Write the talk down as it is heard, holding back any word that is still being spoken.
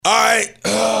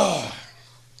right.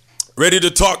 Ready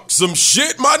to talk some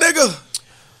shit, my nigga?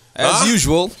 As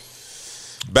usual.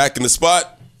 Back in the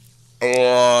spot.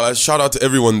 Shout out to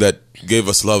everyone that gave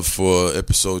us love for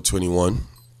episode 21.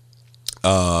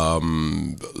 A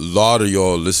lot of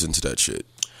y'all listened to that shit.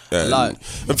 And, a lot.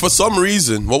 And for some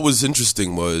reason, what was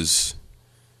interesting was,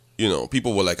 you know,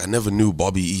 people were like, I never knew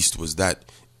Bobby East was that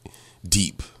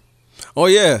deep. Oh,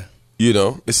 yeah. You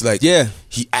know? It's like, yeah,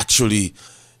 he actually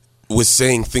was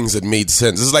saying things that made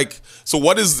sense. It's like, so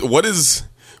what is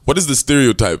the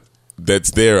stereotype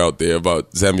that's there out there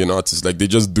about Zambian artists? Like, they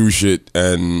just do shit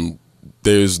and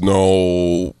there's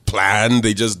no plan.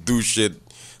 They just do shit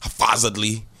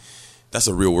haphazardly. That's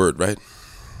a real word, right?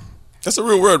 That's a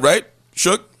real word, right?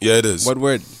 Shook? Yeah, it is. What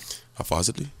word?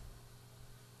 Haphazardly?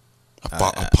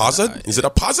 Haphazard? Is it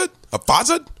haphazard?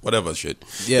 Haphazard? Whatever shit.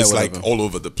 Yeah, it's whatever. like all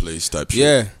over the place type shit.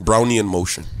 Yeah. Brownie in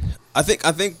motion. I think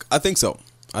so.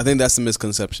 I think that's the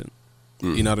misconception.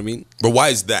 You know what I mean? But why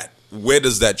is that? Where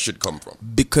does that shit come from?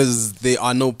 Because there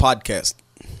are no podcasts.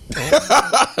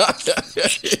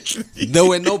 There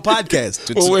were no podcasts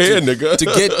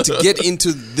to get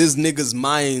into this nigga's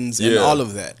minds and all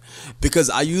of that. Because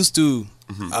I used to,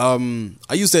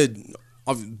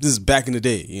 this is back in the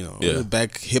day, you know,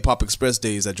 back Hip Hop Express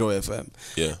days at Joy FM.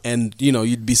 Yeah. And, you know,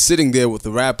 you'd be sitting there with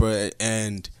the rapper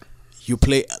and you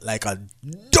play like a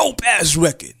dope ass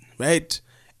record, right?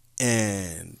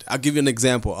 And I'll give you an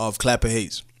example of Clapper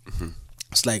Hayes.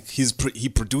 It's like he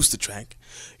produced the track,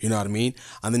 you know what I mean?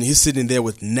 And then he's sitting there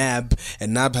with Nab,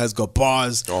 and Nab has got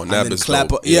bars. Oh, Nab is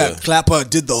Clapper, dope. Yeah. Clapper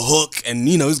did the hook, and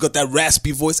you know he's got that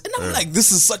raspy voice. And I'm like,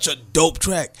 this is such a dope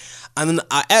track. And then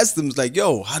I asked them, like,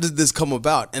 yo, how did this come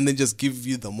about? And they just give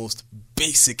you the most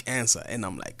basic answer. And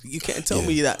I'm like, you can't tell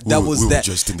me that was we that.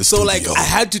 Were just in the so studio. like, I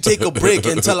had to take a break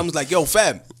and tell them, like, yo,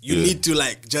 fam, you need to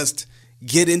like just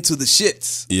get into the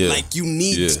shits. Yeah. Like, you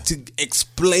need to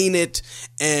explain it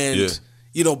and,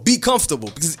 you know, be comfortable.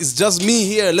 Because it's just me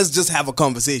here. Let's just have a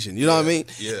conversation. You know what I mean?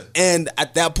 Yeah. And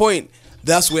at that point,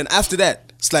 that's when, after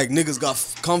that, it's like niggas got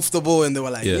comfortable and they were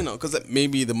like, you know, because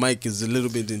maybe the mic is a little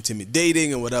bit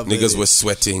intimidating or whatever. Niggas were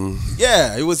sweating.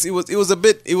 Yeah, it was a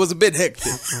bit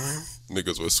hectic.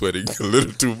 Niggas were sweating a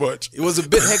little too much. It was a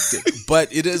bit hectic,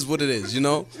 but it is what it is, you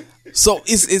know? So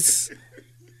it's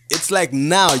like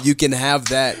now you can have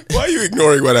that. Why are you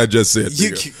ignoring what I just said?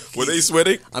 Were they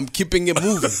sweating? I'm keeping it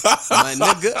moving, my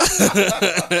nigga.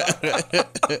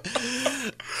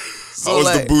 How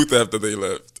was the booth after they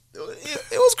left?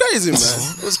 It was crazy,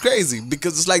 man. It was crazy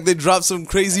because it's like they dropped some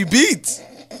crazy beats.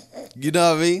 You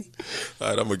know what I mean? All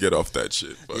right, I'm going to get off that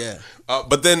shit. But, yeah.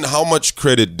 But then how much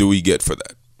credit do we get for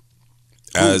that?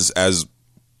 As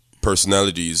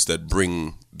personalities that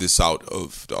bring this out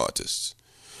of the artists?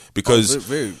 Because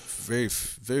very, very,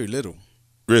 very little.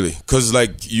 Really? Because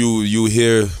like you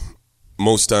hear,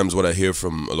 most times what I hear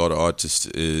from a lot of artists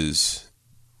is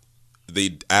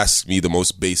they ask me the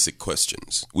most basic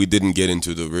questions. We didn't get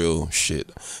into the real shit.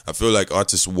 I feel like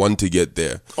artists want to get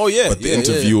there. Oh yeah. But the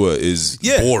interviewer is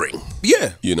boring.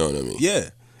 Yeah. You know what I mean?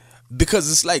 Yeah.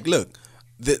 Because it's like, look,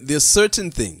 there's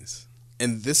certain things,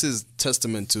 and this is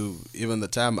testament to even the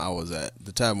time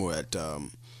we're at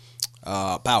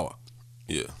Power.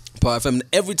 Yeah. Power FM.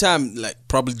 Every time, like,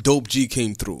 probably Dope G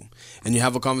came through, and you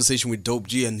have a conversation with Dope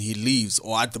G, and he leaves,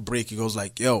 or at the break, he goes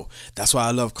like, "Yo, that's why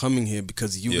I love coming here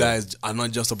because you guys are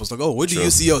not just supposed to go. Where do you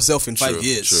see yourself in 5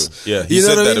 years? True. Yeah, you know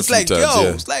said what I that mean? a It's few like,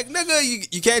 times, it's like, nigga,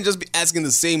 you can't just be asking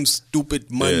the same stupid,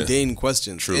 mundane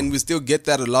questions. True. And we still get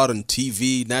that a lot on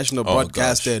TV, national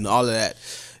broadcaster, and all of that.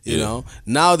 You know,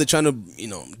 now they're trying to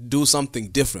do something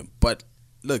different, but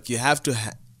look, you have to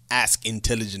ask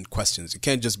intelligent questions. You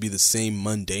can't just be the same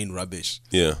mundane rubbish.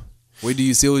 Yeah. Where do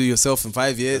you see yourself in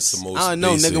 5 years? That's the most I don't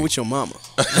know, basic. nigga, with your mama.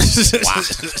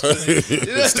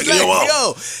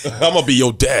 I'm gonna be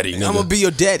your daddy, nigga. I'm gonna be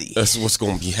your daddy. That's what's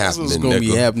gonna be happening. That's what's gonna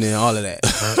be happening, all of that.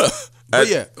 But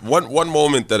yeah. One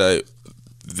moment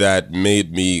that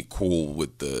made me cool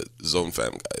with the Zone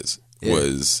Fam guys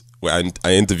was where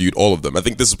I interviewed all of them. I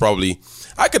think this is probably,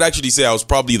 I could actually say I was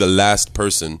probably the last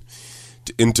person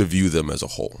to interview them as a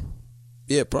whole.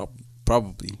 Yeah,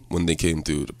 probably. When they came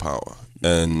through the Power.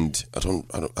 And I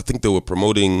think they were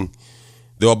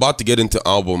about to get into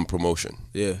album promotion.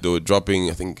 Yeah. They were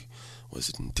dropping, I think, was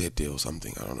it in Dead Day or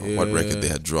something? I don't know what record they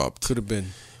had dropped. Could have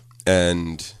been.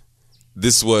 And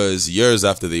this was years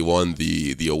after they won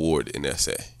the award in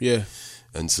SA. Yeah.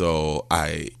 And so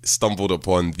I stumbled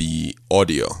upon the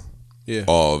audio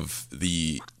of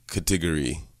the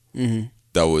category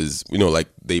that was, like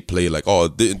they play like, oh,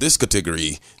 this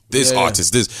category, this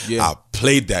artist, this. Yeah. I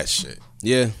played that shit.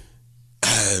 Yeah.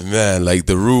 Man, like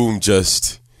the room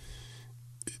just,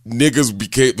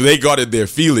 they got in their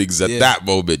feelings at that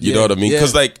moment. You know what I mean?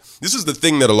 Because like this is the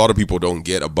thing that a lot of people don't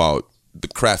get about the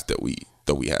craft that we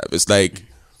have. It's like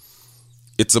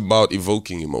it's about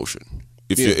evoking emotion.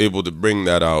 If you're able to bring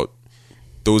that out,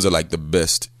 those are like the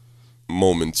best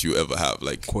moments you ever have.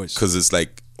 Like, because it's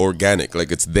like organic,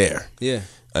 like it's there. Yeah,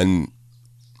 and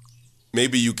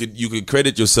maybe you could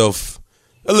credit yourself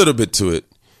a little bit to it.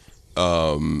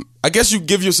 I guess you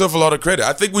give yourself a lot of credit.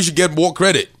 I think we should get more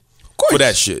credit for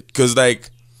that shit. Because like,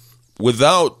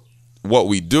 without what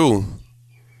we do,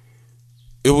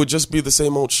 it would just be the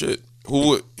same old shit. Who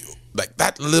would like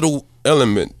that little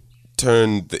element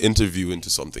turned the interview into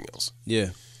something else? Yeah,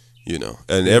 you know.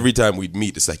 And every time we'd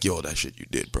meet, it's like, yo, that shit you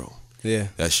did, bro. Yeah,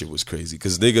 that shit was crazy.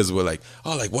 Because niggas were like,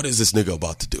 oh, like what is this nigga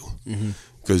about to do?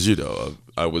 Because you know,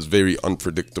 I was very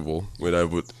unpredictable when I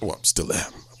would. Well, I still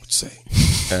am, I would say.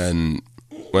 And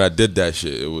when I did that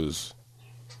shit, it was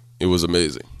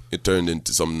amazing. It turned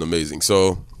into something amazing.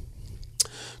 So,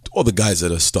 to all the guys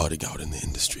that are starting out in the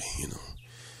industry, you know,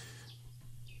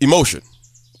 emotion.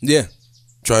 Yeah.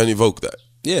 Try and evoke that.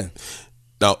 Yeah.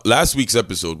 Now, last week's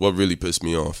episode, what really pissed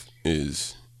me off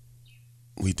is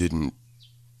we didn't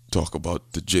talk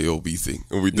about the J.O.B. thing.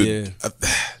 And we did.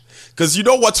 Because you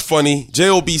know what's funny?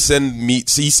 J.O.B. sent me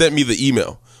the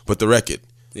email with the record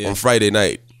on Friday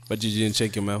night. But you didn't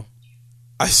check your mail?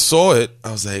 I saw it.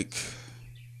 I was like,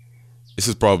 this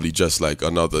is probably just like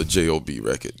another J.O.B.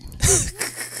 record.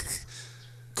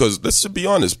 Because let's just be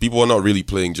honest, people are not really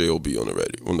playing J.O.B. on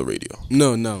the radio.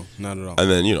 No, not at all.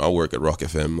 And then, you know, I work at Rock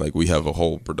FM. Like, we have a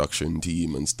whole production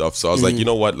team and stuff. So I was like, you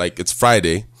know what? Like, it's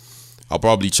Friday. I'll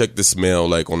probably check this mail,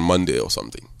 like, on Monday or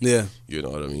something. Yeah. You know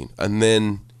what I mean? And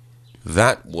then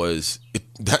that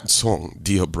song,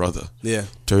 Dear Brother,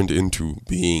 turned into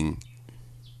being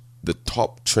the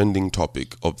top trending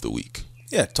topic of the week.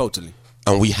 Yeah, totally.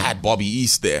 And we had Bobby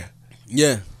East there.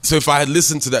 Yeah. So if I had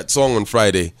listened to that song on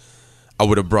Friday, I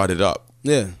would have brought it up.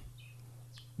 Yeah.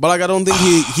 But like I don't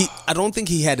think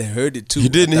he had heard it too. He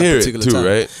didn't hear it too, time.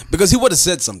 Right? Because he would have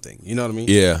said something. You know what I mean?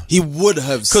 Yeah. He would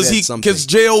have said something. Because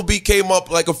J.O.B. came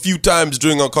up like a few times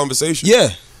during our conversation. Yeah.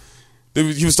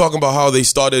 He was talking about how they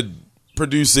started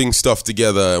producing stuff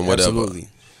together and whatever. Absolutely.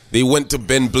 They went to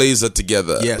Ben Blazer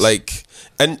together. Yes. Like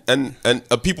and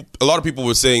a lot of people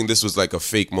were saying this was like a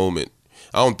fake moment.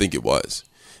 I don't think it was.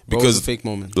 Because what was a fake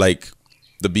moment? Like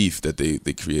the beef that they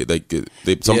create, like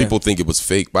some people think it was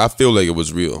fake, but I feel like it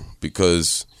was real.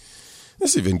 Because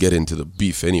let's even get into the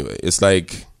beef anyway. It's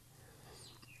like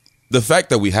the fact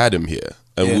that we had him here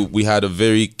and we had a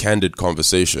very candid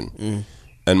conversation,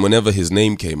 and whenever his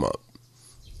name came up,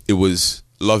 it was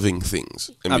loving things.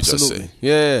 Let me just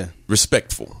say,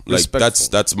 respectful. Like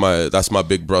that's my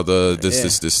big brother. This,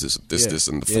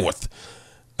 and the fourth.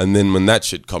 And then when that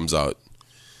shit comes out,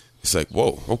 it's like,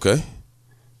 whoa, okay.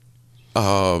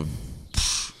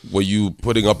 Were you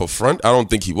putting up a front? I don't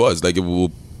think he was. Like, it was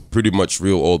pretty much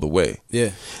real all the way. Yeah.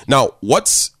 Now,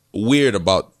 what's weird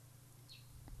about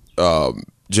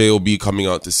J.O.B. coming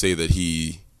out to say that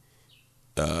he,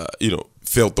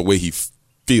 felt the way he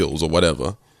feels or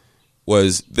whatever,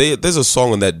 was there's a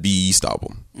song on that Be East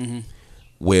album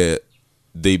where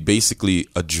they basically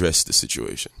address the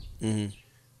situation.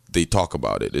 They talk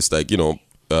about it. It's like,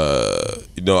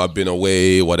 I've been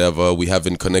away, whatever. We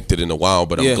haven't connected in a while,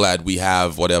 but I'm glad we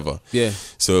have, whatever. Yeah.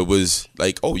 So it was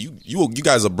like, oh, you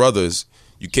guys are brothers.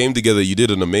 You came together. You did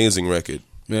an amazing record.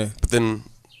 Yeah. But then,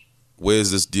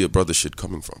 where's this Dear Brother shit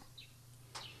coming from?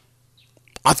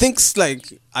 I think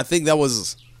that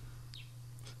was,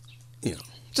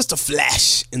 just a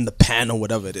flash in the pan or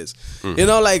whatever it is.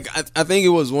 I think it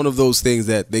was one of those things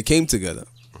that they came together.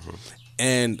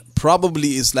 And probably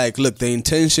it's like, look, the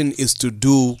intention is to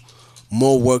do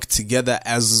more work together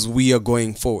as we are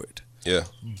going forward. Yeah.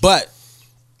 But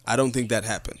I don't think that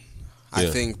happened. I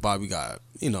think Bobby got,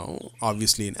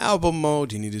 obviously in album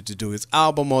mode. He needed to do his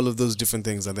album, all of those different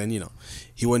things. And then,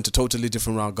 he went to totally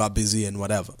different route, got busy and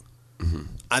whatever.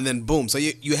 And then boom. So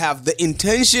you have the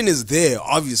intention is there,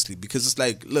 obviously, because it's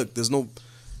like, look, there's no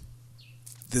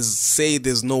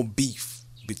beef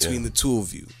between the two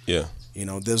of you. Yeah.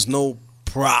 There's no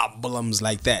problems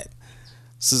like that.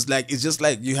 So it's just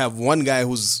like you have one guy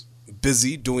who's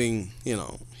busy doing,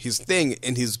 his thing,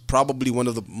 and he's probably one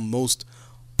of the most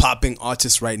popping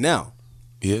artists right now.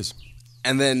 He is.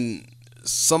 And then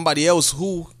somebody else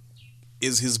who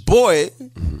is his boy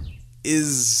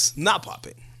is not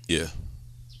popping. Yeah.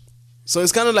 So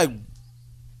it's kind of like,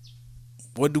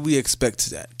 what do we expect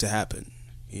that to happen?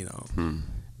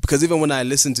 Because even when I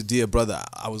listened to Dear Brother,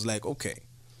 I was like, okay,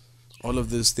 all of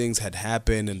those things had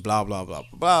happened and blah, blah, blah,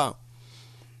 blah, blah.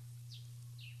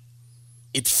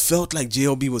 it felt like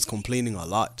J.O.B. was complaining a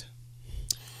lot.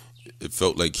 It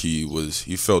felt like he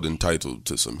felt entitled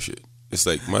to some shit. It's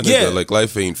like, my nigga, like,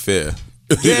 life ain't fair.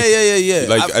 Yeah.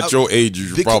 Like, at your age,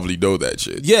 you should probably know that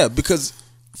shit. Yeah, because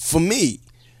for me,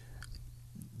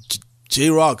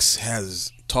 J-Rocks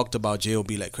has talked about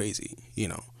J.O.B. like crazy, you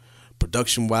know,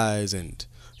 production-wise and,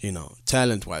 you know,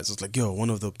 talent-wise. It's like, yo, one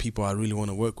of the people I really want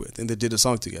to work with. And they did a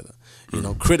song together. You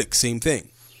know, Critic, same thing.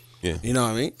 Yeah. You know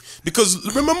what I mean?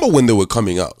 Because remember when they were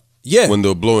coming out? Yeah. When they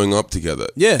were blowing up together?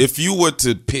 Yeah. If you were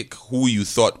to pick who you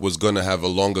thought was going to have a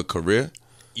longer career,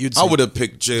 I would have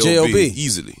picked J.O.B.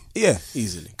 easily. Yeah,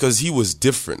 easily. Because he was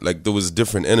different. Like, there was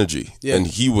different energy. Yeah. And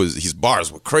his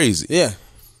bars were crazy. Yeah.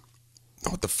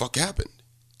 What the fuck happened?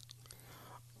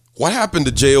 What happened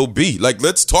to J.O.B.? Like,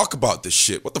 let's talk about this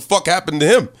shit. What the fuck happened to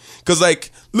him? Because,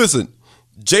 like, listen,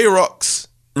 J-Rocks,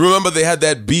 remember they had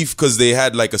that beef because they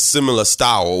had, like, a similar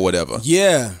style or whatever.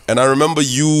 Yeah. And I remember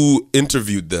you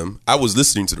interviewed them. I was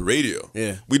listening to the radio.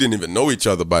 Yeah. We didn't even know each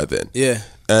other by then. Yeah.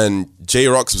 And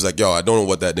J-Rocks was like, yo, I don't know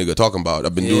what that nigga talking about.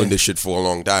 I've been doing this shit for a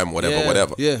long time,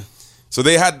 whatever. Yeah. So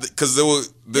they had, because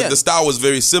the style was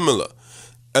very similar.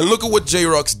 And look at what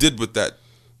J-Rocks did with that.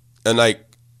 And, like,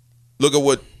 look at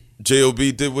what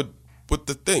J.O.B. did with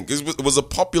the thing. It was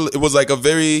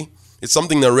it's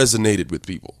something that resonated with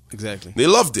people. Exactly. They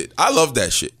loved it. I love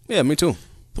that shit. Yeah, me too.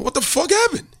 What the fuck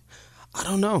happened? I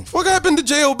don't know. What happened to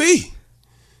J.O.B.?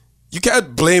 You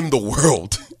can't blame the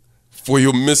world for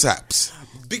your mishaps.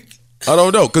 I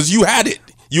don't know, because you had it.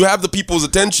 You have the people's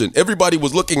attention. Everybody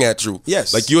was looking at you.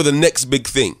 Yes. Like you're the next big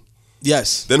thing.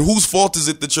 Yes. Then whose fault is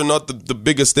it that you're not the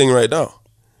biggest thing right now?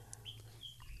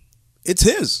 It's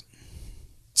his.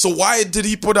 So why did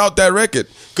he put out that record?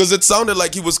 Because it sounded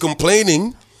like he was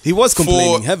complaining. He was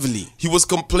complaining heavily. He was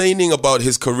complaining about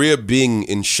his career being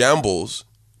in shambles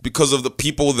because of the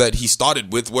people that he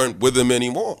started with weren't with him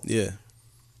anymore. Yeah.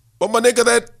 But my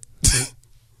nigga,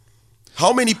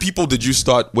 how many people did you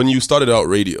start when you started out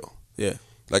radio? Yeah.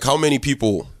 Like, how many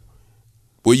people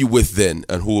were you with then,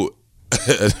 and who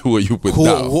are you with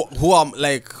now? Who are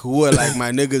like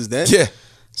my niggas then? Yeah.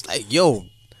 It's like, yo,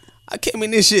 I came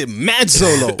in this shit mad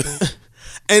solo.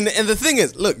 And the thing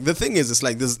is, it's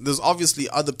like there's obviously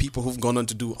other people who've gone on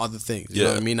to do other things. You know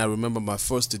what I mean? I remember my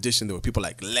first edition, there were people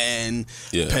like Len,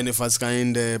 Penifas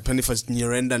Kainde, Penifas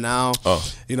Nyirenda now. Oh.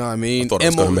 You know what I mean? I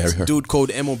was gonna marry her. Dude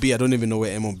called MOB. I don't even know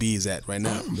where MOB is at right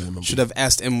now. Should have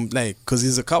asked him, because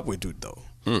he's a cowboy dude though.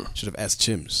 Should have asked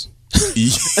Chims.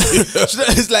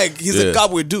 It's like he's a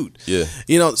cowboy dude. Yeah.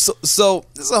 You know, so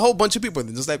there's a whole bunch of people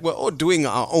just like we're all doing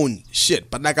our own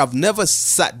shit. But like I've never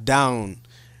sat down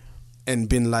and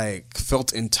been like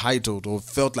felt entitled or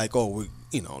felt like, oh, we,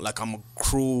 you know, like I'm a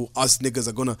crew, us niggas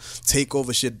are gonna take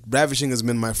over shit. Ravishing has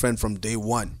been my friend from day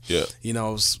one. Yeah. You know,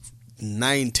 it was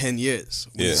 9-10 years.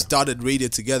 We Yeah. started radio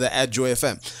together at Joy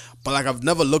FM. But like I've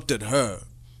never looked at her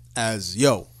as,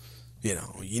 yo, you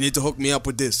know, you need to hook me up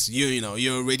with this. You know,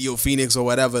 you're a Radio Phoenix or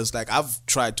whatever. It's like I've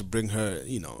tried to bring her,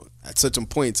 you know, at certain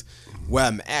points where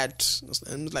I'm at,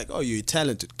 and it's like, oh, you're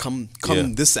talented. Come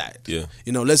this side. Yeah.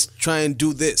 You know, let's try and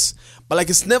do this. But like,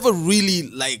 it's never really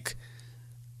like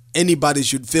anybody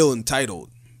should feel entitled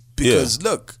because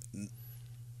look,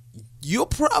 you're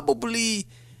probably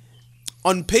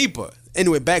on paper.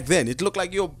 Anyway, back then it looked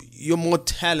like you're more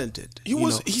talented.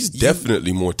 He's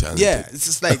definitely more talented. Yeah, it's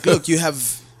just like, look, you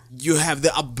have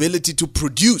the ability to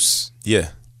produce. Yeah.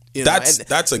 You know, that's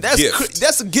a gift.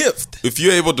 That's a gift. If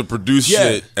you're able to produce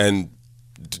shit and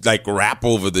like rap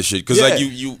over the shit, because like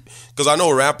because I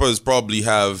know rappers probably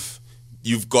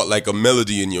you've got like a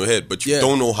melody in your head, but you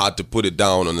don't know how to put it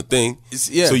down on the thing.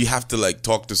 So you have to like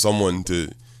talk to someone to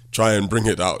try and bring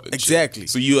it out. Exactly. Shit.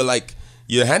 So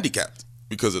you're handicapped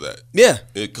because of that. Yeah.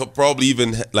 It could probably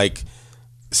even like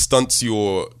stunts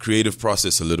your creative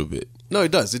process a little bit. No,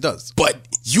 it does. It does. But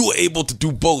you were able to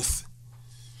do both.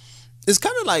 It's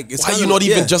kind of like... Why are you not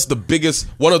even just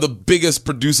one of the biggest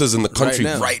producers in the country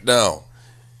right now?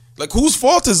 Like, whose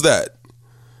fault is that?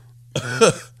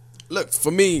 Look,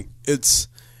 for me, it's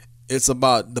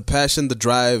about the passion, the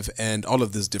drive, and all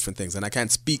of these different things. And I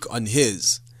can't speak on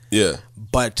his. Yeah.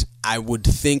 But I would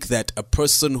think that a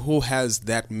person who has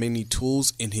that many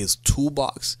tools in his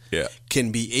toolbox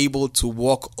can be able to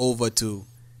walk over to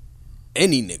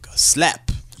any nigga,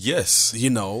 slap. Yes. You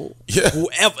know,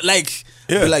 whoever, like,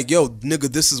 be like, yo,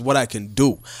 nigga, this is what I can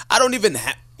do. I don't even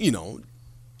have, you know,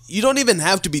 you don't even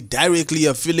have to be directly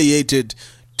affiliated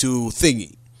to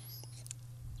thingy,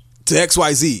 to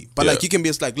XYZ. But like, you can be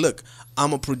just like, look,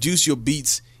 I'm going to produce your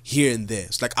beats here and there.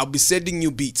 It's like, I'll be sending you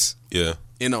beats. Yeah.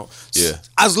 You know, yeah.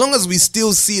 As long as we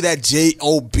still see that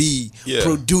J.O.B.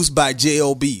 produced by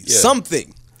J.O.B.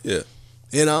 something. Yeah.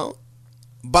 You know?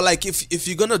 But like if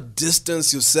you're gonna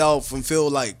distance yourself and feel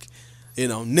like, you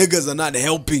know, niggas are not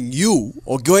helping you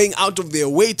or going out of their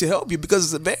way to help you,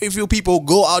 because very few people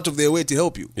go out of their way to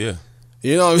help you. Yeah.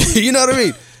 You know what I mean? You know what I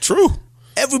mean? True.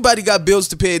 Everybody got bills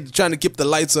to pay, trying to keep the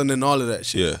lights on and all of that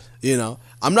shit. Yeah. You know,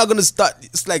 I'm not gonna start.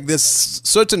 It's like there's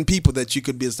certain people that you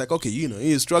could be. It's like, okay, you know,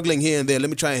 you're struggling here and there. Let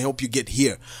me try and help you get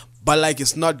here. But like,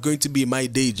 it's not going to be my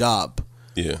day job.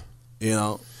 Yeah. You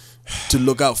know, to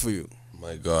look out for you.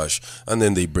 My gosh. And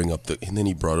then they bring up and then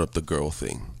he brought up the girl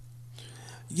thing.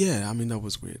 Yeah, I mean, that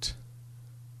was weird.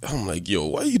 I'm like, yo,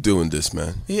 why are you doing this,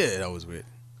 man? Yeah, that was weird.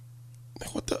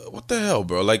 Like, what the hell,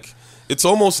 bro? Like, it's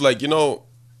almost like, you know,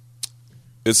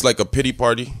 it's like a pity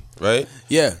party, right?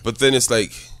 Yeah. But then it's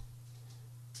like,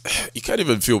 you can't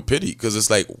even feel pity, because it's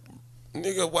like,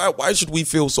 nigga, why should we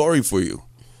feel sorry for you?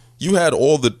 You had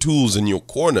all the tools in your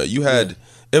corner. You had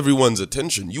everyone's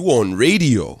attention. You were on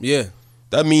radio. Yeah.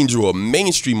 That means you were a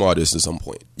mainstream artist at some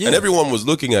point. Yeah. And everyone was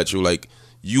looking at you like,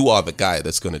 you are the guy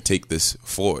that's going to take this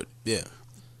forward. Yeah.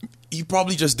 You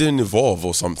probably just didn't evolve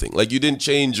or something. Like, you didn't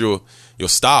change your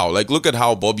style. Like, look at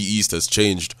how Bobby East has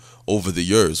changed over the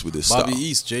years with his style. Bobby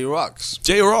East, J-Rocks.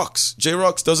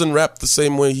 J-Rocks doesn't rap the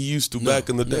same way he used to back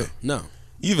in the day. No.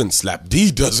 Even Slap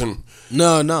D doesn't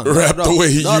No. rap the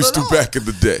way he used to no. back in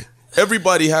the day.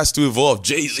 Everybody has to evolve.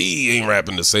 Jay-Z ain't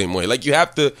rapping the same way. Like, you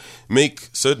have to make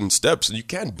certain steps, and you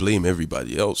can't blame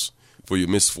everybody else for your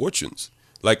misfortunes.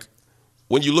 Like,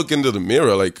 when you look into the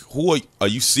mirror, like, who are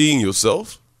you seeing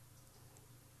yourself?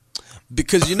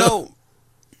 Because, you know,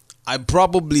 I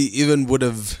probably even would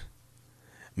have,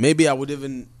 maybe I would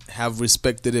even have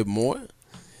respected it more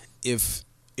if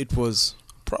it was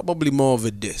probably more of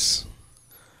a diss.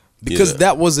 Because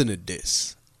that wasn't a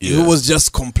diss. Yeah. It was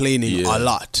just complaining a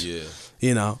lot. Yeah.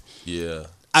 You know? Yeah.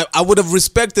 I would have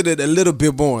respected it a little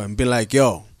bit more and been like,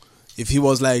 yo, if he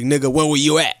was like, nigga, where were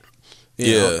you at?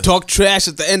 You know, talk trash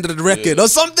at the end of the record or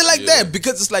something like that.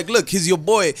 Because it's like, look, he's your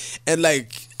boy. And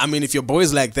like, I mean, if your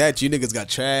boy's like that, you niggas got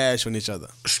trash on each other.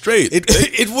 Straight.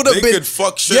 It would have been. They could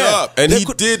fuck shit up. And he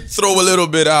did throw a little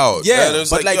bit out. Yeah, and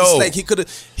but like it's like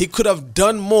he could have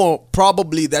done more.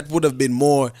 Probably that would have been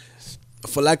more,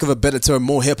 for lack of a better term,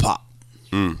 more hip hop.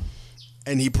 Mm.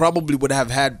 And he probably would have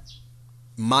had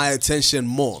my attention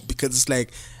more, because it's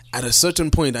like at a certain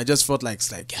point I just felt like,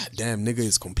 it's like, God damn, nigga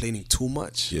is complaining too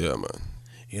much. Yeah, man.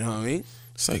 You know what I mean?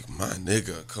 It's like, my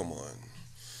nigga, come on.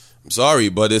 I'm sorry,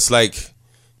 but it's like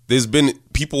there's been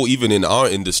people even in our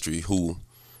industry who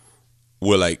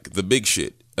were like the big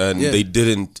shit, and they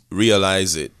didn't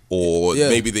realize it, or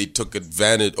maybe they took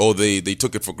advantage, or they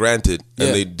took it for granted,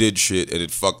 and they did shit and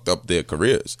it fucked up their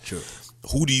careers. Sure.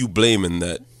 Who do you blame in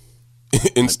that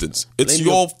instance? It's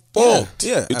your fault.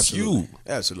 Yeah, it's absolutely. you.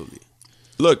 Absolutely.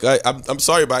 Look, I'm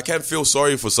sorry, but I can't feel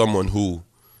sorry for someone who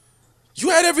you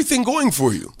had everything going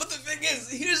for you. But the thing is,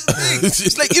 here's the thing.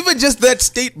 It's like, even just that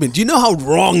statement, you know how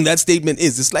wrong that statement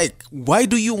is. It's like, why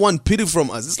do you want pity from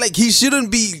us? It's like, you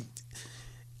shouldn't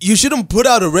put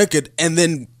out a record and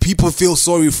then people feel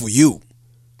sorry for you.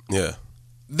 Yeah.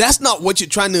 That's not what you're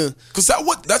trying to... Because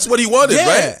that's what he wanted,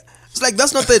 right? It's like,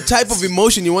 that's not the type of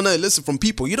emotion you want to elicit from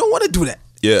people. You don't want to do that.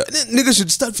 Yeah. And then niggas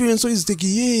should start feeling so he's thinking,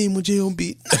 yeah, Mujay on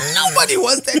beat. Nobody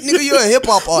wants that, nigga. You're a hip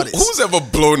hop artist. Who's ever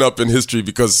blown up in history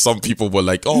because some people were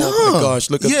like, oh my gosh,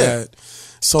 look at that.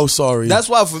 So sorry. That's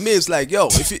why for me it's like, yo,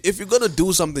 if you're gonna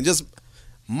do something, just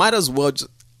might as well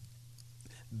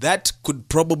that could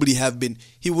probably have been,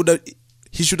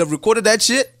 he should have recorded that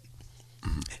shit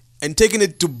and taken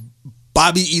it to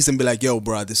Bobby East and be like, yo,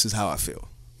 bro, this is how I feel.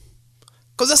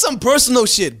 Because that's some personal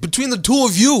shit between the two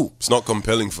of you. It's not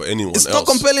compelling for anyone else. It's not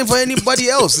compelling for anybody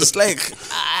else. It's like,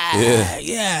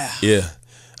 yeah.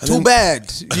 Too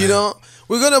bad, you know?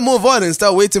 We're going to move on and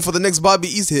start waiting for the next Bobby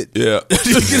East hit. Yeah.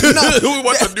 We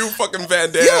want the new fucking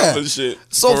Van Damme and shit.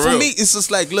 So for me, it's just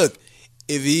like, look,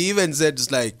 if he even said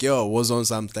just like, yo, was on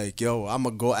something like, yo, I'm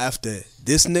going to go after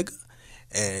this nigga,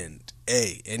 and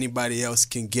hey, anybody else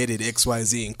can get it,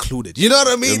 XYZ included. You know what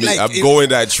I mean? Like, I'm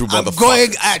going at you, motherfucker. I'm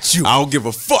going at you. I don't give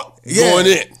a fuck. Going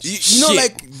in. You know,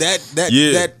 like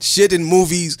that shit in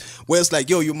movies where it's like,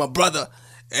 yo, you're my brother,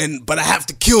 but I have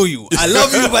to kill you. I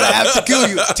love you, but I have to kill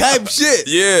you. Type shit.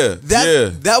 Yeah.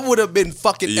 That would have been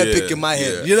fucking epic in my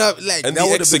head. You know, like, and that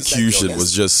the execution like,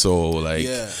 was just so like,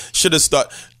 should have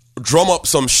started. Drum up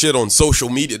some shit on social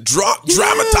media.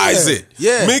 Dramatize it.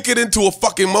 Yeah. Make it into a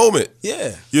fucking moment.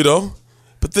 Yeah. You know?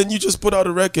 But then you just put out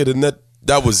a record and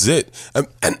that was it.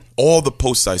 And all the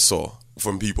posts I saw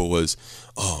from people was,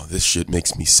 oh, this shit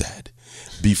makes me sad.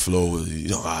 B-Flow, you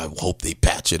know, I hope they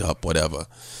patch it up, whatever.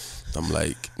 I'm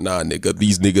like, nah, nigga,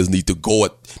 these niggas need to go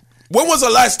When was the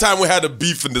last time we had a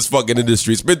beef in this fucking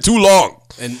industry? It's been too long.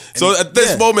 And so at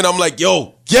this moment, I'm like,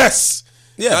 yo, yes.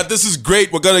 Yeah. This is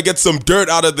great. We're going to get some dirt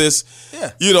out of this.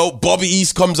 Yeah. You know, Bobby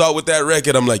East comes out with that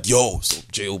record. I'm like, yo, so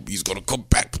J.O.B.'s going to come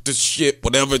back with this shit,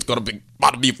 whatever. It's going to be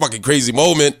about to be a fucking crazy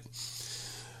moment.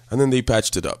 And then they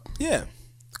patched it up. Yeah.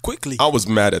 Quickly. I was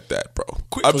mad at that, bro.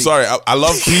 Quickly. I'm sorry. I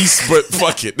love peace, but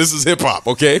fuck it. This is hip hop,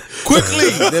 okay? Quickly.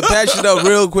 They patched it up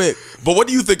real quick. But what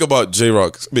do you think about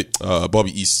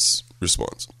Bobby East's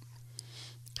response?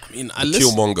 I mean,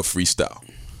 Killmonger freestyle.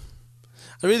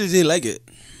 I really didn't like it.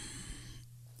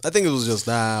 I think it was just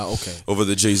okay. Over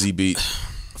the Jay-Z beat.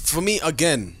 For me,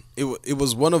 again, it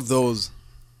was one of those.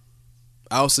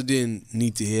 I also didn't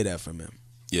need to hear that from him.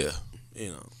 Yeah.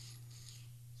 You know.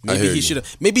 Maybe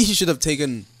he should have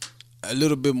taken a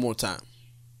little bit more time.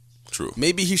 True.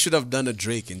 Maybe he should have done a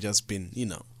Drake and just been,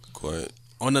 quiet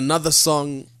on another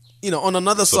song. On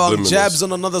another song, jabs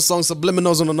on another song,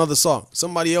 subliminals on another song,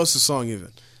 somebody else's song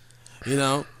even.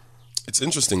 It's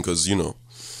interesting because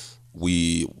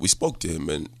we spoke to him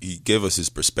and he gave us his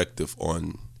perspective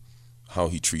on how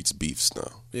he treats beefs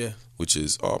now. Yeah. Which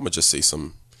is, I'm gonna just say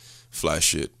some fly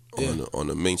shit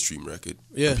on a mainstream record.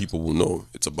 Yeah. And people will know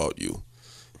it's about you.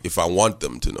 If I want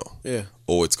them to know. Yeah.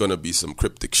 Or it's gonna be some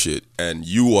cryptic shit and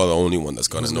you are the only one that's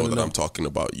gonna know that I'm talking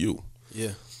about you.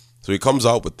 Yeah. So he comes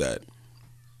out with that.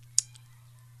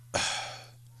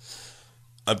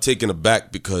 I'm taken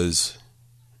aback because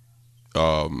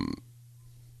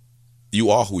you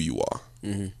are who you are.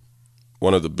 Mm-hmm.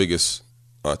 One of the biggest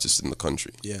artists in the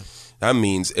country. Yeah. That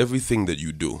means everything that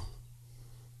you do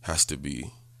has to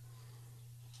be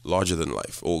larger than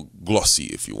life or glossy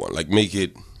if you want. Like make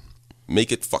it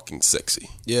fucking sexy.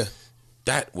 Yeah.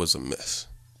 That was a mess.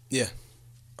 Yeah.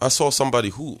 I saw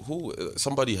somebody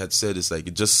somebody had said it's like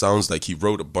it just sounds like he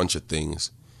wrote a bunch of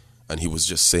things and he was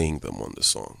just saying them on the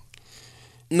song.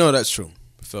 No, that's true.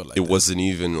 It felt like it wasn't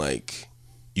even like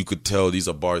you could tell these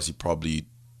are bars he probably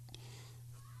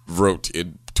wrote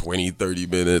in 20, 30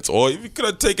 minutes, or he could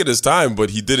have taken his time, but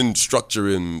he didn't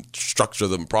structure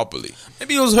them properly.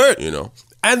 Maybe he was hurt.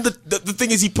 And the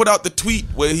thing is, he put out the tweet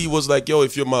where he was like, "Yo,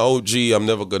 if you're my OG, I'm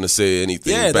never gonna say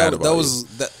anything bad about you."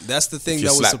 That's the thing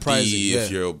that was surprising.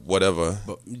 If you're whatever,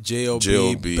 but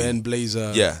J.O.B., Ben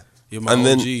Blazer, you're my and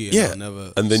then,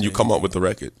 OG, and then you come out with the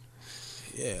record.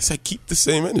 Yeah, it's like keep the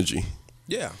same energy.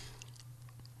 Yeah.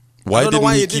 Why didn't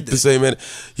he keep the same energy?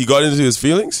 He got into his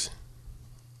feelings.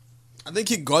 I think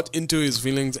he got into his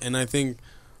feelings, and I think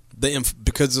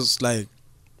because it's like.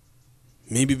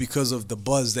 Maybe because of the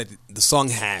buzz that the song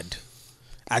had.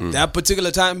 At that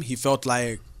particular time, he felt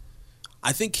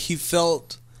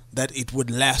that it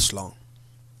would last long.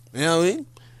 You know what I mean?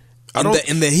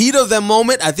 In the heat of that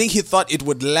moment, I think he thought it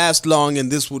would last long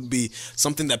and this would be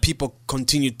something that people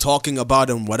continue talking about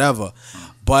and whatever.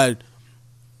 But,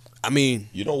 I mean...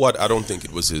 You know what? I don't think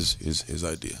it was his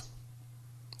idea,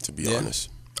 to be honest.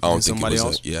 I don't think it was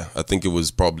else? I think it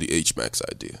was probably H-Mac's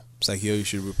idea. It's like, yo, you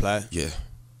should reply? Yeah.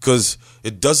 Because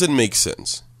it doesn't make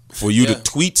sense for you to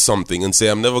tweet something and say,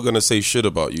 I'm never going to say shit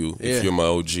about you if you're my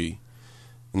OG.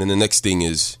 And then the next thing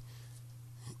is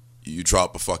you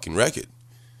drop a fucking record.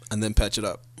 And then patch it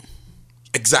up.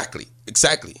 Exactly.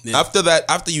 Yeah. After that,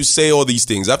 after you say all these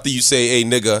things, after you say, hey,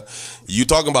 nigga, you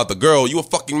talking about the girl, you were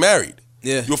fucking married.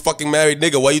 Yeah. You a fucking married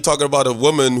nigga. Why you talking about a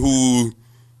woman who,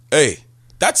 hey,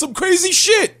 that's some crazy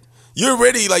shit. You're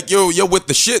already like, you're with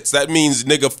the shits. That means,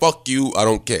 nigga, fuck you. I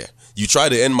don't care. You try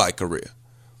to end my career.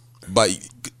 But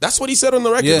that's what he said on the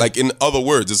record. Yeah. Like, in other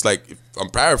words, it's like, if I'm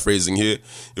paraphrasing here,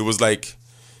 it was like,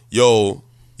 yo,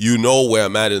 you know where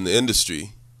I'm at in the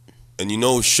industry, and you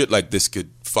know shit like this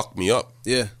could fuck me up.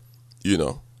 Yeah.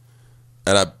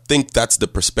 And I think that's the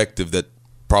perspective that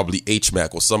probably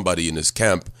H-Mac or somebody in his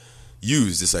camp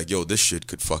used. It's like, yo, this shit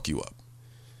could fuck you up.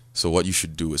 So what you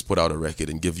should do is put out a record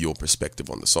and give your perspective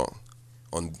on the song.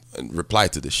 And reply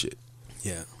to this shit.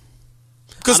 Yeah.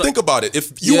 Because think about it.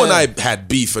 If you and I had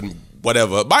beef and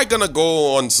whatever, am I going to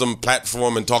go on some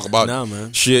platform and talk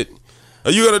about shit? Are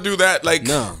you going to do that? Like,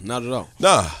 no, not at all.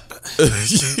 Nah.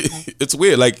 It's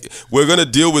weird. Like, we're going to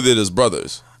deal with it as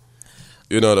brothers.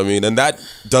 You know what I mean? And that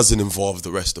doesn't involve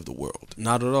the rest of the world.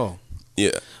 Not at all.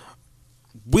 Yeah.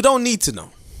 We don't need to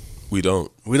know. We don't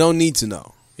need to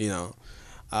know.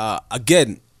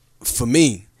 Again, for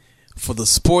me, for the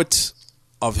sport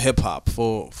of hip-hop,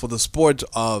 for the sport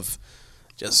of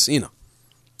just,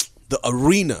 the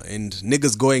arena and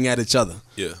niggas going at each other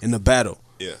in a battle.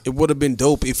 Yeah. It would have been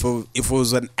dope if it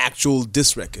was an actual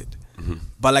diss record. Mm-hmm.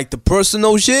 But like the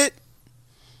personal shit,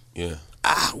 yeah.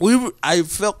 I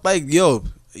felt like,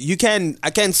 I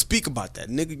can't speak about that,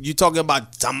 nigga. You talking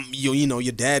about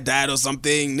your dad died or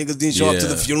something. Niggas didn't show up to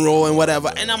the funeral and whatever.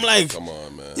 Man. And I'm like, come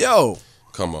on, man. Yo.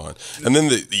 Come on. And then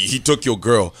he took your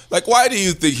girl. Like, why do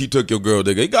you think he took your girl,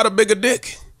 nigga? He got a bigger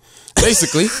dick.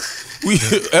 Basically.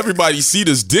 Everybody see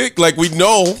this dick. Like, we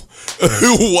know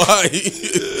why.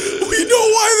 We know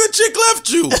why the chick left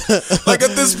you. Like,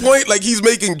 at this point, like, he's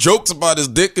making jokes about his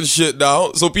dick and shit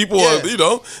now. So people are,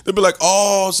 they'll be like,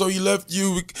 oh, so he left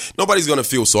you. Nobody's going to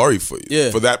feel sorry for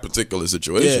you for that particular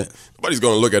situation. Yeah. Nobody's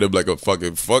going to look at him like a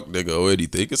fucking fuck nigga or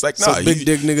anything. It's like, nah. So big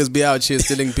dick niggas be out here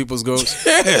stealing people's girls?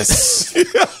 Yes.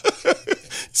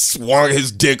 Swung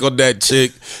his dick on that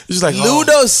chick. He's like,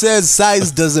 Ludo says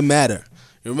size doesn't matter.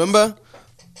 You remember?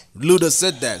 Ludo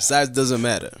said that. Size doesn't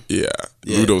matter. Yeah.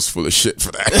 Ludo's full of shit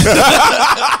for that.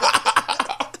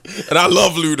 And I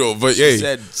love Ludo, but she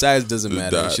said size doesn't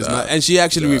matter. She's not, and she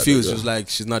actually refused. She was like,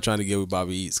 she's not trying to get with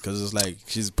Bobby Eats because it's like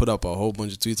she's put up a whole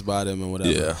bunch of tweets about him and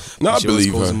whatever. Yeah, no, I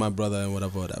believe her. My brother and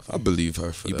whatever. I believe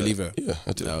her for that. You believe her? Yeah,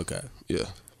 I do. Oh, okay. Yeah.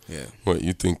 Yeah. What,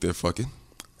 you think they're fucking?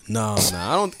 No,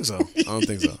 I don't think so.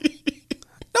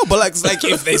 No, but like, it's like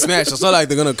if they smash, it's not like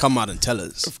they're gonna come out and tell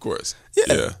us. Of course.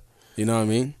 Yeah. You know what I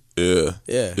mean? Yeah.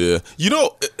 You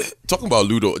know, talking about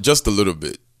Ludo just a little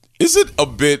bit.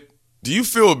 Do you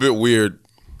feel a bit weird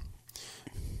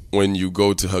when you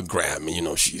go to her gram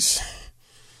and she's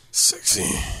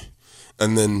sexy,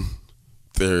 and then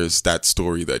there's that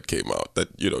story that came out that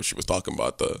she was talking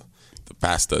about the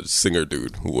pastor singer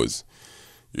dude who was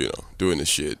doing the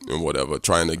shit and whatever,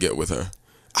 trying to get with her.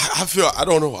 I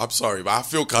don't know, I'm sorry, but I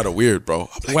feel kind of weird, bro.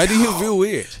 Like, why do you feel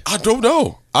weird? I don't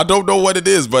know what it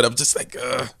is, but I'm just like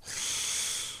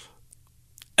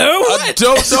I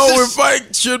don't know if I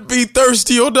should be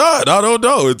thirsty or not. I don't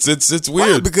know. It's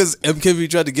weird. Why? Because MKV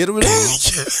tried to get him with her?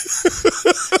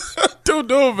 I don't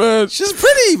know, man. She's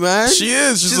pretty, man. She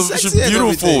is. She's a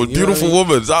beautiful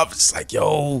woman. I'm just like,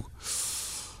 yo,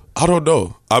 I don't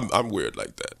know. I'm weird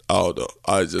like that. I don't know.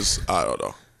 I don't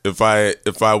know. If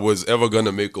I was ever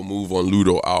gonna make a move on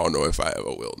Ludo, I don't know if I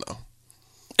ever will now.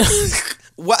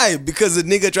 Why? Because the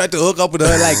nigga tried to hook up with her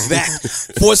like that.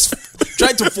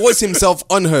 Tried to force himself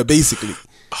on her, basically.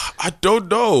 I don't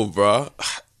know, bro.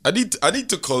 I need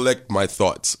to collect my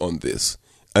thoughts on this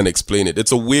and explain it.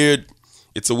 It's a weird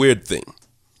thing.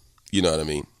 You know what I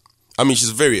mean? I mean,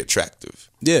 she's very attractive.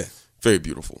 Yeah. Very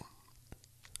beautiful.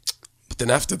 But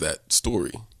then after that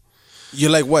story,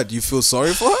 you're like, what? You feel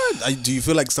sorry for her? Do you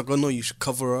feel like, no, you should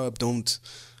cover her up? Don't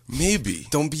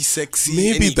be sexy.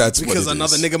 Maybe that's what it is. Because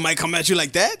another nigga might come at you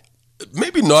like that?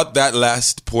 Maybe not that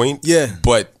last point. Yeah.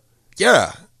 But,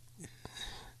 yeah.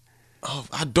 Oh,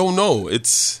 I don't know.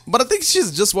 But I think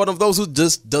she's just one of those who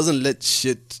just doesn't let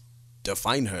shit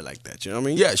define her like that. You know what I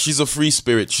mean? Yeah, she's a free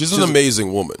spirit. She's an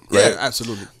amazing woman, right? Yeah,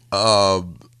 absolutely. But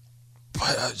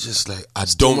I just like,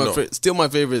 don't know. Still my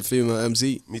favorite female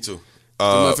MC. Me too.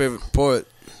 Still my favorite poet.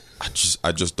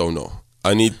 I just don't know.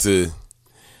 I'm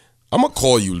gonna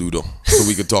call you, Ludo, so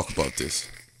we can talk about this,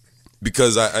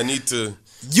 because I need to.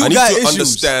 I need to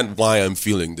understand why I'm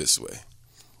feeling this way.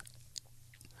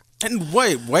 And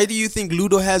why do you think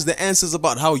Ludo has the answers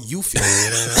about how you feel?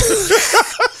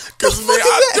 Because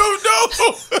I don't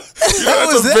know.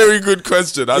 That's a very good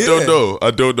question. I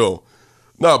don't know.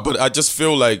 No, but I just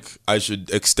feel like I should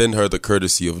extend her the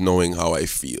courtesy of knowing how I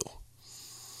feel.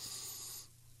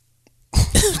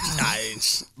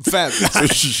 Nice. Fam. So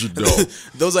she should know.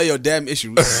 Those are your damn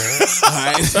issues.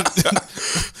 Alright.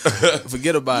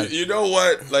 Forget about it. You know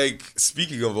what? Like,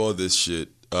 speaking of all this shit,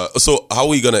 so how are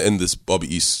we gonna end this Bobby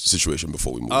East situation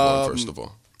before we move on, first of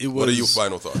all? What are your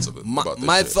final thoughts of it?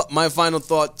 My final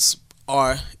thoughts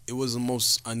are, it was the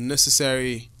most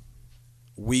unnecessary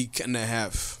week and a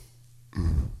half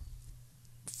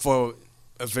for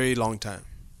a very long time.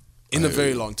 In a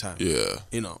very long time. Yeah.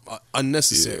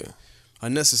 Unnecessary. Yeah.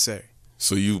 Unnecessary.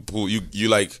 So you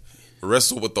like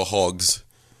wrestle with the hogs,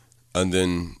 and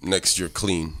then next you're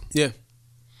clean. Yeah.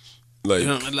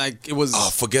 Like, like it was.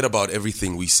 Forget about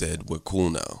everything we said. We're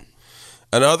cool now.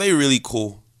 And are they really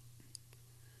cool?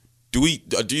 Do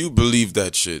you believe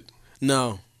that shit?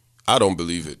 No. I don't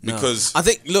believe it, because I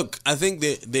think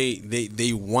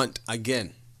they want,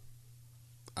 again.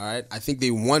 All right, I think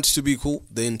they want to be cool.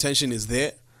 The intention is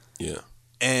there. Yeah.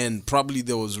 And probably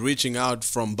there was reaching out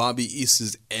from Bobby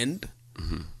East's end,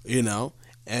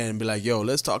 and be like, yo,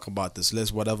 let's talk about this.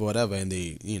 Let's whatever. And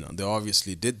they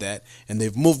obviously did that, and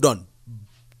they've moved on.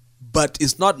 But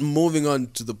it's not moving on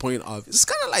to the point of, it's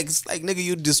kind of like, nigga,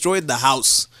 you destroyed the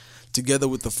house together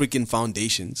with the freaking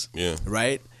foundations. Yeah.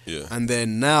 Right? Yeah. And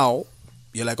then now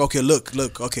you're like, okay, look,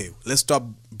 okay, let's stop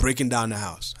breaking down the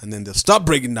house. And then they'll stop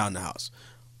breaking down the house.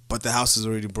 but the house is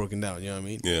already broken down. You know what I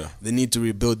mean? Yeah. They need to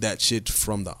rebuild that shit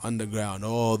from the underground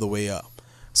all the way up.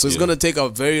 So it's Yeah. gonna take a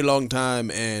very long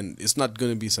time, and it's not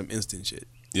gonna be some instant shit.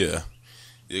 Yeah,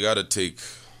 you gotta take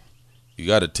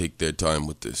their time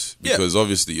with this, Yeah. because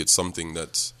obviously it's something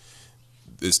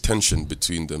there's tension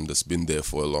between them that's been there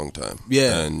for a long time.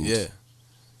 Yeah, and yeah.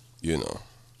 you know,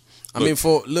 I mean,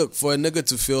 for a nigga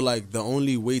to feel like the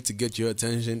only way to get your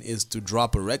attention is to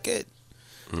drop a record,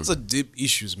 those are deep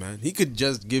issues, man. He could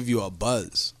just give you a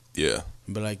buzz. yeah,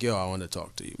 And be like, yo, I want to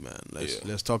talk to you, man.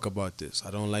 Let's talk about this.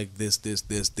 I don't like this.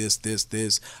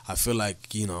 I feel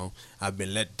like, you know, I've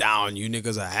been let down. You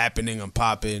niggas are happening and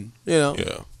popping. You know,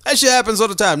 yeah, that shit happens all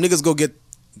the time. Niggas go get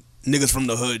niggas from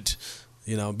the hood.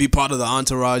 You know, be part of the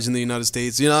entourage in the United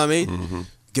States. You know what I mean? Mm-hmm.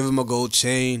 Give him a gold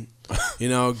chain. You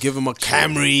know, give him a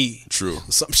Camry. True.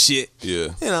 Some shit. Yeah.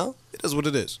 You know, it is what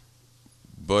it is.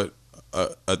 But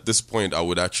at this point, I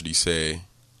would actually say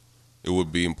it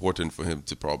would be important for him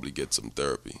to probably get some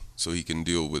therapy so he can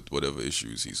deal with whatever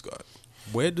issues he's got.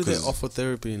 Where do they offer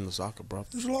therapy in Lusaka, bro?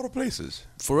 There's a lot of places.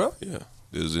 For real? Yeah.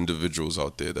 There's individuals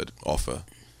out there that offer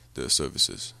their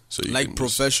services. So you Like can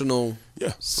professional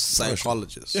psychologists.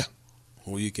 psychologists. Yeah.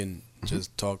 Who you can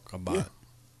just talk about. Yeah.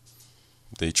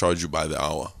 They charge you by the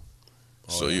hour.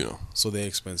 So, you know. So they're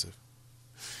expensive.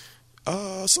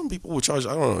 Some people will charge,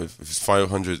 I don't know, if it's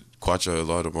 500 kwacha, a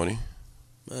lot of money.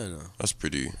 I don't know. That's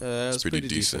pretty That's pretty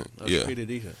decent. That's Yeah. pretty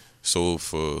decent. So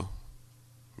for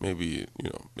maybe, you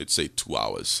know, let's say 2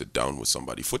 hours, sit down with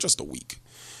somebody for just a week.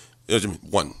 I mean,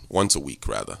 once a week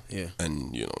rather. Yeah.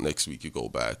 And, you know, next week you go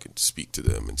back and speak to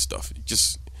them and stuff. You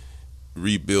just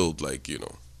rebuild, like, you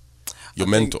know, your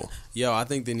mental. I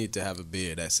think they need to have a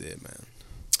beer. That's it, man.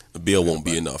 The beer won't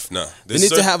be enough. Nah. They need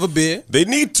to have a beer. They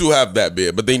need to have that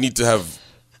beer, but they need to have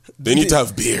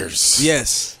beers.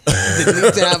 Yes. They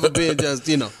need to have a beer, just,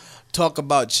 you know, talk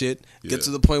about shit, get Yeah.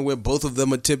 to the point where both of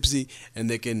them are tipsy and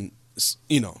they can,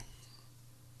 you know,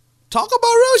 talk about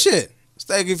real shit. It's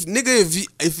like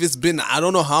if it's been I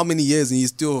don't know how many years and you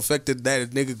still affected that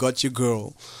nigga got your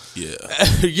girl. Yeah.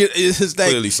 It's like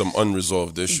Clearly some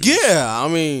unresolved issues. yeah, I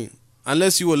mean,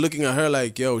 unless you were looking at her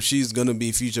like, yo, she's gonna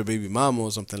be future baby mama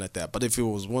or something like that. But if it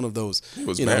was one of those,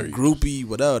 was you married. know, groupie,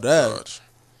 whatever that, God.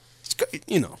 it's great,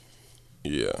 you know,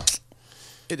 Yeah.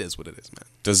 it is what it is, man.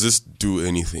 Does this do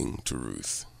anything to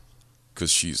Ruth? Because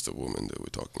she's the woman that we're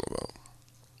talking about.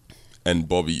 And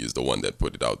Bobby is the one that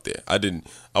put it out there.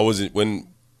 I wasn't, when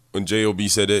J.O.B.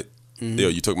 said it, yo,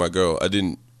 you took my girl, I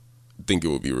didn't think it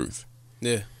would be Ruth.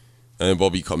 Yeah. And then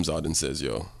Bobby comes out and says,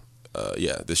 yo,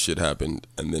 yeah, this shit happened.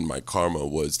 And then my karma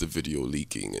was the video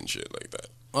leaking and shit like that.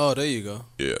 Oh, there you go.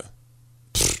 Yeah.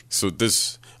 So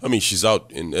this, I mean, she's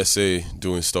out in SA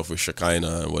doing stuff with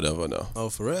Shekinah and whatever now. Oh,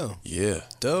 for real? Yeah.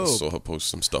 Dope. I saw her post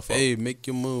some stuff up. Hey, make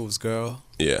your moves, girl.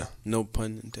 Yeah. No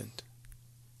pun intended.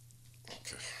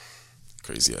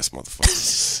 Crazy ass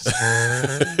motherfuckers.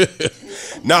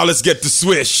 Now let's get to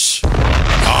Swish.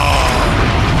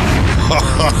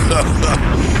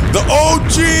 The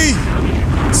OG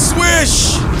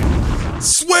Swish.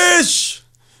 Swish.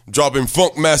 Dropping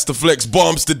Funk Master Flex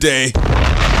bombs today.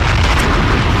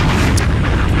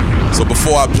 So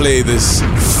before I play this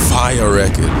fire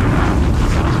record,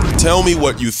 tell me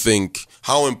what you think,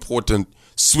 how important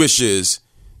Swish is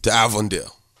to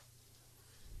Avondale.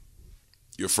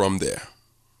 You're from there.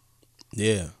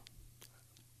 Yeah.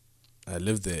 I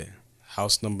live there.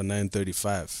 House number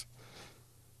 935.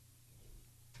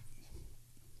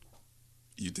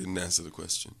 You didn't answer the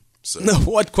question. So No,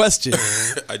 what question?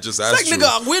 I just Like, asked you.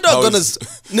 nigga, we're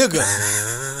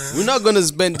not gonna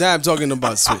spend time talking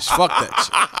about Swish. Fuck that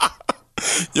shit.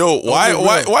 Yo, why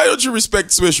real. don't you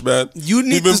respect Swish, man? You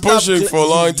need You've been to stop pushing for a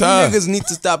long time. You niggas need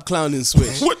to stop clowning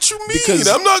Swish. What you mean? Because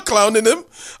I'm not clowning him.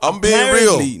 I'm being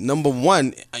real. apparently, number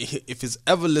one, if it's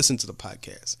ever listened to the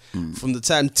podcast, from the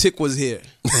time Tick was here,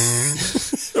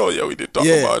 Oh yeah, we did talk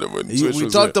about him when Swish we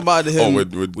was talked there. about him. Oh, when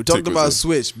we Tick talked was about there.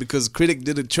 Switch because Critic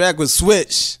did a track with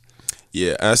Switch.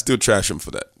 Yeah, and I still trash him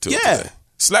for that till Yeah. today.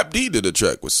 Slap D did a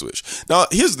track with Swish. Now,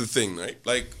 here's the thing, right?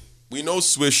 Like, we know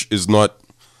Swish is not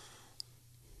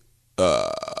a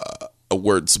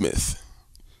wordsmith.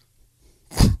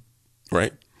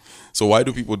 Right? So why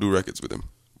do people do records with him?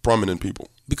 Prominent people.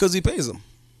 Because he pays them.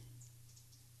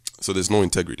 So there's no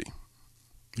integrity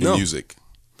in No. music.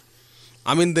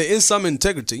 I mean, there is some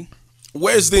integrity.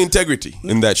 Where's the integrity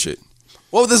in that shit?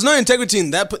 Well, there's no integrity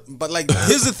in that, but like,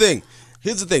 here's the thing.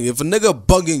 Here's the thing. If a nigga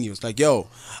bugging you, it's like, yo,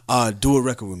 do a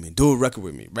record with me. Do a record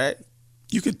with me, right?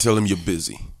 You could tell him you're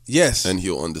busy Yes. and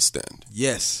he'll understand.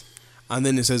 Yes. And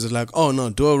then it says, it's like, oh, no,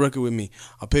 do a record with me.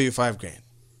 I'll pay you $5,000.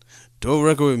 Do a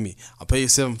record with me. I'll pay you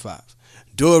 $7,500.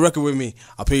 Do a record with me.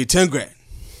 I'll pay you $10,000.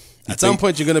 At some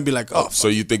point, you're gonna be like, oh. So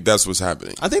you think that's what's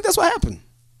happening? I think that's what happened.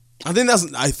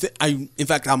 In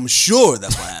fact, I'm sure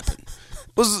that's what happened.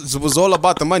 It was all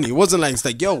about the money. It wasn't like, it's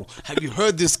like, yo, have you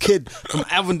heard this kid from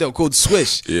Avondale called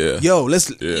Swish? Yeah. Yo,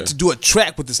 let's need to do a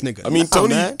track with this nigga. I mean,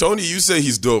 Tony, you say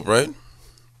he's dope, right?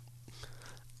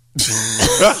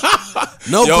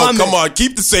 No Yo, comment. come on,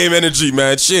 keep the same energy,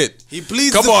 man. Shit. He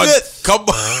pleads come the on, fifth.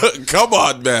 come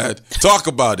on, man. Talk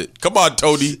about it. Come on,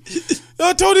 Tony.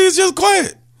 Yo, Tony is just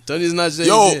quiet. Tony's not saying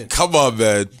Yo, shit. come on,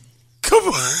 man. Come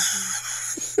on.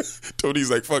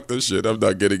 Tony's like, fuck this shit. I'm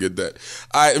not getting at that.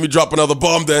 All right, let me drop another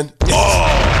bomb then. Oh!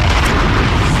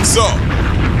 So,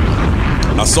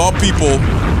 I saw people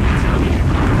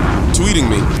tweeting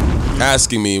me,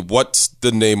 asking me, what's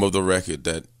the name of the record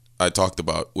that I talked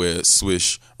about where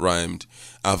Swish rhymed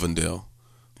Avondale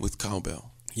with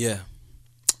cowbell? Yeah.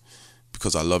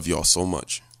 Because I love y'all so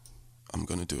much, I'm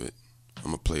going to do it. I'm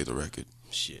going to play the record.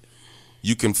 Shit.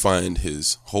 You can find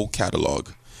his whole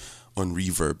catalog on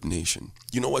Reverb Nation.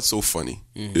 You know what's so funny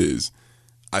is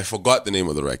I forgot the name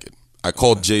of the record. I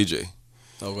called JJ.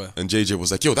 Okay. And JJ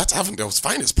was like, yo, that's Avondale's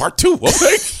Finest Part 2. I'm like, how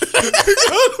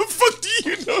the fuck do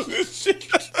you know this shit?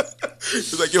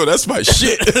 He's like, yo, that's my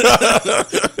shit.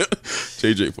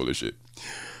 JJ full of shit.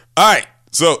 All right,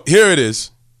 so here it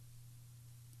is.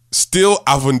 Still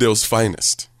Avondale's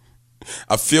Finest.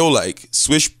 I feel like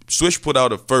Swish put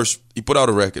out a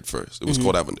record first. It was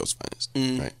called Avondale's Finest,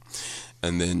 right?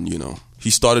 And then, you know,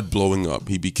 he started blowing up.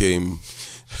 He became,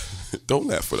 don't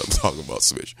laugh when I'm talking about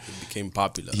Swish. He became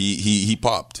popular. He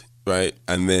popped, right?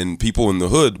 And then people in the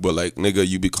hood were like, nigga,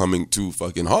 you becoming too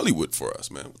fucking Hollywood for us,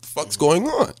 man. What the fuck's going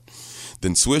on?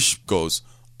 Then Swish goes,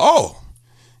 oh,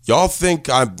 y'all think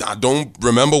I don't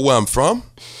remember where I'm from?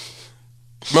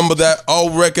 Remember that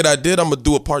old record I did? I'm going to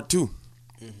do a part 2.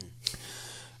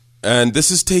 And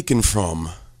this is taken from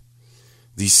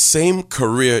the same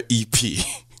career EP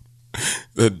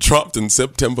that dropped in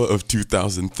September of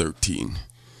 2013.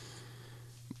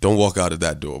 Don't walk out of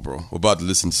that door, bro. We're about to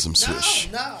listen to some Swish.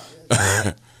 No.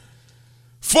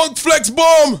 Funk Flex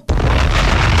Bomb!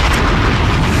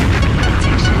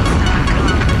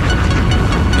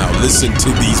 Now listen to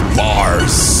these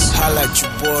bars. Holla at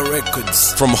your boy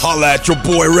records. From Holla at Your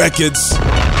Boy Records.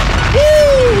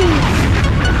 Woo!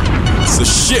 It's the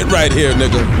shit right here,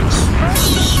 nigga.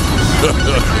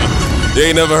 You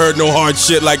ain't never heard no hard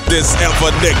shit like this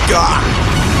ever, nigga.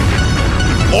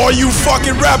 All you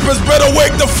fucking rappers better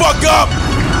wake the fuck up.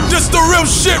 This the real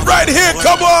shit right here.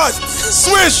 Come on.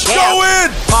 Swish, go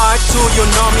in. Part 2, you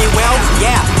know me well.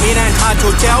 Yeah, it ain't hard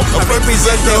to tell. I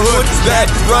represent the hood that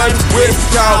run with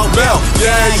cowbell.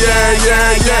 Yeah.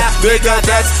 Nigga,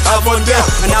 that's Avondale.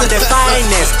 And I'm the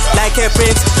finest, like a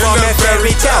prince from a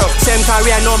fairy tale. Same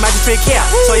career, no magic trick here.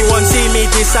 So you won't see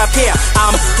me disappear.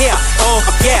 I'm here, oh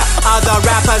yeah. Other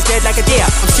rappers dead like a deer.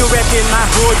 I'm still repping my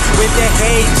hood with the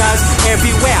haters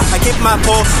everywhere. I keep my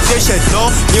position, no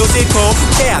musical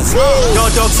chairs. No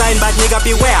dope sign, but nigga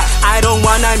beware. I don't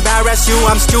wanna embarrass you,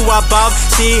 I'm still above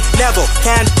sea level.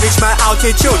 Can't reach my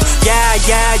altitude. Yeah.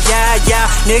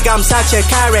 Nigga, I'm such a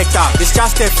character. It's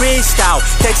just a freestyle.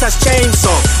 Texas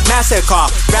Chainsaw Massacre.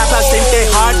 Rappers think they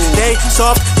hard, they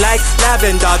soft like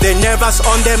lavender. They nervous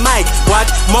on the mic. What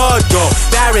modo?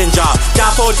 Barringer.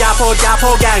 Dapo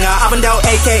ganger. Avondale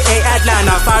aka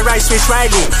Atlanta. Far right Swish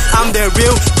Riley. I'm the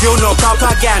real, you know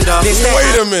propaganda.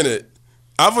 Wait a minute.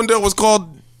 Avondale was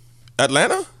called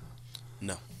Atlanta?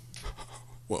 No.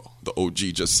 Well, the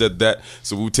OG just said that,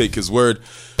 so we'll take his word.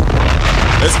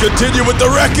 Let's continue with the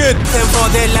record. And for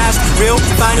the last real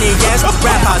funny yes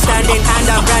rapper standing and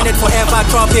I'm branded forever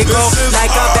tropical like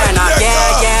a banner.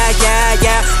 Yeah.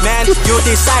 Man, you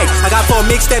decide. I got 4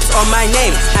 mixtapes on my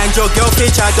name and your girl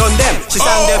featured on them. She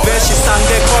sang the verse, she sang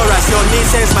the chorus. Your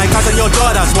nieces, my cousin, your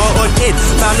daughters were on it.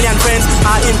 Family and friends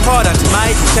are important.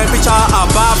 My temperature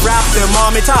above rap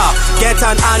thermometer. Get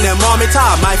an anemometer.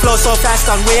 My flow so fast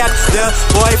and weird. The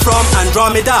boy from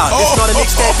Andromeda. It's not a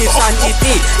mixtape, it's an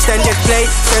EP. Standard play,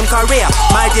 same career.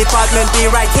 My department be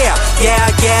right here. Yeah.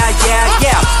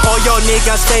 All your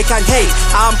niggas fake and hate.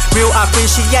 I'm real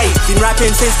appreciate. Been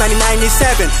rapping since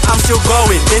 1997. I'm still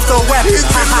going. Little weapon.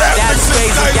 That's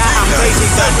crazy. Yeah, I'm crazy.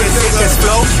 Got the sickest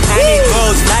flow. And it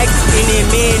goes like mini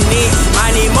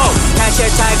money mo. Catch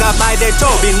a tiger by the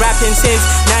toe. Been rapping since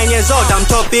 9 years old. I'm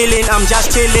top billing. I'm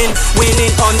just chilling.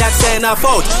 Winning on that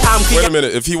centerfold. Wait a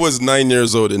minute. If he was 9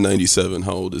 years old in 97,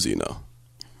 how old is he now?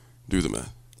 Do the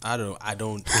math. I don't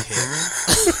care.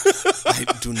 I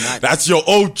do not. That's your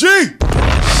OG. Shit.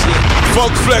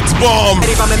 Funk Flex Bomb.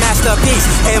 Ready for my masterpiece,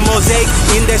 a mosaic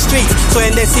in the streets. So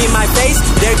when they see my face,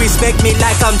 they respect me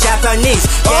like I'm Japanese.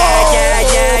 Yeah.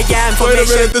 Wait a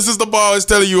Information. minute, this is the bar I was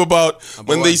telling you about.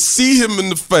 When what? they see him in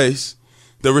the face,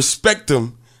 they respect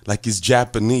him like he's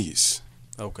Japanese.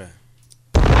 Okay.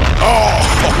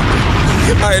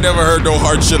 I ain't never heard no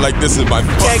hard shit like this in my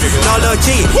fucking life.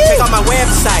 Technology, check out my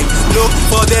website. Look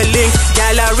for the link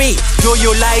gallery. Do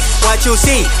you like what you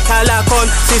see? Color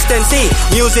consistency,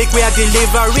 music we are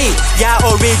delivery. Yeah,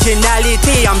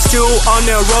 originality. I'm still on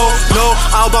the road. No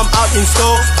album out in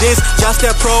store. This just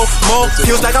a promo.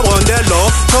 Feels like I won the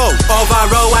lotto.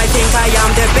 Overall, I think I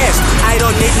am the best. I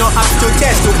don't need no apps to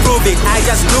test to prove it. I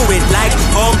just do it like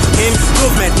home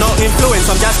improvement. No influence.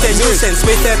 I'm just a nuisance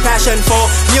with a passion for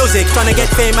music. Trying to get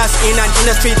famous in an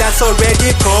industry that's already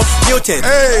polluted.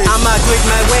 Hey. I'ma do it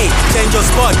my way. Change your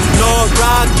sport. No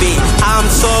rugby. I'm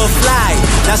so fly.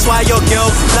 That's why your girl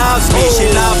loves me. She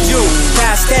loves you.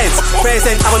 Past tense.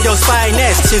 Present. I'm your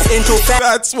finest. She's into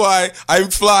That's why I'm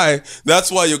fly.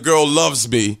 That's why your girl loves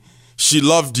me. She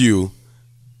loved you.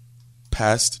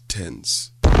 Past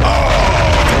tense.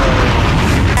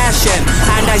 fashion.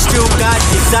 And I still got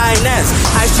designers.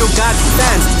 I still got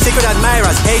fans. Secret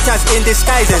admirers. Haters in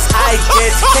disguises. I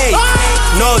get paid.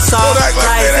 No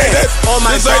surprises. Oh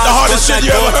my this ain't the hardest shit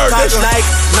you ever heard, touch nigga. like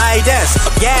my desk.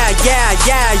 Yeah.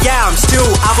 I'm still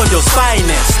Avondale's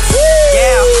finest.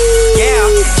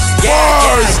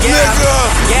 Bars, nigga.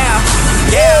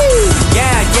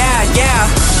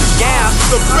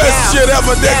 The best shit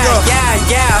ever, nigga.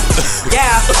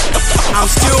 I'm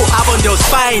still Avondale's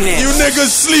finest. You niggas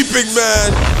sleeping,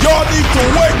 man. Y'all need to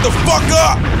wake the fuck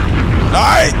up.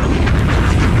 Alright?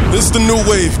 This is the new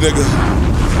wave, nigga.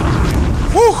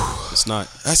 Whew. It's not.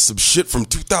 That's some shit from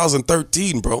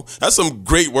 2013, bro. That's some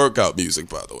great workout music,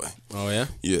 by the way. Oh, yeah?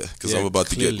 Yeah, because Yeah, I'm about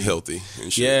clearly. to get healthy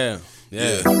and shit. Yeah.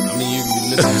 Yeah. I mean, you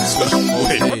listen to Swish all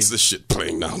Wait, day. what's this shit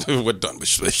playing now? We're done with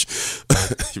Swish.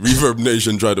 Reverb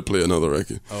Nation tried to play another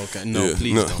record. Okay, no, Yeah,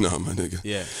 please no, don't. No, my nigga.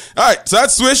 Yeah. All right, so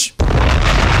that's Swish.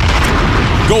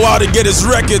 Go out and get his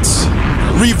records.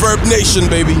 Reverb Nation,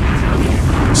 baby.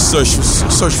 Search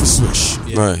for Swish.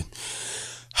 Yeah. All right.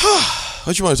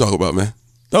 What you want to talk about, man?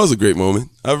 That was a great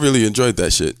moment. I really enjoyed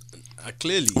that shit.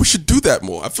 Clearly. We should do that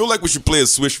more. I feel like we should play a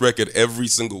Swish record every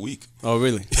single week. Oh,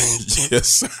 really? Yes,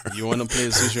 sir. You want to play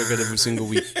a Swish record every single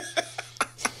week?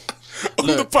 On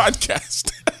the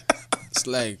podcast. It's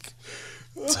like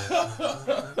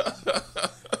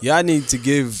y'all need to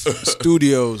give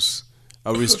studios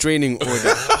a restraining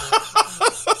order.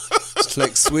 It's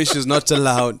like Swish is not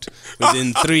allowed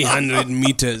within 300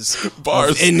 meters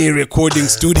Bars. of any recording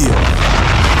studio.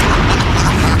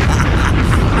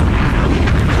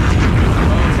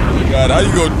 God, how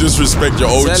you gonna disrespect your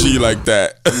OG telling you. like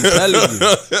that? I'm telling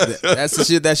you, that's the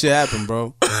shit that should happen,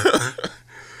 bro.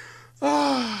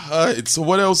 Alright, so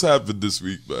what else happened this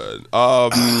week, man?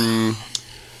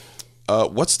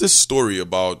 What's this story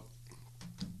about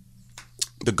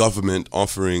the government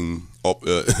offering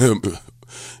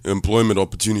employment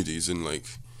opportunities in like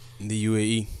In the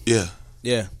UAE, yeah?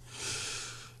 yeah.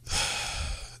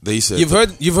 They said You've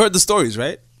heard the stories,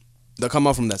 right? That come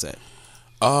out from that side.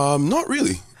 not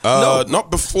really. No.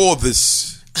 Not before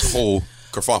this whole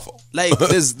kerfuffle. Like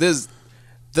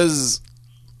there's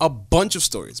a bunch of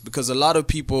stories because a lot of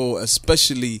people,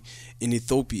 especially in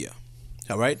Ethiopia,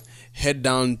 all right, head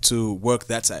down to work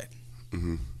that side,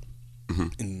 in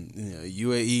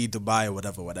UAE, Dubai,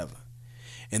 whatever,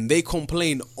 and they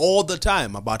complain all the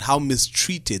time about how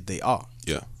mistreated they are.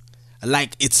 Yeah.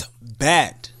 Like it's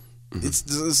bad.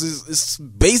 It's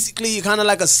basically kind of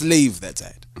like a slave that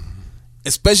side,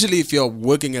 especially if you're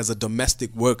working as a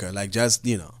domestic worker, like just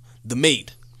the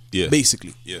maid. Yeah.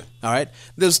 Basically. Yeah. All right.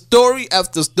 There's story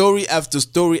after story after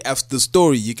story after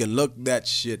story. You can look that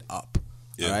shit up.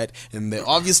 Yeah. All right. And they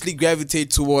obviously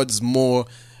gravitate towards more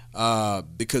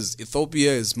because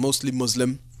Ethiopia is mostly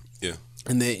Muslim. Yeah.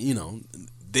 And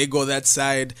they go that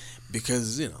side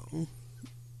because,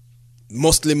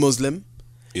 mostly Muslim.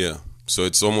 Yeah. So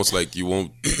it's almost like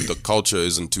the culture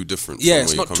isn't too different. Yeah, from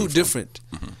it's where not you're too coming different.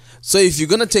 So if you're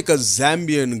gonna take a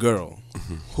Zambian girl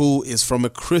who is from a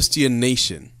Christian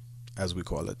nation, as we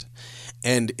call it,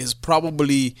 and is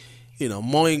probably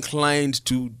more inclined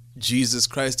to Jesus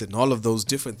Christ and all of those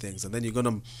different things, and then you're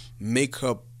gonna make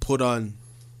her put on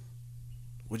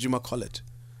what you might call it.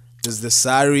 There's the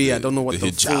sari. I don't know what the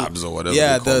hijabs full, or whatever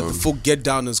Yeah, they call the them. full get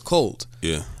down is cold.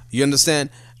 Yeah. You understand?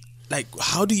 Like,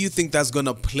 how do you think that's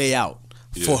gonna play out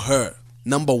Yeah. for her?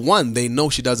 Number one, they know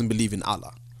she doesn't believe in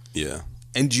Allah. Yeah.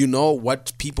 And you know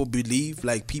what people believe?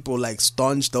 Like people like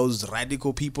staunch, those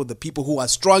radical people, the people who are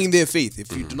strong in their faith.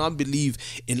 If you do not believe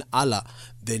in Allah,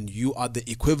 then you are the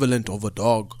equivalent of a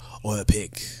dog or a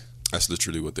pig. That's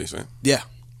literally what they say. Yeah.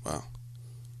 Wow.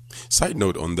 Side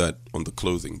note on that, on the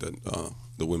clothing that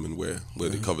the women wear, where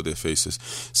they cover their faces.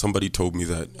 Somebody told me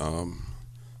that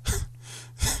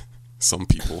some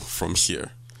people from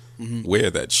here wear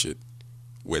that shit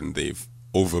when they've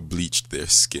over bleached their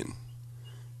skin.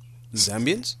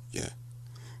 Zambians? Yeah.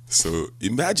 So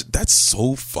imagine, that's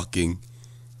so fucking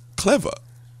clever.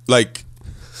 Like,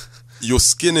 your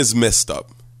skin is messed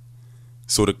up.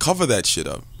 So to cover that shit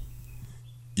up,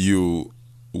 you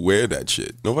wear that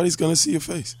shit. Nobody's gonna see your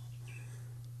face.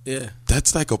 Yeah.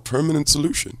 That's like a permanent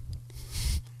solution.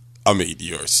 I mean,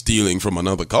 you're stealing from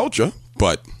another culture,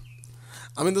 but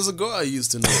I mean, there's a girl I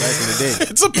used to know back in the day.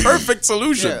 it's a perfect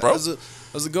solution, bro.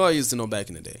 There's a girl I used to know back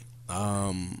in the day.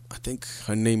 I think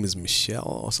her name is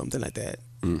Michelle or something like that.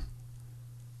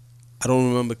 I don't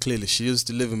remember clearly. She used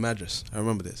to live in Madras. I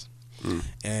remember this.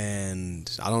 And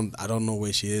I don't know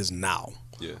where she is now.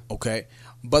 Yeah. Okay.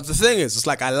 But the thing is, it's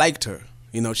like I liked her.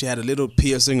 You know, she had a little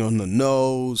piercing on the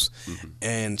nose,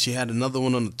 and she had another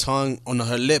one on the tongue, on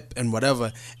her lip, and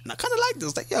whatever. And I kind of liked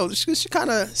this. Like, yo, she kind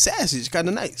of sassy. She's kind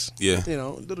of nice. Yeah. You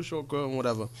know, little short girl and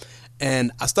whatever.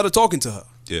 And I started talking to her.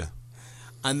 Yeah.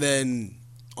 And then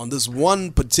on this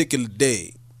one particular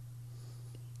day,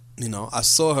 you know, I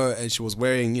saw her and she was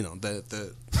wearing, you know,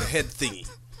 the head thingy.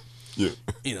 Yeah.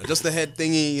 You know, just the head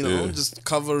thingy, you know, Yeah. just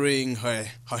covering her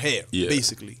hair,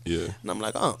 basically. Yeah. And I'm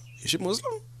like, oh, is she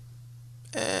Muslim?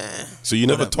 So you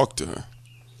never Whatever. talked to her?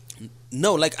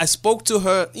 No, like I spoke to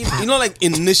her, you know, like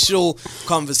initial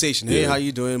conversation. Hey, Yeah. how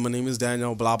you doing? My name is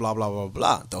Daniel, blah, blah, blah, blah,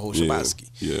 blah, the whole shabaski.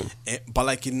 Yeah. But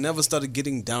like it never started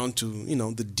getting down to, you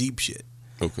know, the deep shit.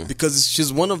 Okay. Because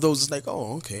she's one of those, it's like,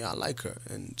 oh, okay, I like her.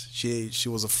 And she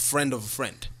was a friend of a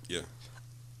friend. Yeah.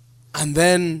 And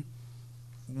then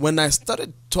when I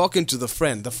started talking to the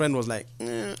friend was like,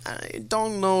 I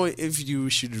don't know if you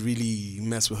should really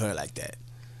mess with her like that.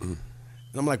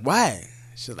 And I'm like, why?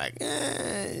 She's like,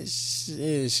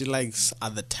 she likes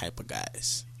other type of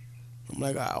guys. I'm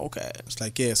like, okay. It's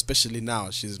like, yeah, especially now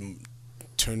she's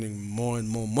turning more and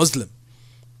more Muslim,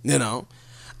 you know?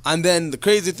 And then the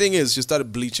crazy thing is she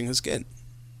started bleaching her skin.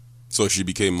 So she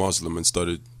became Muslim and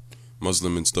started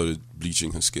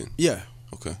bleaching her skin. Yeah.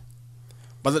 Okay.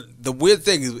 But the weird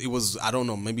thing is, it was, I don't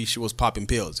know, maybe she was popping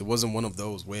pills. It wasn't one of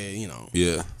those where, you know.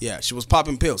 Yeah. Yeah, she was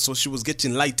popping pills. So she was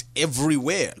getting light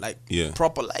everywhere, like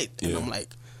proper light. And Yeah. I'm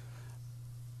like,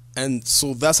 and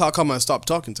so that's how come I stopped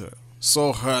talking to her.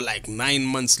 Saw her like 9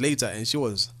 months later and she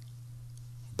was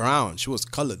brown. She was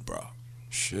colored, bro.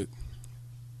 Shit.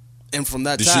 And from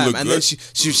that Did she time, look and good? then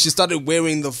she started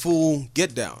wearing the full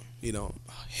get down, you know.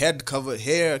 Head covered,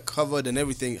 hair covered, and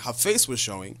everything. Her face was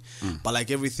showing, but like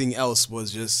everything else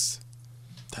was just.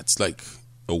 That's like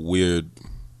a weird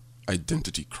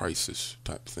identity crisis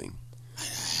type thing.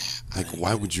 Like,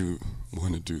 why would you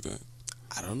want to do that?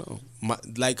 I don't know.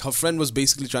 Like her friend was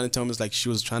basically trying to tell me, it's like she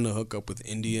was trying to hook up with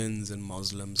Indians and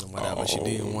Muslims and whatever. She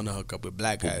didn't want to hook up with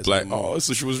black guys. Black. anymore. Oh,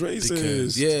 so she was racist.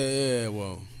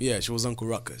 Because, she was Uncle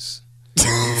Ruckus.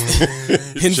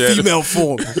 In Shit. female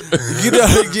form, you know,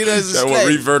 it's That like,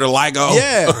 one Vertiligo.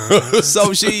 yeah.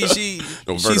 So she No, she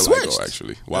Vertiligo, switched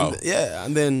actually. Wow.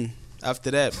 And then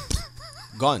after that,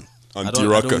 gone. Auntie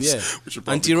Ruckus. Yeah. We should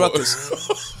probably Auntie call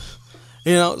Ruckus.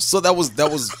 You know, so that was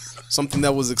something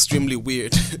that was extremely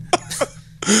weird.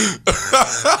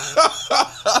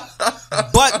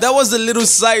 But that was a little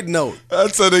side note.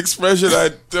 That's an expression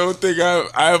I don't think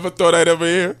I ever thought I'd ever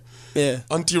hear. Yeah.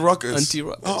 Auntie Ruckus. Auntie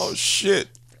Ruckus. Oh, shit.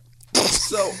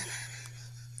 So,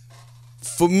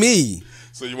 for me,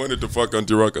 So you wanted to fuck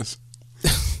Auntie Ruckus?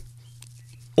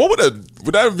 Would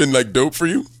that have been like dope for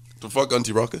you to fuck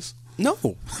Auntie Ruckus? no.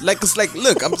 Like, it's like,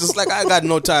 look, I'm just like, I got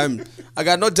no time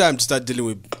to start dealing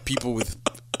with people with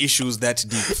issues that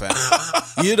deep, fam.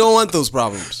 You don't want those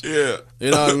problems. Yeah.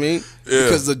 You know what I mean? Yeah.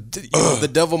 Because the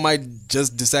devil might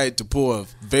just decide to pull a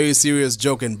very serious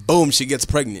joke and boom, she gets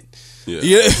pregnant. Yeah.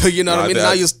 You know what I mean? Nah,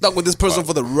 Now you're stuck with this person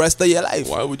for the rest of your life.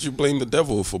 Why would you blame the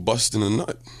devil for busting a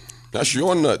nut? That's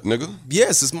your nut, nigga.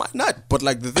 Yes, it's my nut. But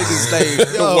like the thing is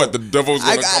like, yo, What, the devil's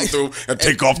gonna come through and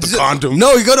take off the condom?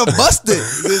 No, he's gonna bust it.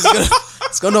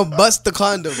 It's gonna bust the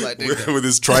condom like that. With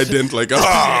his trident, like,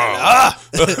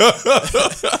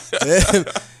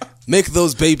 Make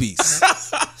those babies.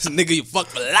 Nigga, you fuck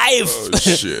for life. Oh,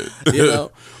 shit. You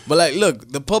know? But like,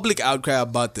 look, the public outcry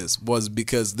about this was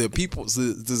because the people,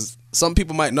 some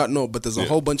people might not know, but there's a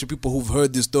whole bunch of people who've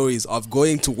heard the stories of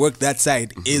going to work that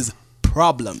side is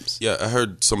problems. Yeah, I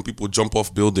heard some people jump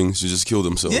off buildings to just kill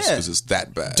themselves Yeah. because it's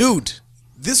that bad. Dude,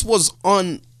 this was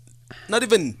on, not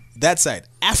even that side,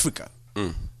 Africa.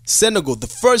 Senegal, the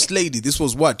first lady, this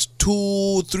was what,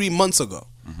 2-3 months ago,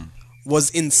 was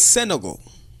in Senegal,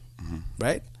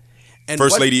 right? And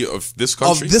First lady of this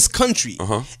country? Of this country.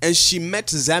 Uh-huh. And she met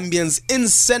Zambians in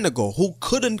Senegal who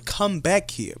couldn't come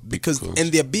back here because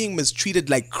and they're being mistreated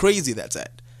like crazy that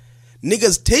side.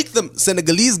 Niggas take them,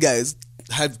 Senegalese guys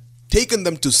have taken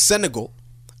them to Senegal,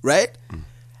 right?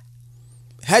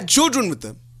 Had children with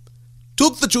them,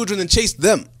 took the children and chased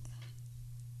them.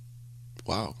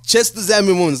 Wow. Chased the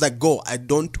Zambian woman, like, go, I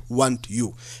don't want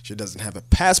you. She doesn't have a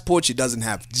passport, she doesn't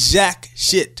have jack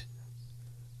shit.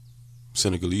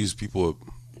 Senegalese people,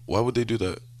 why would they do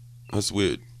that? That's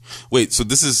weird. Wait, so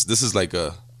this is like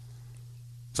a,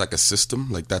 it's like a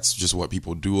system? Like that's just what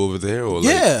people do over there? Or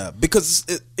Yeah, because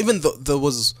even though there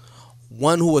was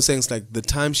one who was saying it's like the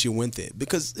time she went there,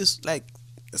 because it's like,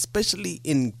 especially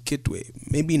in Kitwe,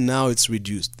 maybe now it's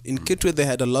reduced. In Kitwe, they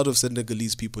had a lot of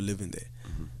Senegalese people living there.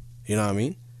 You know what I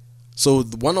mean? So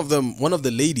one of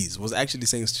the ladies was actually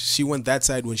saying she went that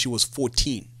side when she was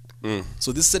 14.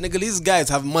 So these Senegalese guys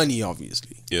have money,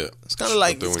 obviously. Yeah. It's kind of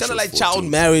like child 14.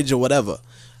 marriage or whatever.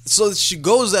 So she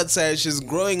goes that side. She's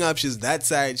growing up. She's that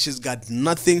side. She's got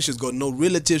nothing. She's got no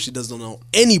relatives. She doesn't know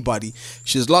anybody.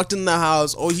 She's locked in the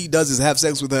house. All he does is have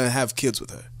sex with her and have kids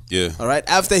with her. Yeah. All right.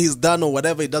 After he's done or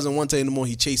whatever, he doesn't want her anymore.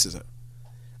 He chases her.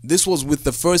 This was with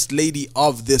the first lady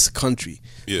of this country.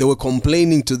 Yeah. They were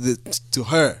complaining to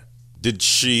her. Did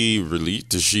she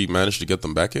manage to get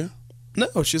them back here?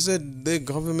 No, she said the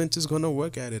government is going to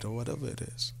work at it or whatever it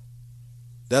is.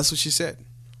 That's what she said.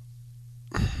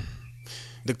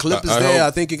 The clip is there.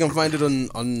 I think you can find it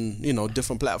on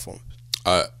different platforms.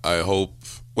 I hope.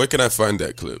 Where can I find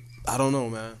that clip? I don't know,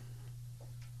 man.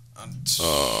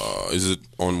 Is it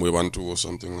on Webantu or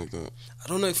something like that? I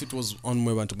don't know if it was on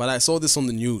Webantu, but I saw this on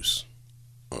the news.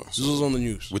 This was on the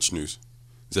news. Which news?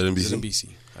 Is that NBC? NBC,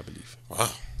 I believe. Wow.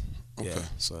 Okay. Yeah,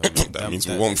 so that means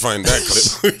we won't find that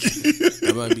clip.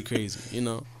 That might be crazy,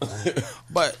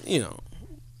 But,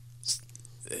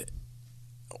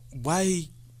 why?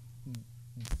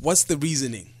 What's the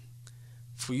reasoning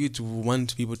for you to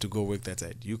want people to go work that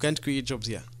side? You can't create jobs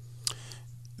here.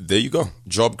 There you go.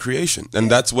 Job creation. And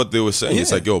that's what they were saying. Yeah.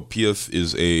 It's like, PF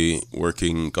is a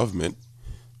working government.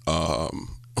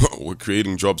 We're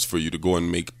creating jobs for you to go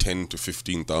and make 10 to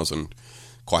 15,000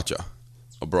 kwacha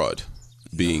abroad,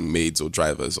 being maids or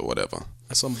drivers or whatever.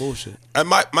 That's some bullshit. And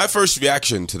my first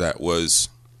reaction to that was,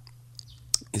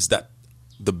 is that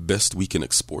the best we can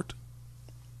export?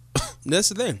 That's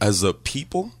the thing. As a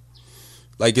people?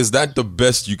 Like, is that the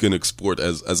best you can export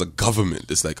as a government?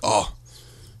 It's like,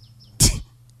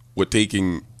 we're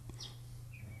taking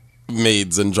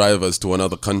maids and drivers to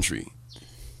another country.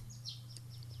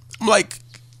 I'm like,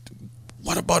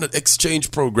 what about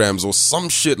exchange programs or some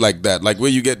shit like that? Like where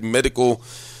you get medical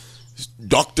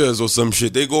doctors or some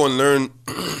shit. They go and learn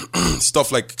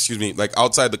stuff like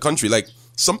outside the country. Like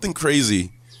something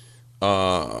crazy.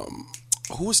 Who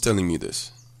was telling me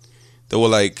this? They were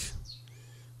like,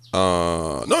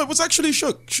 no, it was actually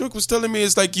Shook. Shook was telling me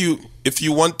it's like if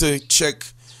you want to check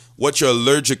what you're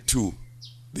allergic to,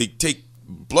 they take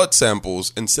blood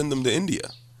samples and send them to India.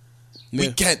 Yeah.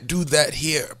 We can't do that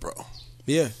here, bro.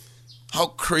 Yeah. How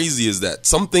crazy is that?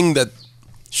 Something that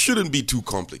shouldn't be too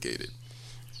complicated.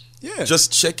 Yeah.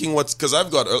 Just checking because I've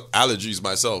got allergies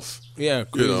myself. Yeah,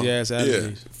 crazy ass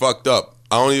allergies. Yeah, fucked up.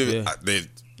 I don't even,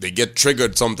 they get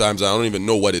triggered sometimes. I don't even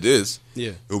know what it is.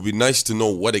 Yeah. It would be nice to know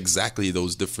what exactly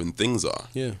those different things are.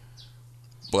 Yeah.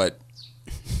 But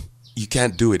you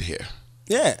can't do it here.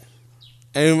 Yeah.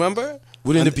 And remember?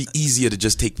 Wouldn't it be easier to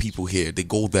just take people here? They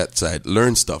go that side,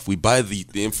 learn stuff. We buy the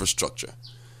infrastructure.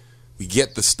 We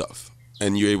get the stuff.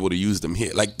 And you're able to use them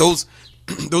here. Like those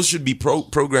should be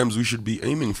programs we should be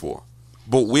aiming for.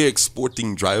 But we're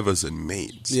exporting drivers and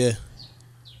maids. Yeah.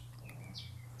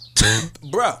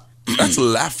 Bruh. That's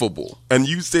laughable. And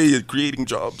you say you're creating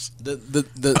jobs.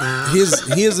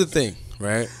 Here's the thing,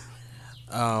 right?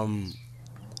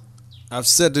 I've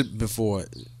said it before.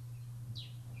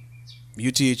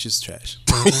 UTH is trash.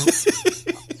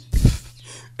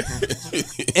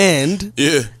 And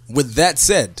with that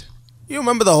said, you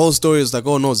remember the whole story is like,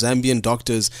 oh no, Zambian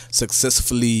doctors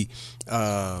successfully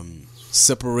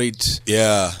separate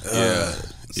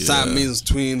Siamese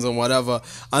twins and whatever.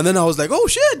 And then I was like, oh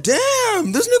shit,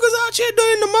 damn, this nigga's out here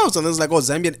doing the most. And it's like, oh,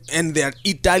 Zambian and their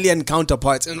Italian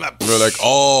counterparts. And like, we're like,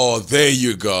 oh, there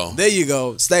you go. There you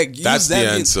go. It's like, that's the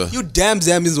answer. You damn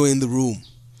Zambians were in the room.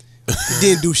 You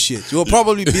didn't do shit. You will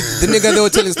probably be the nigga they were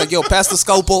telling us like, yo, pass the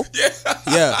scalpel.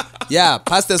 Yeah,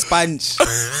 pass the sponge.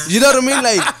 You know what I mean?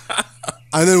 Like,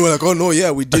 and then we're like, oh no,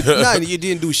 yeah, we did. Nah, you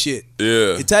didn't do shit.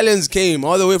 Yeah. Italians came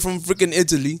all the way from freaking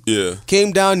Italy. Yeah.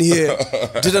 Came down here,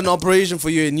 did an operation for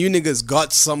you, and you niggas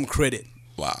got some credit.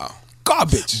 Wow.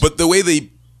 Garbage. But the way they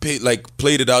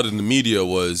played it out in the media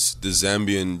was the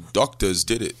Zambian doctors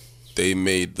did it. They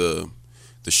made the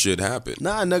shit happen.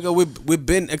 Nah, nigga, we've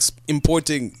been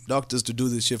importing doctors to do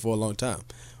this shit for a long time.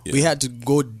 Yeah. We had to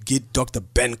go get Dr.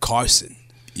 Ben Carson.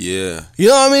 Yeah. You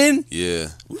know what I mean? Yeah.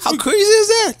 How crazy is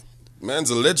that?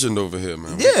 Man's a legend over here,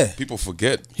 man. Yeah. People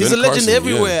forget. He's Ben a legend Carson,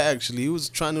 everywhere, yeah. actually. He was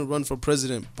trying to run for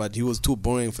president, but he was too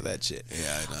boring for that shit.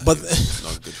 Yeah, but he's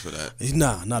not good for that.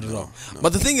 Nah, not at all. No.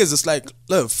 But the thing is, it's like,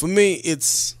 look, for me,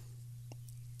 it's,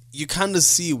 you kind of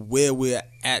see where we're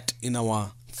at in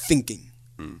our thinking.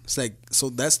 It's like, so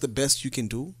that's the best you can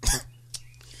do?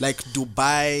 Like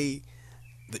Dubai,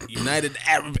 the United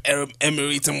Arab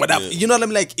Emirates and whatever. Yeah. You know what I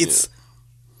mean? Like, it's,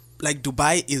 like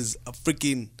Dubai is a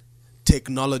freaking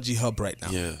technology hub right now.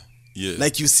 Yeah. Yeah.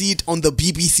 Like you see it on the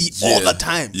BBC all the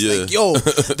time. It's Yeah. like, yo,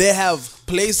 they have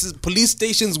police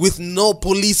stations with no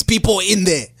police people in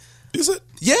there. Is it?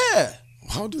 Yeah.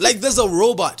 How do Like there's a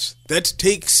robot that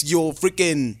takes your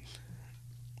freaking,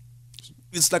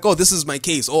 it's like, oh, this is my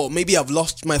case. Or maybe I've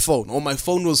lost my phone. Or my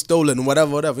phone was stolen.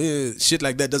 Whatever. Shit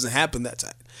like that doesn't happen that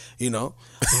time. You know?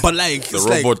 But like the it's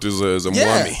robot like, is a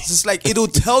yeah, mommy. it's just like it'll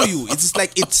tell you. It's just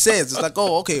like it says. It's like,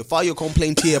 oh, okay, file your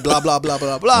complaint here, blah blah blah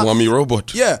blah blah. Mommy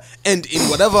robot. Yeah, and in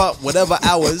whatever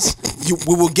hours,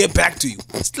 we will get back to you.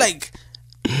 It's like,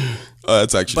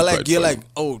 That's actually. but like quite you're funny. like,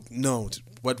 oh no,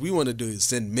 what we want to do is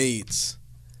send maids.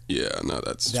 Yeah, no,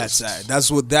 that's That's just,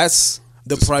 that's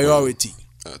the priority.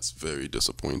 That's very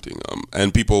disappointing.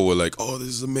 And people were like, "Oh, this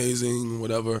is amazing,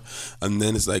 whatever," and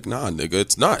then it's like, "Nah, nigga,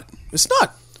 it's not. It's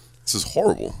not. This is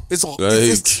horrible. It's Like,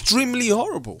 extremely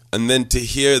horrible. And then to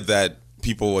hear that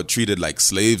people are treated like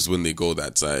slaves when they go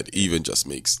that side even just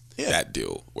makes that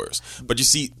deal worse. But you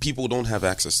see, people don't have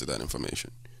access to that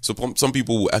information. So some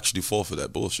people will actually fall for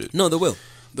that bullshit. No, they will.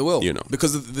 They will. You know.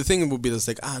 Because the thing would be just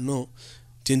like, no,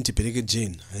 tinti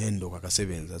Jane,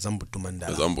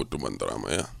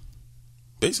 Yeah.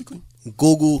 Basically.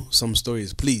 Google some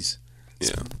stories, please.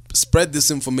 Yeah. Spread this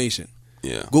information.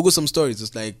 Yeah. Google some stories.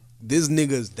 It's like, these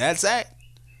niggas, that's it.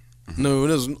 No,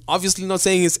 obviously not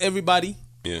saying it's everybody.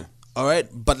 Yeah. All right,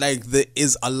 but like there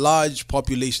is a large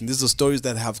population. These are stories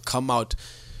that have come out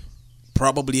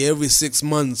probably every 6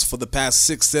 months for the past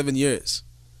 6-7 years.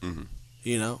 Mm-hmm.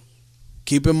 You know,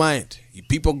 keep in mind,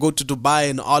 people go to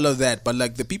Dubai and all of that, but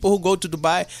like the people who go to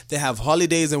Dubai, they have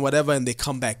holidays and whatever, and they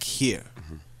come back here.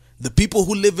 Mm-hmm. The people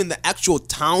who live in the actual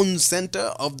town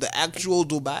center of the actual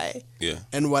Dubai,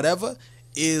 and whatever,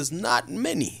 is not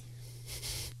many.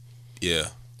 Yeah.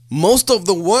 Most of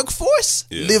the workforce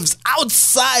lives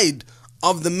outside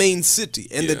of the main city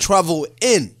and they travel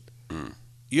in.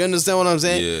 You understand what I'm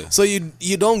saying? Yeah. So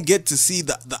you don't get to see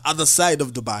the other side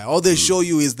of Dubai. All they show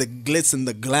you is the glitz and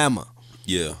the glamour.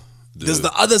 Yeah. There's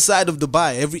the other side of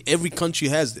Dubai. Every country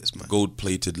has this, man.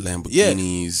 Gold-plated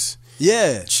Lamborghinis.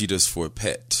 Yeah. Cheetahs for a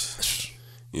pet.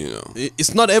 You know.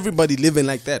 It's not everybody living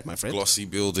like that, my friend. Glossy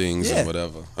buildings and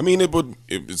whatever. I mean,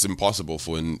 it's impossible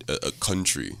for a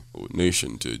country or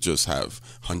nation to just have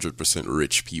 100%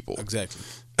 rich people. Exactly.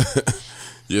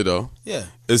 You know? Yeah.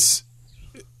 It's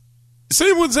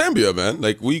same with Zambia, man.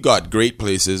 Like, we got great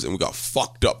places and we got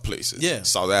fucked up places. Yeah.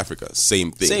 South Africa,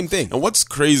 same thing. Same thing. And what's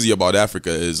crazy about Africa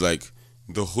is, like,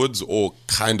 the hoods all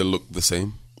kind of look the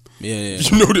same. Yeah.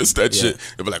 You notice that shit?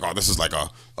 They'll be like, oh, this is like a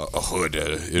hood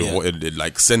in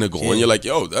like Senegal. And you're like,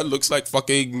 yo, that looks like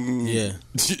fucking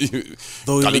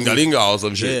Galingalinga or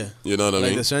some shit. Yeah. You know what I mean?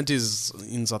 Like the shanties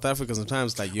in South Africa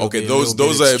sometimes, like, okay,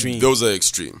 those are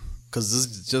extreme. Because this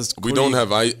is just we don't have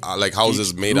like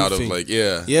houses made out of like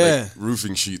like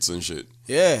roofing sheets and shit.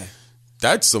 Yeah.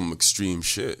 That's some extreme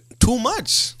shit. Too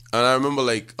much. And I remember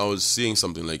like I was seeing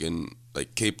something like in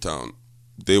like Cape Town,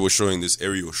 they were showing this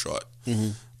aerial shot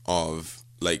of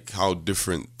like how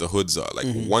different the hoods are. Like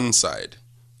one side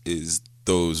is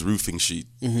those roofing sheet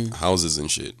houses and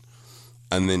shit,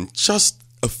 and then just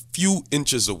a few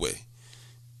inches away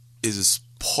is this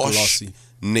posh Glossy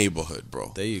neighborhood,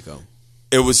 bro. There you go.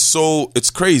 It's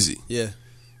crazy. Yeah.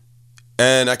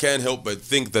 And I can't help but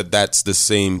think that that's the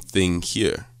same thing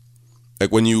here.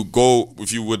 Like when you go,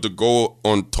 if you were to go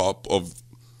on top of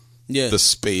the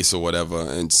space or whatever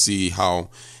and see how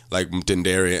like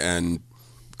Mtendere and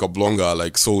Kablonga are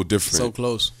like so different. So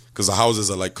close. Because the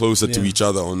houses are like closer to each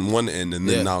other on one end, and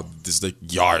then now there's like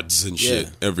yards and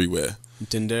shit everywhere.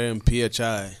 Mtendere and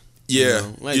PHI. Yeah, you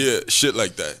know, like, shit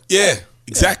like that. Yeah,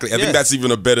 exactly. I think that's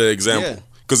even a better example.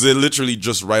 Because they're literally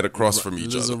just right across from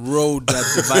each There's other. a road that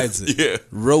divides it. Yeah.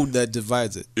 Road that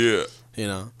divides it. Yeah. You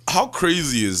know? How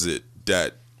crazy is it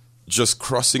that just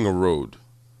crossing a road,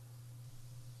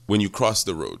 when you cross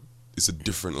the road, it's a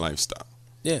different lifestyle.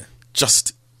 Yeah.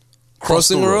 Just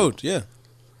Crossing a road. Yeah.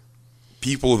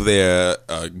 People there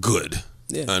are good.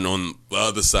 Yeah. And on the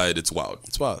other side, it's wild.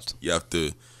 It's wild. You have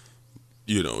to,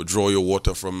 draw your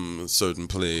water from a certain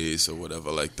place or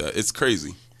whatever like that. It's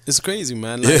crazy. It's crazy,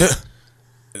 man. Like,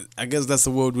 I guess that's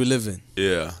the world we live in.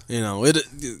 Yeah. You know,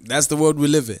 that's the world we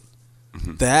live in.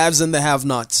 Mm-hmm. The haves and the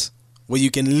have-nots, where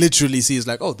you can literally see it's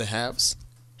like, oh, the haves,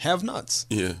 have-nots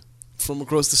Yeah. from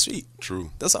across the street.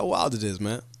 True. That's how wild it is,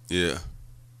 man. Yeah.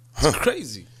 It's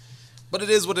crazy. But it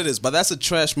is what it is. But that's a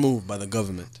trash move by the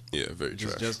government. Yeah, very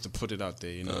trash. Just to put it out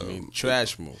there, you know what I mean?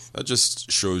 Trash move. That just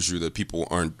shows you that people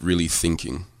aren't really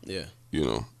thinking. Yeah.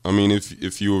 I mean,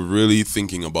 if you're really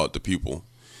thinking about the people,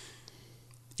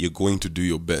 you're going to do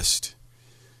your best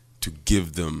to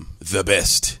give them the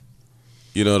best.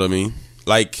 You know what I mean?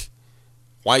 Like,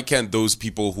 why can't those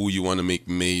people who you want to make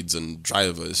maids and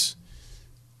drivers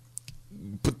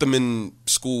put them in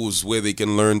schools where they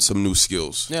can learn some new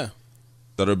skills? Yeah.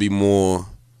 That'll be more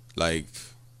like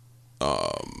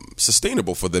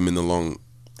sustainable for them in the long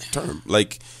term.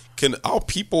 Like, can our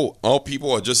people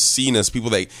are just seen as people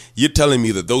that you're telling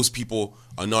me that those people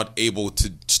are not able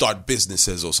to start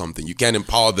businesses or something. You can't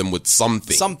empower them with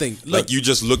something. Like, you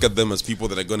just look at them as people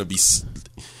that are going to be,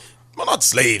 well, not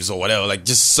slaves or whatever, like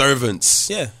just servants.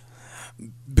 Yeah.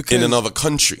 In another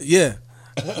country. Yeah.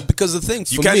 Because the thing,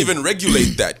 you can't even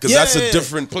regulate that because that's a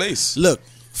different place. Look,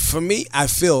 for me, I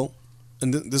feel,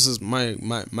 and this is my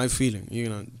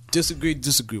feeling, disagree,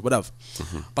 whatever.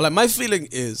 Mm-hmm. But like my feeling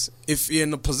is, if you're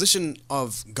in a position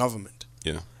of government,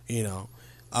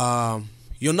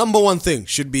 your number one thing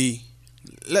should be,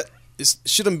 let's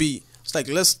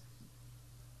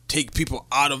take people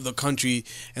out of the country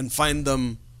and find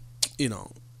them,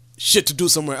 shit to do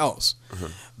somewhere else. Mm-hmm.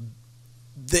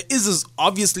 There is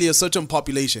obviously a certain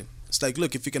population. It's like,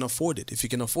 look, if you can afford it, if you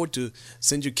can afford to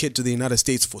send your kid to the United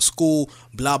States for school,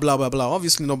 blah, blah, blah, blah.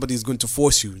 Obviously, nobody's going to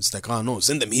force you. It's like, oh, no,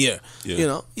 send them here.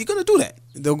 Yeah. You're going to do that.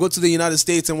 They'll go to the United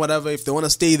States and whatever. If they want to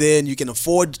stay there and you can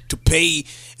afford to pay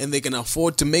and they can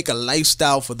afford to make a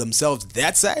lifestyle for themselves,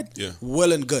 that side,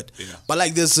 well and good. Yeah. But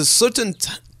like there's certain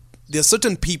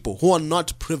people who are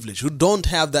not privileged, who don't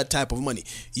have that type of money.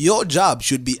 Your job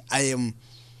should be, I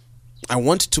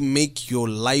want to make your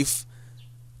life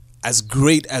as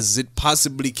great as it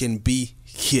possibly can be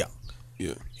here.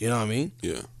 Yeah. You know what I mean?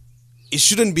 Yeah. It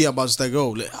shouldn't be about just like,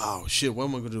 oh shit, what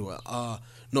am I going to do?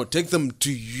 No, take them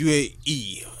to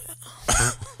UAE.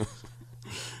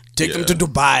 Take them to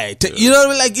Dubai. You know what I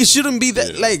mean? Like, it shouldn't be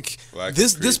that, like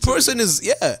this person is,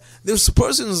 this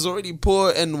person is already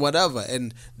poor and whatever,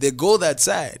 and they go that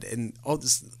side, and all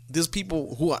there's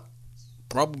people who are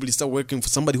probably start working for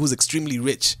somebody who's extremely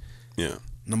rich. Yeah.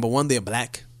 Number one, they're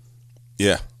black.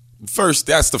 Yeah.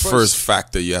 That's the first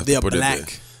factor you have to put black. in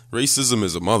there. Racism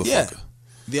is a motherfucker. Yeah.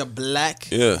 They're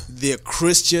black. Yeah. They're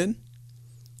Christian.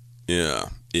 Yeah.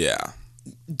 Yeah.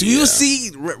 Do you see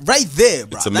right there,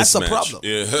 bro? That's a problem.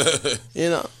 Yeah.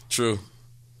 True.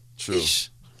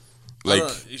 Like,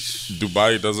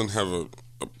 Dubai doesn't have a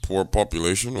poor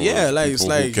population. Or it's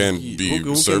like who can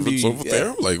be servants over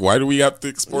there. Like, why do we have to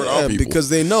export our people? Because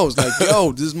they know it's like,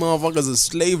 these motherfuckers are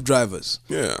slave drivers.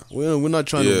 Yeah, we're not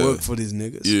trying to work for these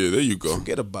niggas. Yeah, there you go.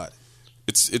 Forget about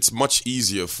it. It's much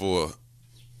easier for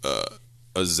a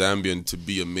Zambian to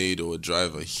be a maid or a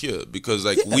driver here because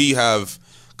we have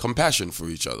compassion for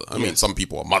each other. I mean, some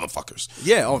people are motherfuckers.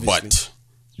 Yeah, obviously. But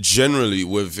generally,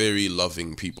 we're very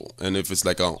loving people. And if it's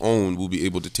like our own, we'll be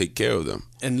able to take care of them.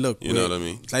 And look, you know what I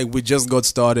mean? Like, we just got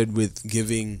started with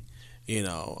giving,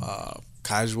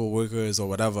 casual workers or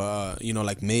whatever,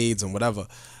 like maids and whatever,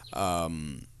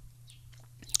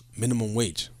 minimum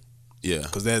wage. Yeah.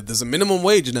 Because there's a minimum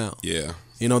wage now. Yeah.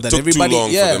 That Took everybody, too long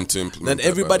for them to implement that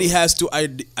everybody has to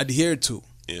adhere to.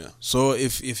 Yeah. So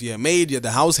if you're a maid, you're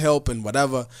the house help and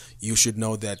whatever, you should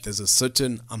know that there's a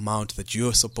certain amount that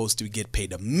you're supposed to get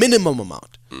paid, a minimum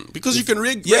amount. Because you can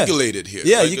regulate it here.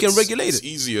 Yeah, you can regulate it. It's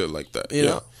easier like that. You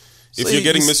know? If you're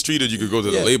getting mistreated, you could go to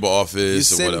the labor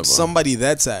office or whatever. You send somebody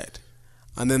that side,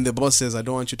 and then the boss says, I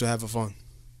don't want you to have a phone.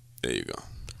 There you go.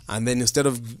 And then instead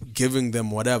of giving them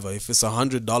whatever, if it's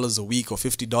 $100 a week or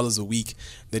 $50 a week,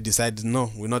 they decide, no,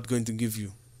 we're not going to give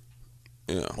you.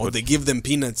 Yeah, or they give them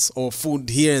peanuts or food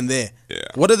here and there. Yeah.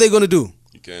 What are they going to do?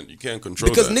 You can't control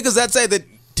because that. Niggas that side, they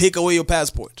take away your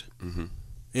passport. Mm-hmm.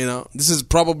 This is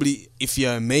probably if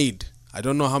you're a maid. I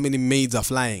don't know how many maids are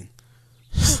flying.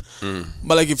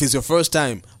 But like if it's your first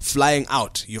time flying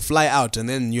out, you fly out and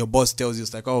then your boss tells you,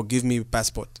 it's like, oh, give me a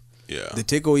passport. Yeah. They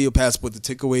take away your passport, they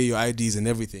take away your IDs and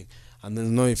everything. And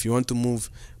then no, if you want to move,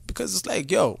 because it's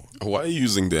like, yo. Why are you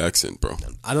using the accent, bro?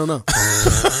 I don't know.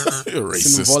 You're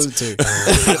It's racist. involuntary.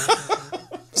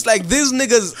 It's like these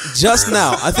niggas just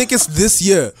now, I think it's this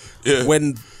year,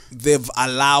 when they've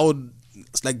allowed,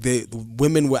 it's like the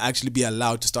women will actually be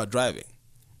allowed to start driving.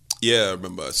 Yeah, I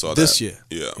remember. I saw This that. year.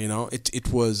 Yeah. You know,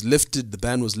 it was lifted, the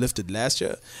ban was lifted last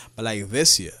year, but like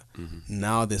this year,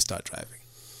 now they start driving.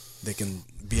 They can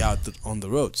be out on the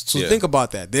roads. So think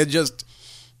about that. They're just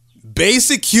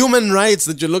basic human rights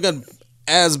that you look at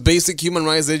as basic human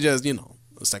rights. They just, you know,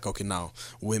 it's like, okay, now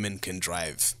women can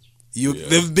drive.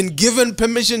 They've been given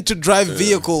permission to drive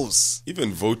vehicles.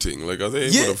 Even voting, like, are they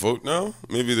able to vote now?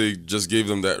 Maybe they just gave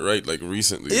them that right, like,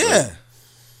 recently. Yeah.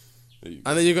 Right?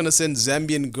 And then you're gonna send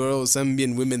Zambian girls,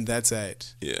 Zambian women that side.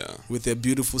 Yeah. With their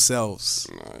beautiful selves.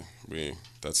 Nah,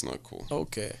 that's not cool.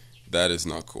 Okay. That is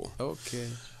not cool. Okay.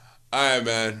 All right,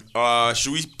 man.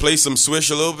 Should we play some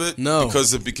Swish a little bit? No.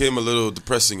 Because it became a little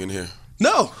depressing in here.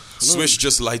 No. Swish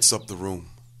just lights up the room.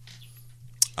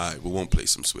 All right, we won't play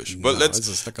some Swish. But It's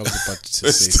just like I was about to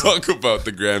let's say talk about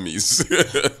the Grammys.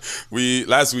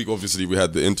 Last week, obviously, we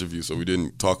had the interview, so we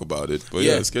didn't talk about it. But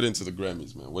yeah, let's get into the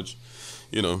Grammys, man. Which,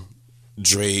 you know,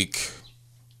 Drake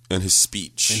and his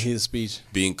speech.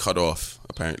 Being cut off,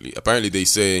 apparently. Apparently, they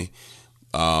say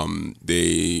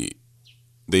they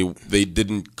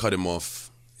didn't cut him off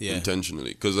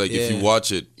intentionally. Because, like, if you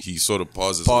watch it, he sort of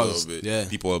pauses a little bit. Yeah.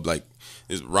 People are like,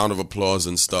 there's round of applause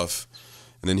and stuff.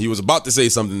 And then he was about to say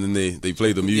something, and they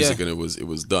played the music, and it was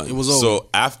done. It was over. So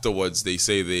afterwards, they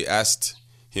say they asked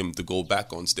him to go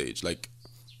back on stage. Like,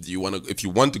 if you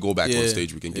want to go back on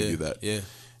stage, we can give you that. Yeah.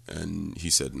 And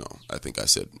he said, no, I think I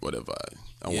said whatever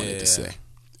I wanted to say.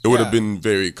 It would have been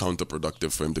very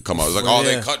counterproductive for him to come out. It was like, oh,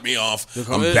 they cut me off.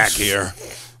 I'm back here.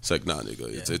 It's like, nah, nigga,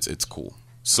 it's cool.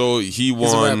 So he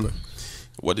won.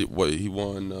 What he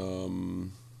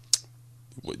won?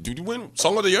 Did he win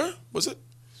Song of the Year? Was it?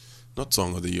 Not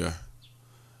Song of the Year.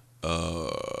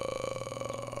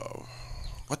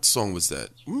 What song was that?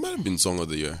 It might have been Song of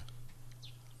the Year.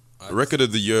 Record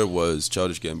of the Year was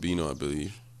Childish Gambino, I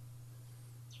believe.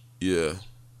 Yeah.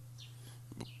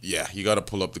 Yeah, you got to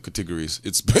pull up the categories.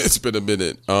 It's been a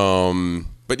minute.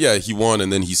 But yeah, he won,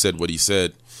 and then he said what he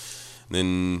said. And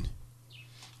then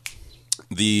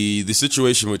the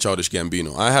situation with Childish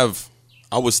Gambino,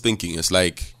 I was thinking, it's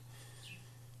like,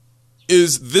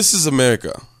 This Is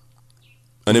America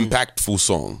an impactful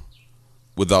song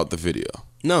without the video?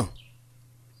 No.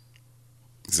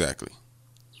 Exactly.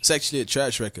 It's actually a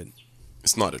trash record.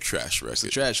 It's not a trash record. It's a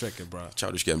trash record, bro.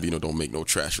 Childish Gambino don't make no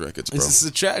trash records, bro. It's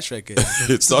a trash record.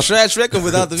 It's a trash record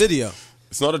without the video.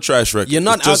 It's not a trash record. You're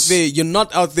not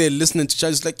out there listening to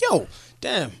Childish like, yo,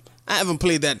 damn, I haven't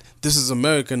played that This Is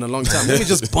America in a long time. Let me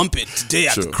just bump it today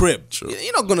at the crib. True.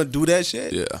 You're not gonna do that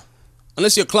shit. Yeah.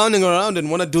 Unless you're clowning around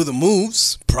and want to do the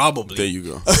moves, probably. There you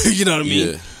go. You know what I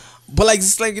mean? Yeah. But like,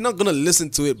 it's like you're not gonna listen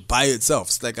to it by itself.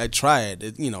 It's like I tried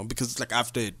it, you know, because it's like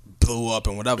after it blew up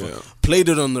and whatever, played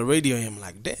it on the radio, and I'm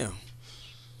like, damn.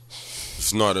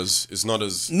 It's not as not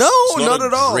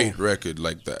at all. Great record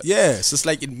like that. Yeah, it's just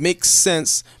like it makes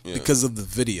sense because of the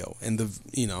video and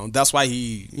that's why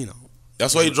he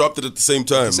That's why he dropped it at the same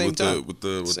time with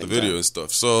the video and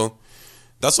stuff. So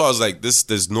that's why I was like,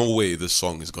 there's no way this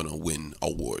song is gonna win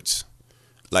awards.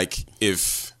 Like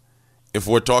if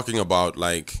we're talking about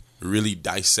like really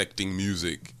dissecting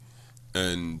music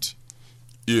and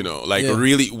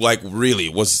really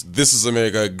was This Is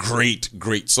America a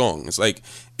great song. It's like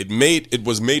it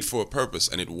was made for a purpose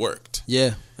and it worked.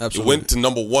 Yeah, absolutely. It went to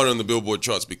number 1 on the Billboard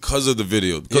charts because of the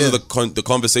video, because of the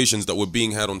conversations that were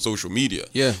being had on social media.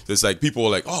 Yeah, it's like people were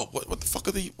like, oh, what the fuck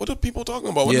what are people talking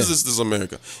about? What is This Is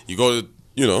America? You go to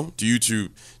to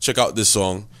YouTube, check out this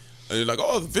song, and you're like,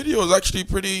 oh, the video is actually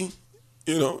pretty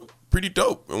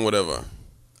dope and whatever.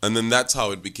 And then that's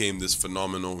how it became this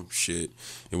phenomenal shit.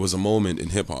 It was a moment in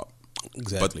hip hop.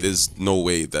 Exactly. But there's no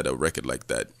way that a record like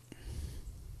that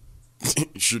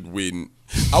should win.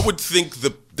 I would think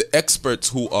the experts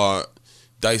who are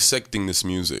dissecting this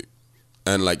music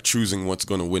and like choosing what's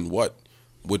going to win what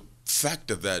would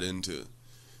factor that into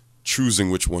choosing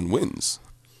which one wins.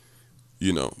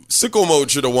 Sicko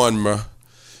Mode should have won, bro.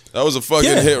 That was a fucking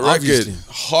hit record. Obviously.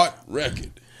 Hot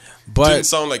record. But didn't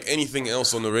sound like anything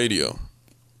else on the radio.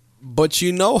 But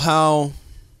you know how,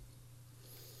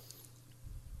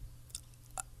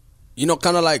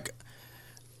 kind of like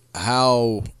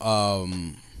how,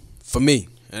 for me,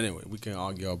 anyway, we can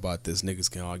argue about this.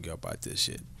 Niggas can argue about this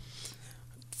shit.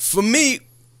 For me,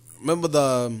 remember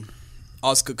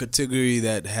Oscar category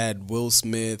that had Will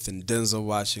Smith and Denzel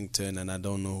Washington and I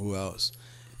don't know who else.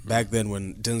 Back then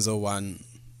when Denzel won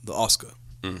the Oscar.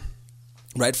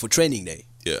 Right? For Training Day.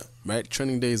 Yeah. Right?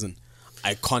 Training Day is an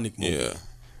iconic movie. Yeah.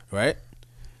 Right?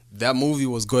 That movie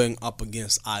was going up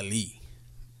against Ali.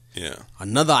 Yeah.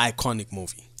 Another iconic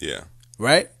movie. Yeah.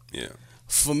 Right? Yeah.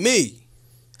 For me,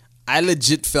 I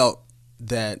legit felt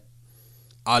that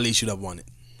Ali should have won it.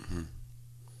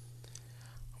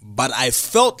 But I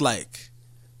felt like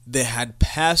they had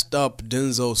passed up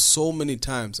Denzel so many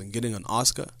times on getting an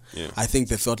Oscar. Yeah. I think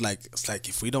they felt like, it's like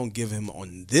if we don't give him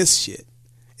on this shit,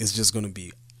 it's just going to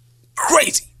be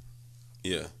crazy.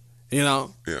 Yeah. You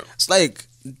know? Yeah. It's like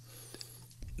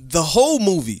the whole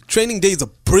movie, Training Day is a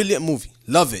brilliant movie.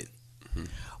 Love it.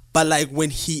 But like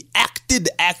when he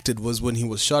acted was when he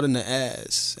was shot in the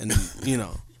ass and, you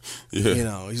know. Yeah. You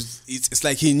know, it's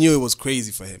like he knew it was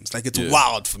crazy for him. It's like it's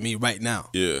wild for me right now.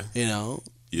 Yeah. You know?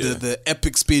 Yeah. The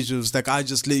epic speech was like, I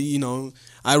just live, you know,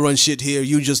 I run shit here,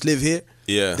 you just live here.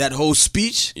 Yeah. That whole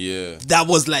speech. Yeah. That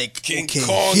was like King okay,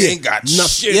 Kong yeah, ain't got nothing-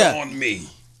 shit yeah. on me.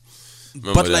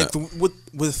 But Remember like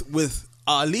with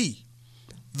Ali,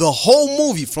 the whole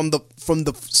movie from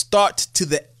the start to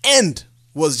the end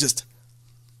was just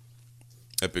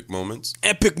epic moments.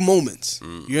 epic moments.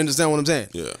 You understand what I'm saying?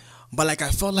 Yeah. But like I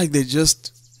felt like they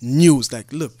just knew, it's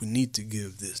like, look, we need to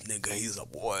give this nigga his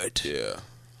award. Yeah.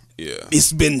 Yeah.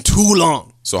 It's been too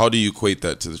long. So how do you equate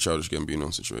that to the Childish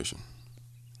Gambino situation?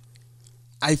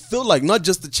 I feel like not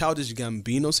just the Childish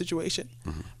Gambino situation,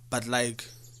 but like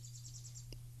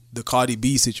the Cardi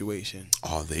B situation.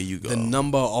 Oh, there you go. The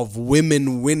number of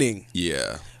women winning.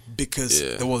 Yeah. Because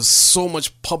Yeah. there was so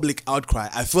much public outcry.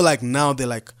 I feel like now they're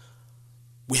like,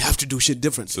 we have to do shit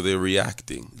different. So they're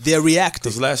reacting. They're reacting.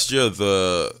 Because last year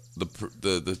the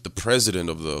president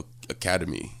of the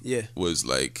academy was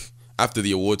like, after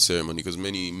the award ceremony, because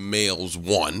many males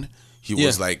won, he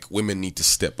was like, women need to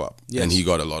step up. Yes. And he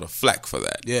got a lot of flack for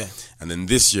that. Yeah. And then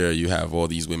this year you have all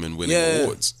these women winning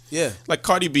awards. Yeah. Like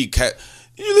Cardi B,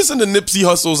 you listen to Nipsey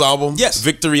Hussle's album? Yes.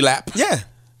 Victory Lap? Yeah.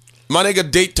 My nigga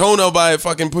Daytona by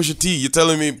fucking Pusha T. You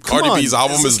telling me Cardi on. B's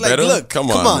album It's is like, better? look, come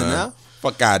come on on man. now.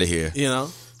 Fuck out of here. You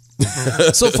know?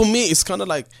 So for me, it's kind of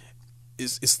like,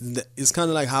 it's kind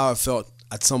of like how I felt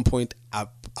at some point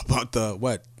about the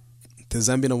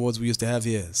Zambian Awards we used to have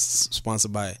here,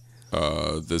 sponsored by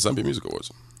The Zambia Music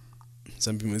Awards.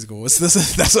 Zambian Music Awards.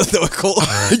 That's what they were called.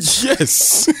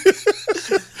 Yes.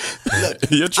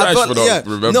 You're trash for not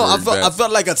remembering No, I that.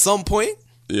 felt like at some point,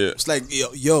 Yeah. it's like,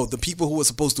 yo, the people who were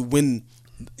supposed to win,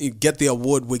 get the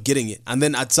award, were getting it. And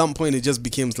then at some point, it just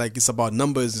becomes like it's about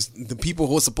numbers. The people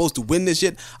who are supposed to win this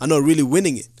shit are not really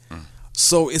winning it.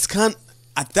 So it's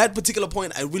at that particular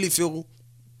point, I really feel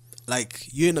like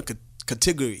you're in a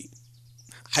category,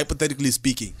 hypothetically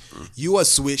speaking. You are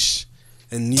Swish,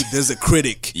 and there's a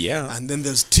critic. Yeah. And then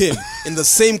there's Tim in the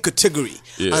same category.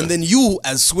 Yeah. And then you,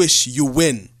 as Swish, you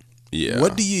win. Yeah.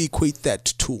 What do you equate that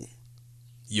to?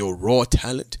 Your raw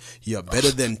talent? You're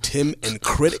better than Tim and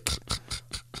critic?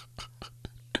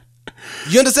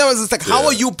 You understand what it's like? How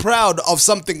are you proud of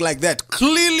something like that?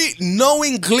 Clearly,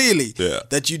 knowing clearly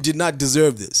that you did not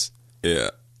deserve this. Yeah.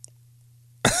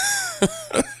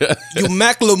 You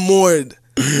Macklemore'd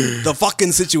the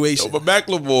fucking situation. But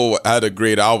Macklemore had a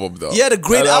great album, though. He had a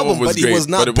great That album, but he was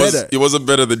not better. It wasn't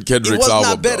better than It Kendrick's was album.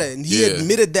 not better, though. and he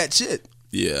admitted that shit.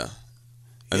 Yeah.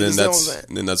 And You then understand what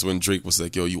I'm saying? that's when Drake was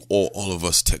like, yo, you all of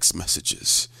us text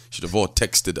messages. Should have all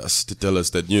texted us to tell us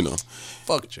that, you know.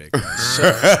 Fuck Drake. Man.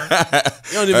 Shut up.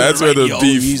 You don't even That's where write the your own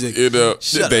beef, music. you know.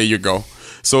 Shut there up. you go.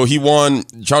 So he won,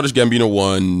 Childish Gambino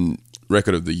won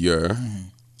Record of the Year.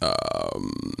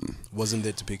 Wasn't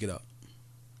there to pick it up.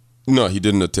 No, he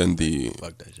didn't attend the.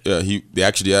 Fuck that shit. Yeah, they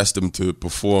actually asked him to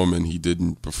perform, and he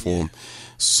didn't perform.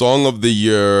 Song of the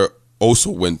Year also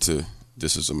went to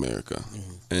This Is America,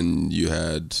 and you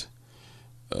had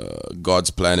God's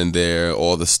Plan in there,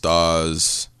 All the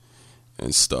Stars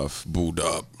and stuff, Booed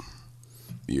Up,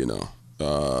 you know.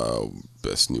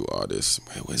 Best New Artist.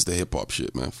 Where's the hip hop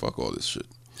shit, man? Fuck all this shit.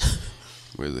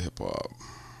 Where's the hip hop?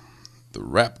 The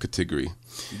rap category.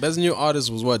 Best new artist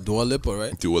was what? Dua Lipa,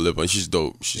 right? Dua Lipa. She's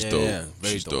dope. She's dope. Yeah,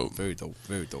 very She's dope. Very dope.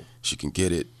 Very dope. She can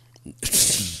get it.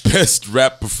 Best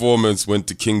rap performance went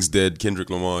to King's Dead, Kendrick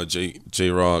Lamar,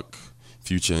 J-Rock,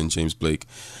 Future, and James Blake.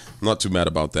 Not too mad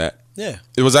about that. Yeah.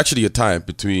 It was actually a tie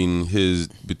between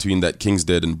that King's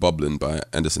Dead and Bubbling by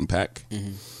Anderson .Paak.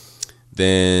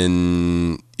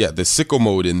 Then the Sicko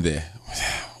Mode in there.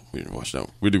 We didn't watch that.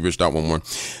 We did wish that one more.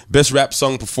 Best rap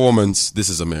song performance. This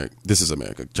is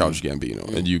America. Childish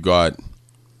Gambino, and you got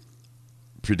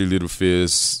Pretty Little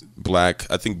Fears, Black.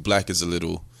 I think Black is a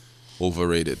little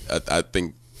overrated. I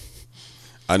think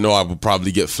I know I would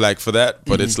probably get flack for that,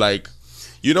 but it's like,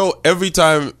 you know, every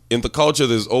time in the culture,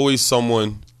 there's always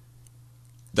someone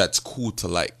that's cool to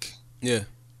like. Yeah.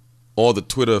 All the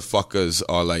Twitter fuckers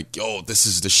are like, yo, this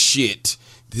is the shit.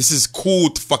 This is cool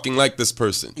to fucking like this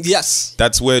person. Yes.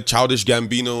 That's where Childish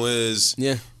Gambino is.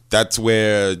 Yeah. That's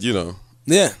where, you know,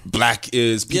 Yeah. Black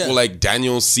is. People like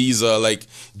Daniel Caesar, like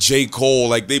J. Cole,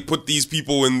 like they put these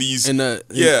people in these.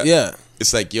 Yeah.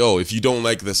 It's like, yo, if you don't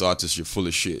like this artist, you're full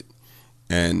of shit.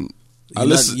 And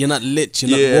you're not lit. You're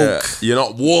not woke. You're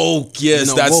not woke. Yes,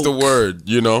 not that's woke. the word,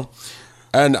 you know.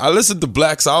 And I listened to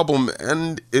Black's album,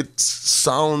 and it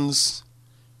sounds.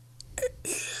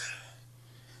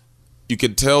 You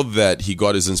could tell that he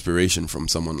got his inspiration from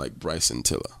someone like Bryson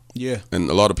Tiller. Yeah. And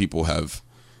a lot of people have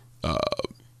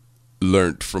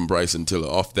learned from Bryson Tiller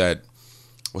off that,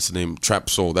 what's the name? Trap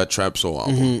Soul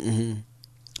album.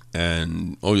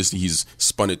 And obviously he's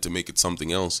spun it to make it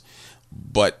something else.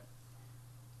 But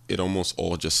it almost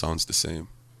all just sounds the same.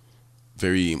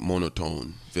 Very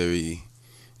monotone. Very...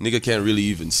 Nigga can't really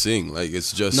even sing. Like,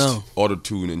 it's just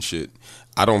auto-tune and shit.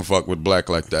 I don't fuck with Black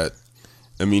like that.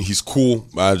 I mean, he's cool,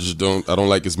 but I don't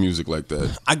like his music like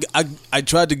that. I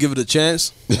tried to give it a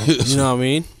chance. You know what I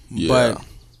mean? Yeah. But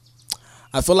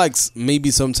I feel like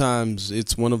maybe sometimes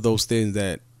it's one of those things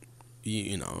that,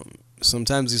 you know,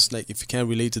 sometimes it's like if you can't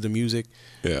relate to the music,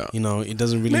 you know, it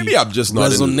doesn't really maybe I'm just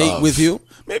not resonate in love with you.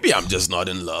 Maybe I'm just not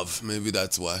in love. Maybe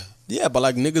that's why. Yeah, but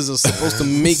like niggas are supposed to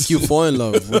make you fall in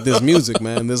love with this music,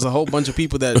 man. There's a whole bunch of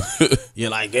people that you're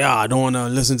like, yeah, I don't want to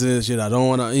listen to this shit. I don't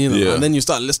want to, you know. Yeah. And then you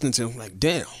start listening to it, like,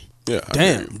 damn. Yeah,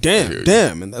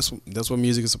 Damn. And that's what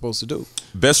music is supposed to do.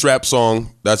 Best rap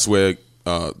song, that's where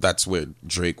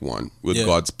Drake won with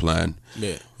God's Plan.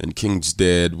 Yeah. And King's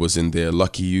Dead was in there.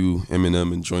 Lucky You,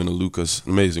 Eminem, and Joyner Lucas.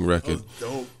 Amazing record.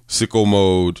 Dope. Sicko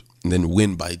Mode, and then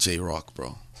Win by J-Rock,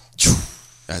 bro.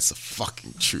 That's a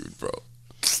fucking truth, bro.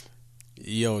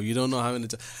 Yo, you don't know how many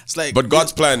times. It's like, But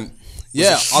God's Plan,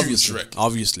 yeah, was a huge record.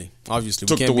 obviously,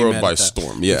 Took the world by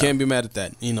storm. Yeah, you can't be mad at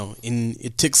that. You know,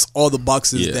 it ticks all the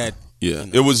boxes that. Yeah, you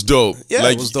know. it was dope. Yeah,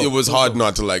 like, it was dope. It was hard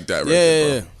not to like that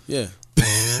record. Yeah.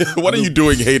 What are you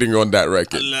doing hating on that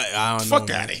record? I don't Fuck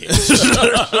know, out of here.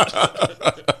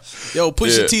 Yo,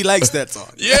 Pusha T likes that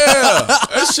song. Yeah,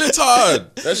 that shit's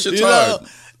hard. That shit's hard.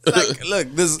 Like, look,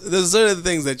 there's certain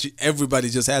things that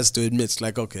everybody just has to admit. It's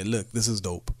like, okay, look, this is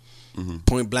dope.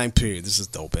 Point blank, period. This is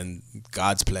dope. And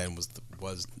God's Plan was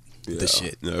the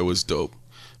shit. Yeah, it was dope.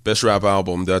 Best rap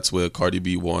album, that's where Cardi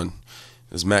B won.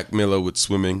 There's Mac Miller with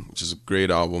Swimming, which is a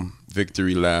great album.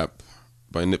 Victory Lap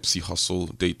by Nipsey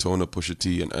Hussle, Daytona, Pusha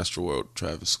T, and Astroworld,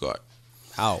 Travis Scott.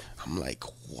 How? I'm like,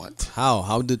 what?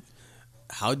 How did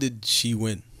she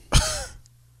win?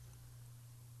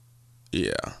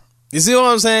 Yeah. You see what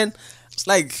I'm saying? It's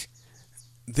like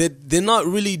they're not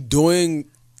really doing.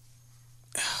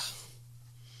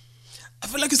 I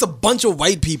feel like it's a bunch of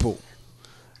white people.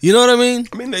 You know what I mean?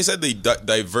 I mean, they said they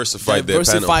diversified their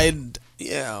panel.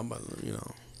 Yeah, but you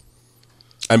know.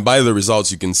 And by the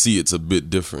results, you can see it's a bit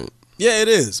different. Yeah, it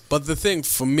is. But the thing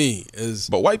for me is...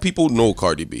 But white people know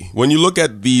Cardi B. When you look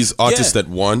at these artists that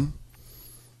won,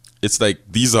 it's like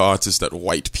these are artists that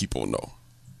white people know.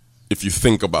 If you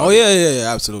think about it. Oh,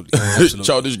 yeah, absolutely.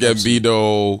 Childish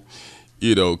Gambino,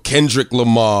 you know, Kendrick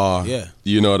Lamar. Yeah.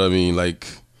 You know what I mean? Like,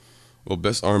 well,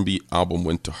 best R&B album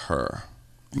went to Her.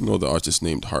 You know the artist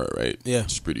named Her, right? Yeah.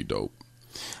 It's pretty dope.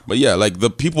 But yeah, like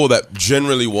the people that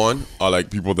generally won are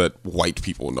like people that white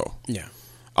people know. Yeah.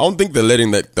 I don't think they're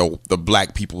letting the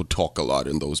black people talk a lot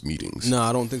in those meetings. No,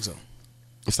 I don't think so.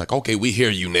 It's like, okay, we hear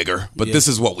you, nigger, but this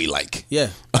is what we like. Yeah.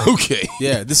 Okay.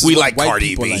 Yeah, this is we what like white Cardi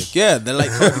people B. like. Yeah, they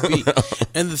like Cardi B.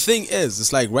 And the thing is,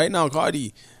 it's like right now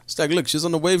Cardi, it's like, look, she's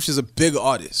on the wave, she's a big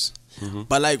artist.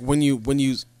 But like when you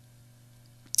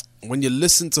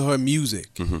listen to her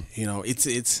music, you know,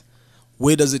 it's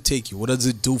where does it take you? What does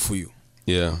it do for you?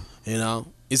 Yeah. You know?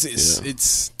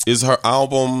 It's Is her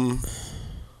album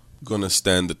gonna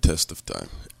stand the test of time?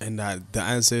 And the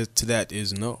answer to that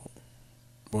is no.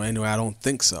 Well, anyway, I don't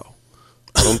think so.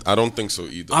 I don't think so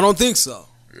either. I don't think so.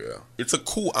 Yeah, it's a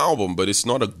cool album, but it's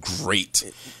not a great.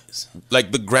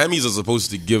 Like the Grammys are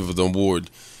supposed to give the award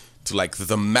to like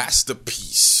the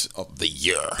masterpiece of the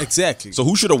year. Exactly. So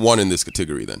who should have won in this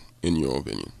category then, in your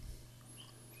opinion?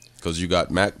 Because you got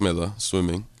Mac Miller,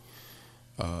 Swimming,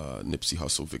 Nipsey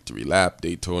Hussle, Victory Lap,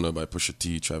 Daytona by Pusha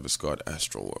T, Travis Scott,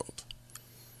 Astroworld.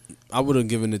 I would have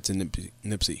given it to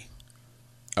Nipsey.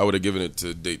 I would have given it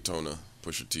to Daytona,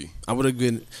 Pusha T. I would have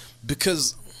given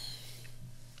because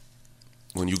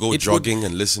when you go jogging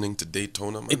and listening to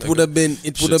Daytona, it would have been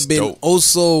dope.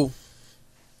 Also,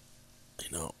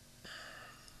 you know,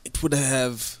 it would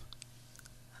have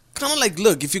kind of like,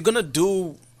 look, if you're gonna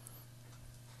do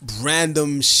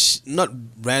random, not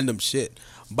random shit,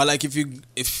 but like if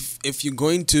you're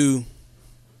going to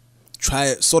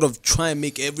try and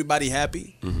make everybody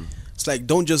happy, it's like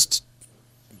don't just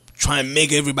try and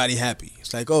make everybody happy.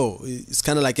 It's like, oh, it's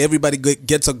kind of like everybody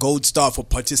gets a gold star for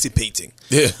participating.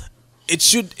 Yeah.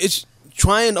 It's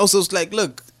try and also, it's like,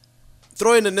 look,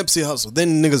 throw in a Nipsey Hussle.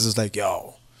 Then niggas is like,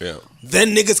 yo. Yeah.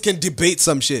 Then niggas can debate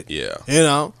some shit. Yeah. You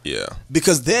know? Yeah.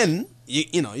 Because then,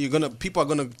 you know, people are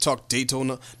gonna talk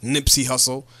Daytona, Nipsey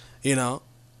Hussle, you know,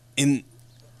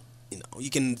 you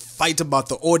can fight about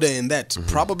the order in that.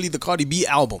 Probably the Cardi B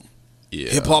album. Yeah.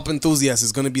 Hip Hop Enthusiast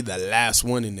is gonna be the last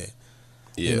one in there.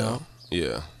 Yeah. You know?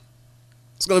 Yeah.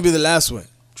 It's gonna be the last one.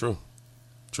 True.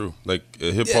 Like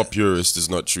a hip hop purist is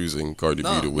not choosing Cardi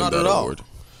B to win not that at all. award.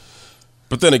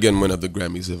 But then again, when have the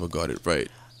Grammys ever got it right?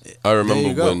 I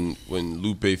remember when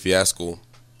Lupe Fiasco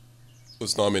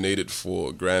was nominated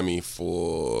for a Grammy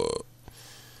for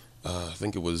I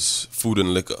think it was Food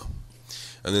and Liquor,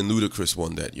 and then Ludacris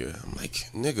won that year. I'm like,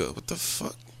 nigga, what the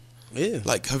fuck? Yeah.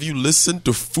 Like, have you listened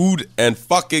to Food and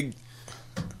fucking?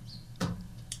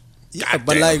 Yeah,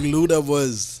 but like Luda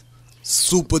was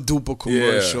super duper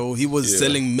commercial. Yeah. He was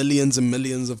selling millions and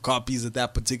millions of copies at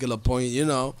that particular point, you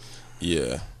know.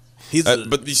 Yeah. He's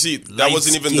but you see, that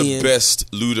wasn't even the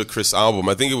best Ludacris album.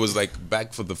 I think it was like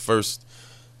Back for the First.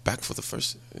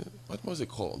 What was it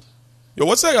called? Yo,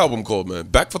 what's that album called, man?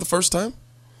 Back for the First Time?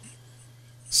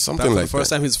 Something like that. First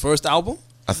time, his first album?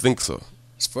 I think so.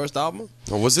 His first album?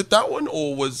 Or was it that one,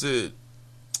 or was it?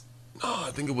 No,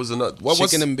 I think it was another.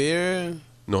 Chicken and Beer?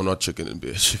 No, not Chicken and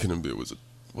Beer. Chicken and Beer was it?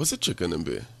 Was it Chicken and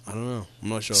Beer? I don't know. I'm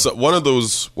not sure. So one of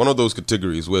those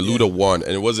categories where Luda won,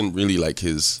 and it wasn't really like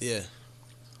his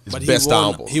best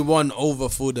album. He won over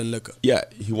Food and Liquor. Yeah,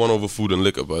 he won over Food and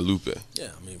Liquor by Lupe.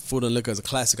 Yeah, I mean, Food and Liquor is a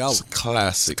classic album.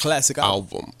 It's a classic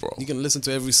album, bro. You can listen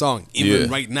to every song, even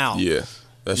right now. Yeah,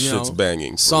 that shit's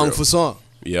banging. Song for song.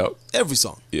 Yep. Every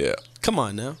song. Yeah. Come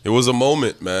on now. It was a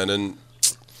moment, man, and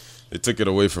they took it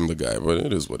away from the guy, but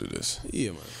it is what it is. Yeah,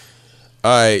 man.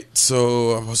 All right,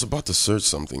 so I was about to search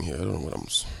something here. I don't know what I'm...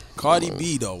 Cardi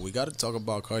B, though. We got to talk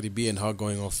about Cardi B and her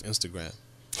going off Instagram.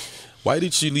 Why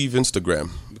did she leave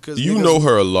Instagram? Because you know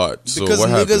her a lot, so because what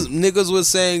happened? niggas was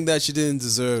saying that she didn't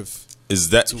deserve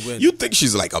to win. You think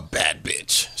she's like a bad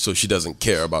bitch, so she doesn't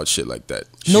care about shit like that?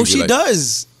 No, she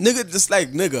does. Nigga,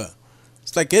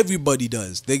 it's like everybody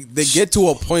does. They get to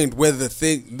a point where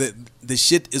the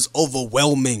shit is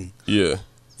overwhelming. Yeah.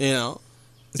 You know?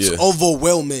 It's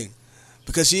overwhelming.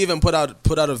 Because she even put out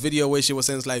a video where she was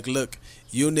saying, it's like, look,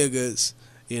 you niggas,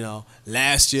 you know,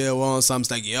 last year were on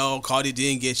something like, yo, Cardi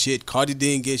didn't get shit.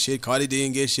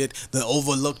 They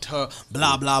overlooked her,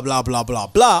 blah, blah, blah, blah, blah,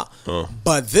 blah.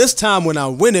 But this time when I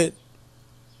win it,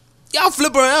 y'all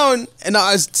flip around and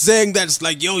I was saying that it's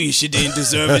like, yo, she didn't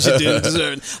deserve it.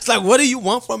 It's like, what do you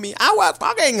want from me? I work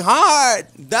fucking hard.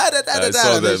 And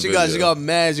then she got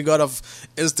mad. She got off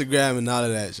Instagram and all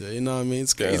of that shit. You know what I mean?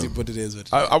 It's crazy, but it is.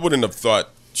 I wouldn't have thought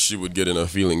she would get in her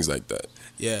feelings like that.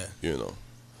 Yeah. You know.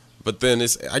 But then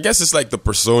I guess it's like the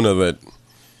persona that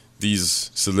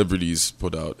these celebrities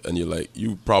put out, and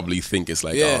you probably think it's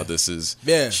like, oh, this is,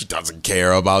 she doesn't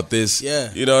care about this.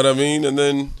 Yeah. You know what I mean? And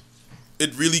then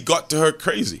it really got to her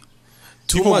crazy.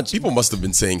 Too much. People must have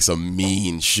been saying some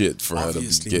mean shit for her to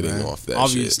be getting off that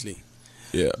Obviously. shit.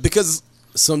 Yeah. Because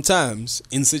sometimes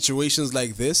in situations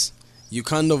like this, you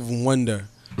kind of wonder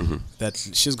that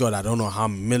she's got, I don't know how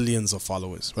millions of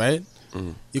followers, right?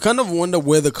 You kind of wonder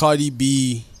where the Cardi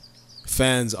B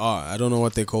fans are. I don't know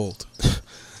what they're called.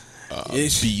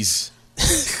 Bees.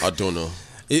 I don't know.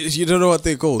 You don't know what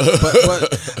they're called.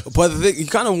 But the thing, you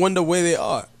kind of wonder where they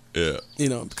are. Yeah. You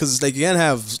know, because it's like you can't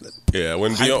have... Yeah,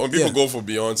 when people go for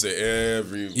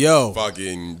Beyonce,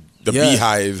 fucking... The Yeah.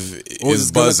 beehive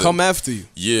is going to buzzing. come after you.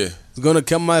 Yeah. It's going to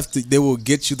come after you. They will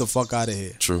get you the fuck out of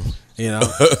here. True. You know?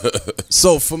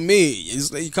 So for me,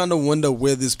 it's like you kind of wonder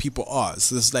where these people are.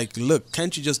 So it's like, look,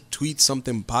 can't you just tweet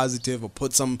something positive or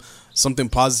put something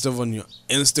positive on your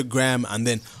Instagram, and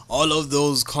then all of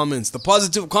those comments, the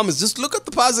positive comments, just look at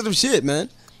the positive shit, man.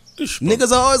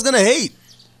 Niggas are always going to hate.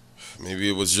 Maybe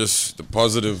it was just the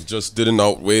positive just didn't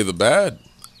outweigh the bad.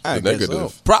 The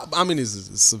negative. So. I mean,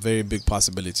 it's a very big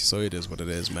possibility, so it is what it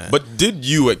is, man. But did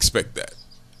you expect that?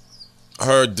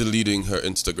 Her deleting her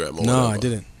Instagram or No,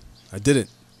 whatever? I didn't.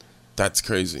 That's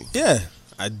crazy. Yeah,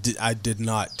 I did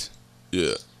not.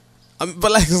 Yeah.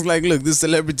 But it's like, look, these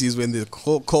celebrities, when they're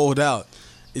called out,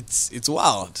 it's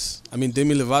wild. I mean,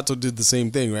 Demi Lovato did the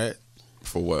same thing, right?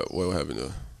 For what? What happened to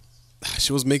her?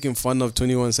 She was making fun of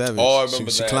 21 Savage. Oh, I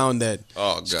remember she that. clowned that.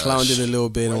 Oh, gosh. She clowned it a little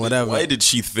bit and whatever. Why did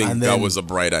she think And that then- was a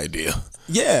bright idea?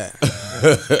 Yeah.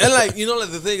 And like, you know, like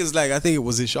the thing is like, I think it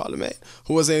was Charlamagne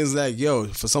who was saying, is like, yo,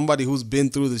 for somebody who's been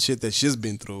through the shit that she's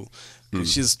been through,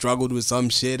 'cause she's struggled with some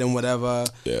shit and whatever.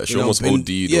 Yeah, she you know, almost been, OD'd.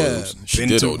 Yeah, She been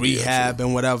did to OD, rehab actually.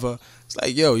 and whatever. It's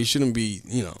like, yo, you shouldn't be,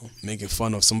 you know, making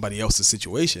fun of somebody else's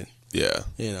situation. Yeah,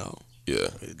 You know. yeah.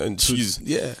 And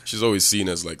she's always seen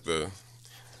as like the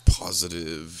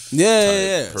positive type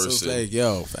So it's person. like,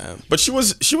 yo, fam. But she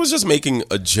was just making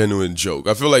a genuine joke.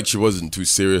 I feel like she wasn't too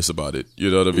serious about it. You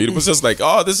know what I mean? It was just like,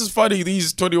 oh, this is funny.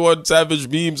 These 21 Savage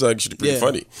memes are actually pretty Yeah.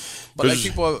 funny. But like 'Cause-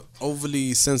 people are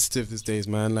overly sensitive these days,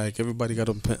 man. Like everybody got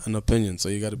an opinion, so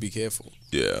you got to be careful.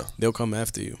 yeah, They'll come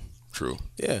after you. true.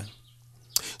 Yeah.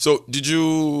 So did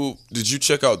you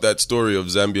check out that story of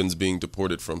Zambians being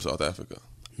deported from South Africa?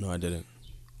 No, I didn't.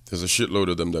 There's a shitload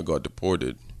of them that got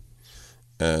deported.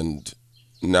 And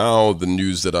now the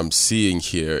news that I'm seeing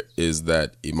here is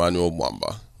that Emmanuel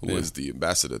Mwamba, who is the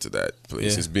ambassador to that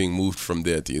place, Yeah. is being moved from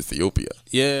there to Ethiopia.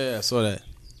 Yeah, I saw that.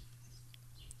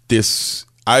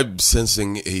 I'm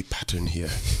sensing a pattern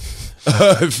here.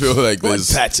 I feel like What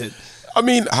there's... pattern? I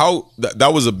mean,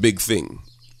 that was a big thing.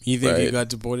 You think he Right. got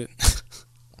deported?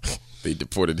 They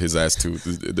deported his ass to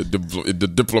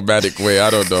the diplomatic way. I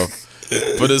don't know.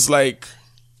 But it's like...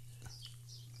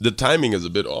 The timing is a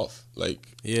bit off. Like...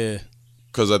 Yeah.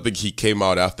 Because I think he came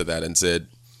out after that and said,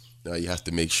 no, you have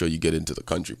to make sure you get into the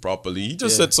country properly. He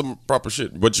just said some proper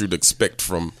shit, what you'd expect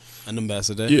from... An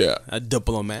ambassador. Yeah. A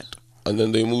diplomat. And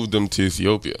then they moved him to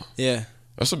Ethiopia. Yeah.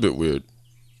 That's a bit weird.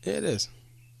 Yeah, it is.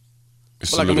 It's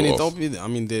But like, a I mean, little off.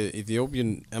 the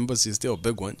Ethiopian embassy is still a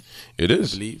big one, It I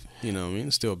is. believe. You know what I mean?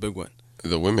 It's still a big one.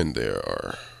 The women there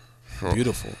are... oh,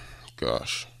 Beautiful.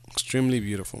 gosh. Extremely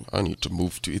beautiful. I need to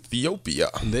move to Ethiopia.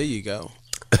 And there you go.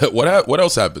 What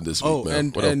else happened this week, Oh,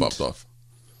 man? What else popped off?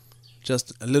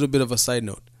 Just a little bit of a side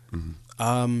note.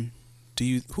 Mm-hmm.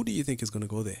 Who do you think is going to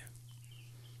go there?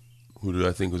 Who do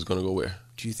I think was going to go where?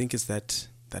 Do you think it's that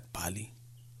Bali?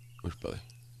 Which Bali?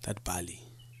 That Bali.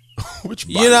 Which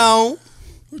Bali? You know.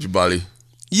 Which Bali?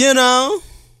 You know.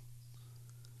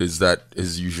 Is that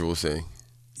his usual saying?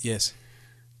 Yes.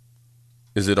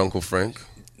 Is it Uncle Frank?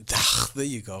 There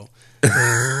you go.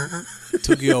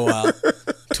 Took you a while.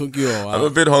 I'm a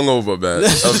bit hungover, man.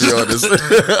 I'll be honest.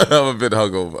 I'm a bit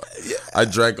hungover. I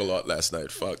drank a lot last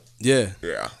night. Fuck. Yeah.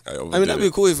 Yeah. I mean, that'd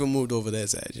be cool if we moved over that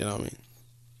side. You know what I mean?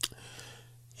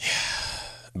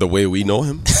 The way we know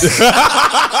him.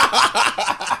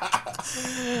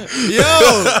 Yo.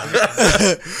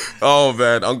 Oh,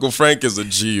 man. Uncle Frank is a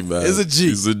G, man. He's a G.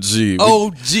 He's a G.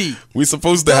 OG. We're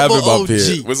supposed to have him Double up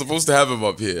here. OG. We're supposed to have him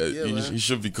up here. He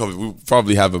should be coming. We'll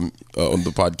probably have him on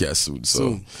the podcast soon.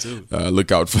 So Soon.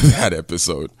 look out for that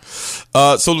episode.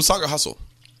 So Lusaka Hustle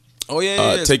Oh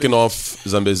yeah. taking off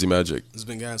Zambezi Magic. It's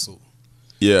been canceled.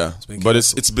 Yeah, been but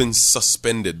canceled. it's been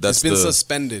suspended. That's It's been the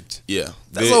suspended. yeah.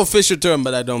 That's the official term,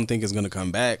 but I don't think it's gonna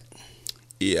come back.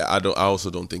 Yeah, I also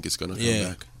don't think it's gonna come Yeah.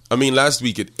 back. I mean, last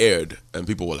week it aired, and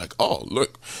people were like, "Oh,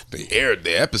 look, they aired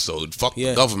the episode. Fuck the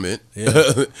Yeah. government."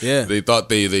 Yeah. Yeah. They thought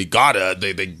they got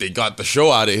the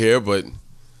show out of here, but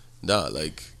nah,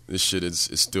 like this shit is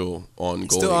still ongoing.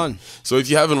 still on. So if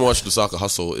you haven't watched Lusaka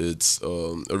Hustle, it's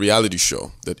a reality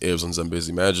show that airs on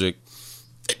Zambezi Magic.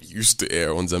 It used to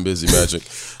air on Zambezi Magic.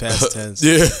 Past tense.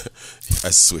 Yeah,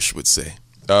 as Swish would say.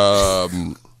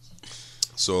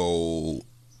 So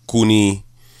Kuni,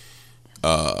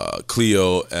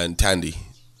 Cleo, and Tandy.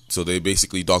 So they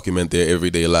basically document their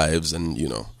everyday lives, and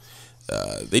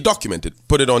they document it,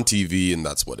 put it on TV, and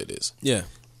that's what it is. Yeah.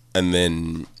 And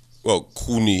then, well,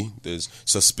 Kuni, there's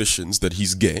suspicions that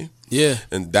he's gay. Yeah.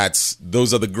 And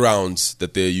those are the grounds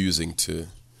that they're using to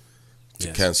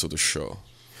Yes. cancel the show.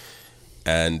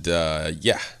 And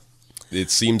it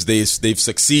seems they've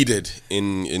succeeded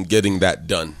in getting that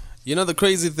done. You know, the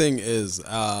crazy thing is,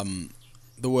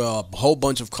 there were a whole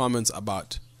bunch of comments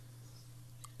about,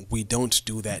 we don't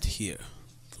do that here.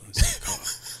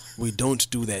 We don't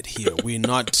do that here. We're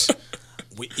not,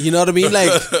 you know what I mean?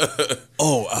 Like,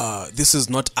 this is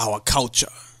not our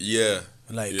culture. Yeah.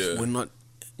 Like, yeah. we're not.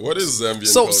 What is Zambian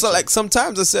So culture? like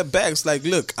sometimes I set backs, like,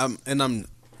 look,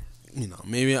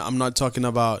 maybe I'm not talking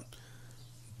about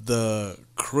the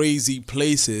crazy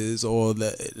places or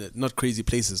not crazy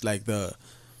places, like the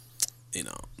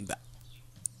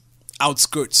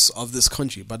outskirts of this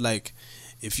country, but like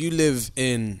if you live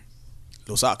in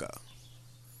Lusaka,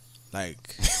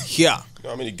 like here, You know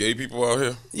how many gay people out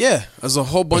here? yeah, there's a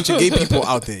whole bunch of gay people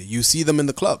out there. You see them in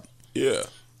the club. Yeah.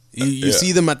 You Yeah.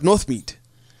 see them at Northmead.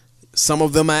 Some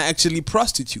of them are actually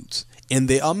prostitutes, and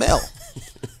they are male.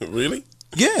 Really?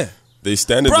 Yeah. They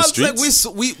stand in Bro, the it's like streets.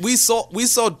 we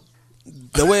saw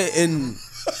they were in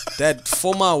that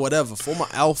former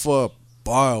Alpha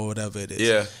bar or whatever it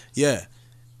is. Yeah.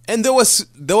 And they were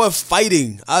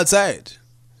fighting outside.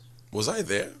 Was I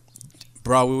there?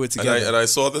 Bro, we were together. And I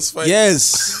saw this fight?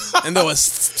 Yes. And they were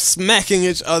smacking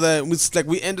each other. It was like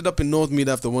we ended up in North Mead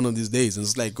after one of these days. And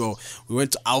it's like, we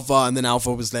went to Alpha, and then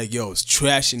Alpha was like, yo, it's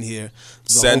trash in here.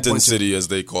 Santon City, as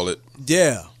they call it.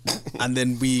 Yeah. And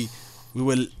then we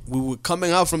were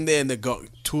coming out from there, and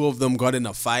two of them got in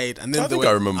a fight. And then I think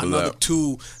I remember another that.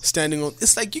 two standing on.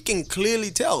 It's like you can clearly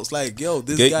tell. It's like, yo,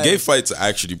 this guy. Gay fights are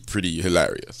actually pretty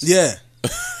hilarious. Yeah.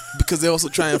 Because they also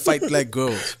try and fight black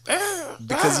girls.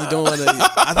 Because you don't want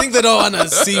to. I think they don't want to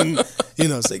seem,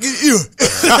 it's like, ew.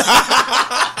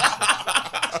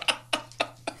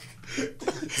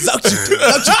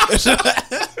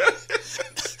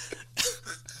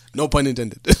 No pun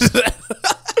intended.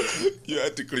 You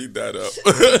had to clean that up.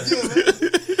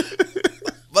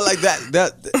 But like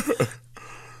that,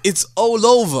 it's all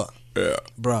over. Yeah.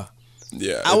 Bruh.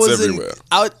 Yeah, I it's was everywhere.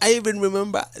 I even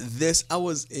remember this. I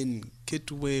was in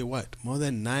Kitwe, more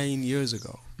than 9 years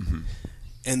ago. Mm-hmm.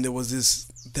 And there was this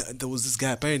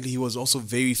guy. Apparently, he was also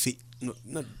very he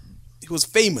was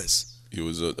famous. He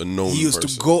was a known He used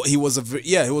person. to go. He was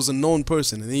a known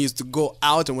person, and he used to go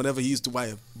out and whatever. He used to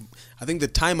buy. I think the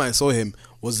time I saw him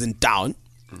was in town,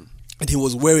 and he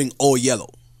was wearing all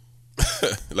yellow,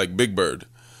 like Big Bird.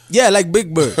 Yeah, like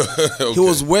Big Bird. Okay. He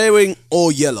was wearing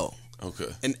all yellow.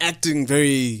 Okay. And acting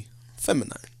very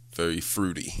feminine. Very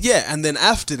fruity. Yeah, and then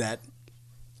after that,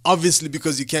 obviously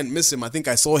because you can't miss him, I think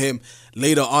I saw him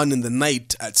later on in the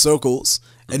night at Circles,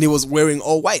 and he was wearing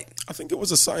all white. I think it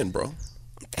was a sign, bro.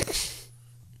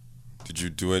 Did you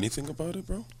do anything about it,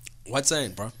 bro? What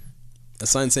sign, bro? A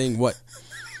sign saying what?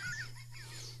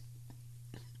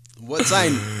 What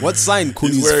sign? What sign,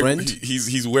 Kuni's friend?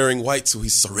 He's wearing white, so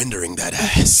he's surrendering that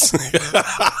ass.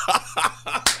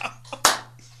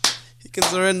 He can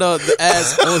surrender the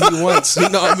ass all he wants. You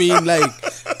know what I mean? Like,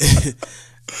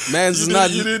 man's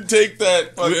not. You didn't take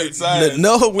that fucking sign.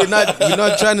 No, we're not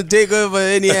trying to take over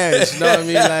any ass. You know what I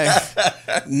mean?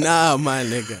 Like, nah, my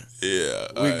nigga.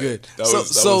 Yeah, we're good. That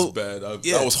was bad.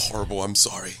 That was horrible. I'm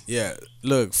sorry. Yeah,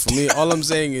 look, for me, all I'm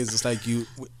saying is it's like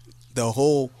there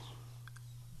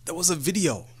was a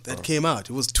video that came out.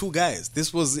 It was two guys.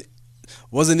 This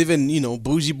wasn't even,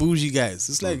 bougie guys.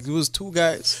 It's like it was two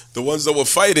guys. The ones that were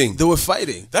fighting.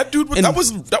 That dude, And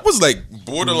that was like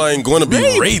borderline going to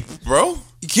be rape, bro.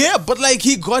 Yeah, but like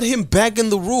he got him back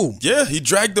in the room. Yeah, he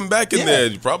dragged him back in there.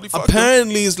 He probably fucked him.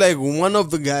 Apparently, it's like one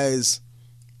of the guys.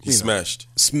 He smashed.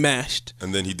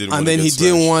 And then he didn't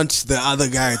want the other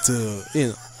guy to,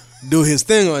 do his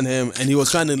thing on him, and he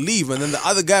was trying to leave, and then the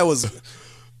other guy was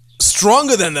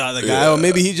stronger than the other guy, or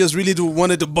maybe he just really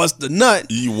wanted to bust the nut.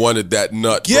 He wanted that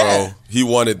nut, bro. He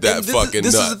wanted that fucking nut.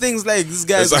 This nut. is the things like this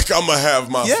guy. It's like, I'm gonna have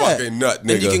my fucking nut,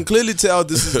 nigga. And you can clearly tell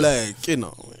this is like,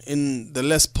 in the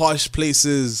less posh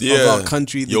places of our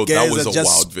country, the guys are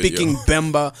just speaking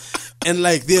Bemba. And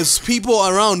like, there's people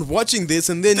around watching this,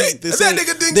 and then that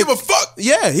nigga didn't give a fuck.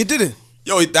 Yeah, he didn't.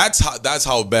 Yo, that's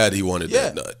how bad he wanted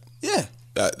that nut. Yeah.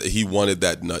 He wanted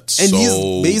that nut and so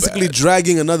he's basically bad.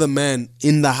 dragging another man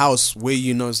in the house where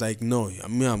it's like, no,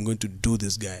 I'm going to do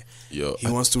this guy. Yo, he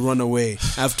wants to run away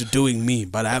after doing me,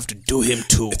 but I have to do him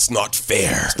too. It's not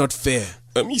fair. It's not fair.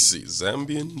 Let me see.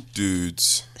 Zambian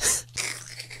dudes.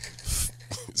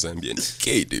 Zambian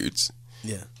gay dudes.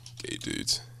 Yeah. Gay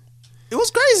dudes. It was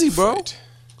crazy, bro. Fight.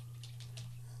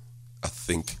 I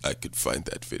think I could find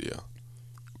that video.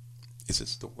 Is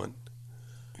this the one?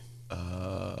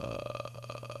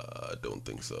 I don't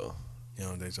think so. You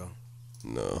don't think so?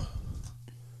 No.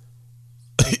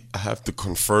 I have to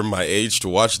confirm my age to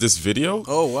watch this video?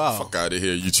 Oh, wow. Fuck out of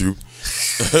here, YouTube.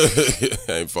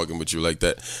 I ain't fucking with you like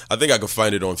that. I think I could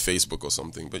find it on Facebook or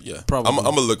something, but yeah. Probably. I'm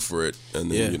going to look for it, and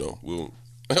then, Yeah.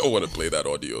 I want to play that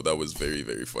audio. That was very,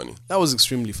 very funny. That was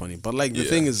extremely funny. But like the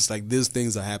thing is, it's like these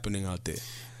things are happening out there.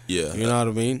 Yeah. You know what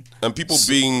I mean? And people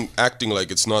acting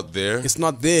like it's not there. It's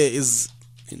not there is,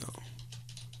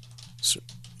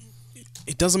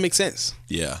 it doesn't make sense.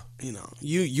 Yeah.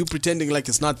 You pretending like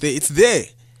it's not there. It's there.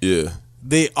 Yeah.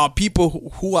 There are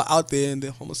people who are out there and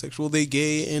they're homosexual, they're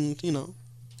gay, and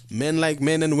men like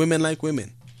men and women like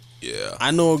women. Yeah.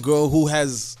 I know a girl who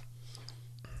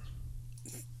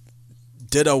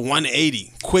did a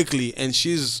 180 quickly, and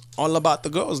she's all about the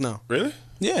girls now. Really?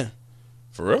 Yeah.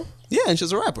 For real? Yeah, and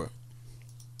she's a rapper.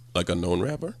 Like a known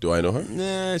rapper? Do I know her?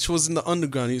 Nah, she was in the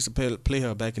underground. He used to play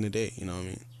her back in the day. You know what I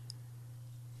mean?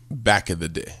 Back in the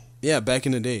day. Yeah, back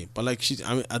in the day. But like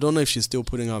I don't know if she's still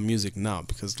putting out music now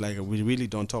because like we really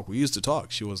don't talk. We used to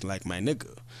talk. She was like my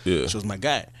nigga. Yeah. She was my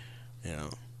guy. You know.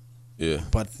 Yeah.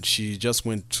 But she just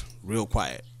went real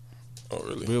quiet. Oh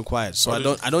really? Real quiet. So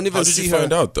How I don't even see her. How did you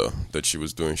find out though that she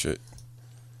was doing shit?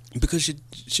 Because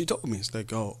she told me. It's like,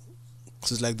 cause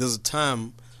it's like there's a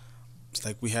time. It's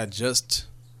like we had just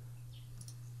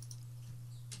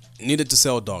needed to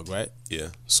sell a dog, right? Yeah.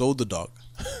 Sold the dog,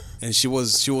 and she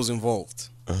was involved,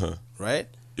 right?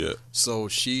 Yeah. So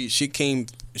she came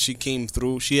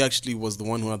through. She actually was the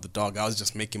one who had the dog. I was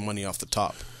just making money off the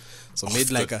top. So Off made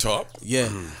the like top? Yeah.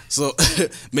 So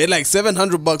made like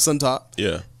 $700 on top.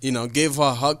 Yeah. You know, gave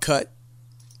her her cut.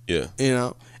 Yeah. You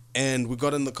know, and we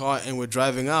got in the car and we're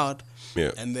driving out.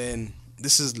 Yeah. And then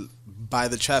this is by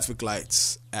the traffic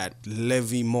lights at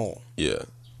Levy Mall. Yeah.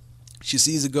 She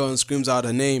sees a girl and screams out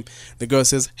her name. The girl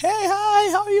says, "Hey,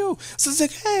 hi, how are you?" So it's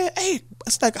like, hey.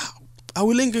 It's like, are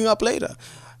we linking up later?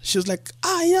 She was like,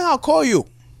 yeah, I'll call you.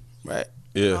 Right?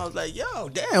 Yeah. And I was like, yo,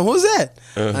 damn, who's that?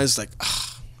 And I was like,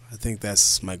 I think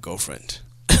that's my girlfriend.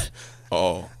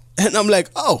 Oh. And I'm like,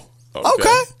 oh,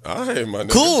 okay. All right, my nigga.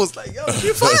 Cool. It's like, yo,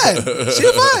 she fine.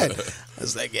 She fine. I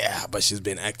was like, yeah, but she's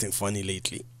been acting funny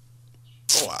lately.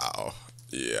 Wow.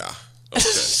 Yeah.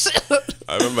 Okay.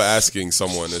 I remember asking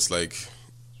someone, it's like,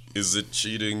 is it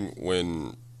cheating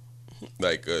when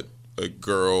like a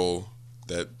girl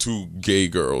that two gay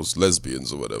girls,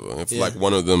 lesbians or whatever, if like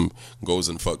one of them goes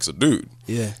and fucks a dude,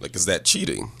 like is that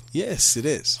cheating? Yes, it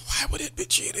is. Why would it be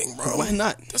cheating, bro? Why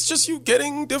not? That's just you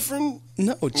getting different.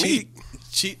 No, cheat,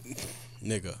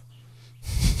 nigga.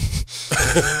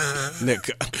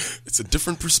 Nigga. It's a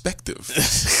different perspective.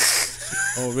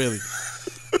 Oh, really?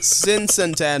 Sin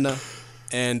Santana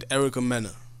and Erica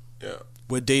Mena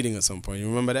were dating at some point. You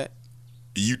remember that?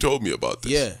 You told me about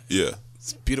this. Yeah. Yeah.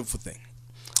 It's a beautiful thing.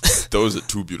 Those are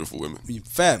two beautiful women.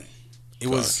 Fam. It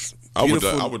was I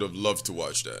beautiful. would have loved to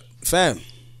watch that. Fam.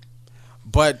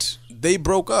 But they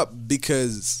broke up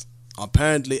because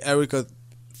apparently Erica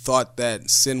thought that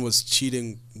Sin was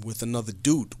cheating with another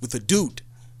dude, with a dude.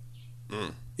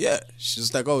 Yeah.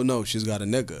 She's like, oh no, she's got a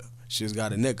nigga. She's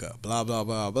got a nigga, blah, blah,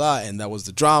 blah, blah. And that was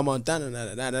the drama.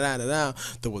 There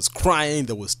was crying.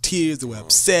 There was tears. They were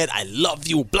upset. I love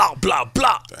you, blah, blah,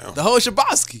 blah. Damn. The whole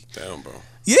Shabosky. Damn, bro.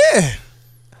 Yeah.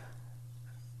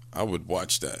 I would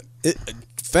watch that.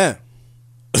 Fam.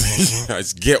 I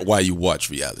get why you watch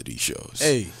reality shows.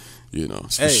 Hey. You know,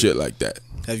 it's for shit like that.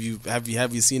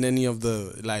 Have you seen any of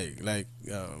the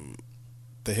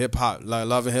the hip hop, like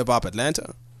Love and Hip Hop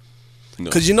Atlanta? No.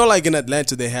 Because you know, like in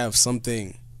Atlanta, they have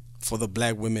something for the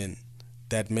black women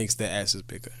that makes their asses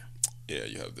bigger. Yeah,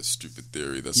 you have this stupid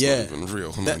theory that's not even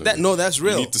real. No, that's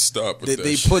real. You need to stop with that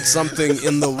They shit. put something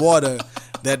in the water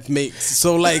that makes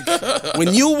so like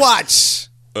when you watch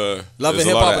Love and there's a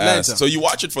Hip lot Hop of Atlanta. ass. So you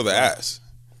watch it for the ass.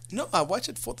 No, I watch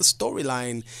it for the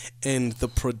storyline and the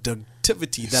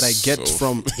productivity that I get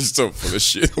from. So full of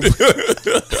shit.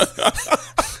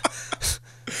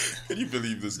 Can you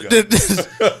believe this guy?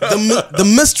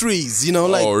 the mysteries, you know,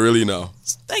 like. Oh, really now?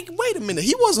 Like, wait a minute,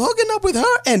 he was hooking up with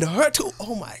her and her too.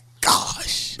 Oh my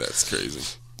gosh, That's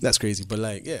crazy. that's crazy. But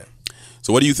like, yeah,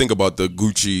 So what do you think about the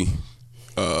Gucci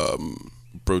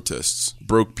protests?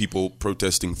 Broke people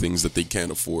protesting things that they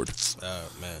can't afford.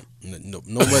 man,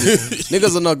 nobody,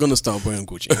 niggas are not gonna stop wearing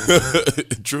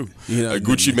Gucci. True. You know, Like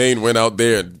Gucci Mane went out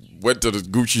there and went to the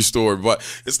Gucci store, but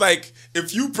it's like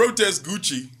if you protest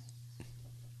Gucci,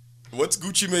 what's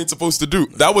Gucci Mane supposed to do?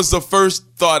 That was the first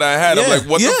thought I had. I'm Yeah, like,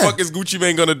 what the yeah. fuck is Gucci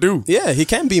Mane gonna do? Yeah, he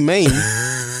can't be Maine.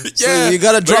 So you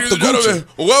gotta drop ladies the and Gucci gentlemen,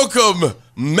 welcome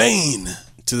Maine.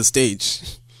 to the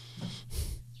stage.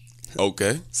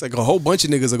 Okay. It's like a whole bunch of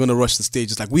niggas are gonna rush the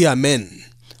stage. It's like we are men.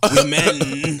 We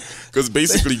men. Because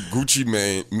basically Gucci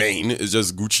Mane is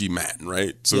just Gucci Man,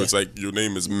 right? So it's like your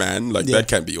name is Man. Like that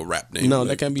can't be your rap name. No, like,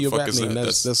 that can't be the your fuck rap is name. that?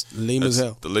 That's lame as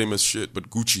hell. The lamest shit.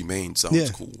 But Gucci Mane sounds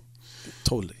cool.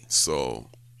 Totally. So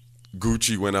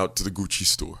Gucci went out to the Gucci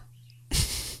store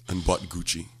and bought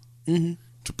Gucci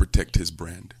to protect his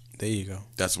brand. There you go.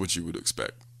 That's what you would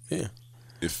expect. Yeah.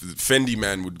 If the Fendi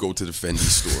man would go to the Fendi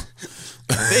store,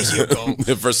 There you go.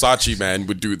 the Versace man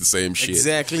would do the same shit.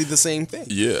 Exactly the same thing.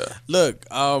 Yeah. Look,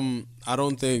 I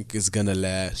don't think it's gonna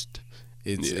last.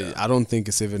 I don't think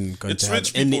it's even going It's to have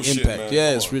rich any people shit, impact. man. Yeah,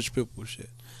 Come it's on. rich people shit.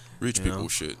 Rich people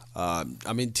shit.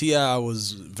 I mean, T.I.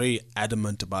 was very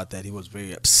adamant about that. He was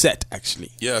very upset,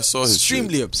 actually. Yeah, I saw his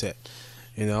Extremely shit. upset.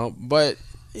 You know, but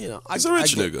you know, He's a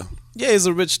rich nigga. Yeah, he's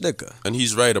a rich nigga. And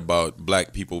he's right about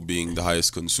black people being the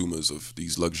highest consumers of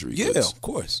these luxury Yeah, goods. of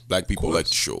course. Black people like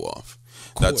to show off.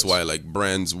 That's why like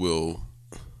brands will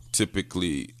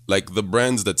typically, like the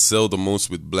brands that sell the most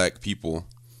with black people,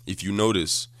 if you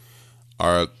notice,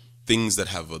 are things that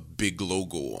have a big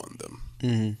logo on them.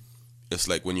 Mm-hmm. It's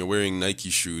like when you're wearing Nike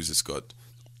shoes, it's got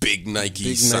big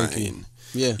Nike sign. Nike.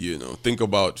 Yeah. You know, think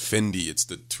about Fendi. It's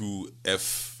the two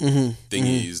F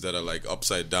thingies that are like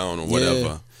upside down or whatever.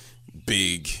 Yeah.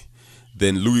 Big.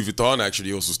 Then Louis Vuitton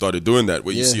actually also started doing that,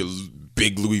 where you see a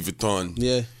big Louis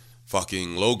Vuitton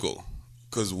fucking logo.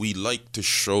 Because we like to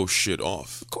show shit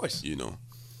off. Of course. You know.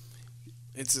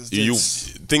 It's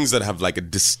things that have like a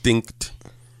distinct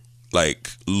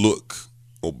like look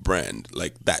or brand,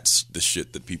 like that's the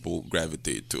shit that people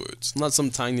gravitate towards. Not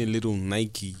some tiny little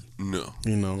Nike,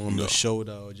 on the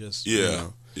shoulder or just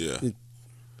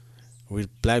We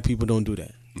black people don't do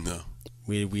that. No,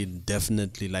 we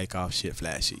definitely like our shit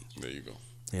flashy. There you go.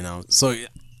 You know, so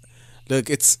look,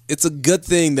 it's a good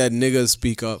thing that niggas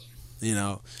speak up. You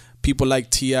know, people like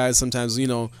T.I. sometimes. You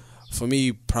know, for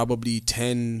me, probably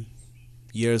 10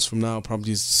 years from now,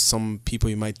 probably some people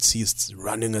you might see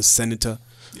running as senator.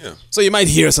 Yeah. So you might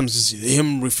hear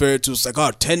him refer to, it's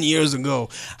like, 10 years ago,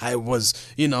 I was,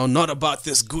 not about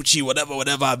this Gucci, whatever,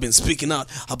 I've been speaking out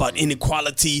about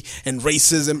inequality and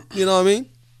racism. You know what I mean?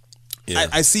 Yeah.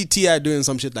 I see T.I. doing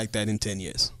some shit like that in 10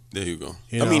 years. There you go.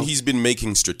 I mean, he's been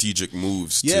making strategic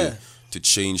moves to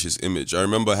change his image. I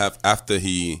remember after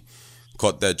he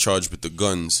caught that charge with the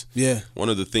guns, one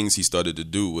of the things he started to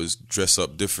do was dress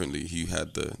up differently. He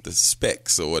had the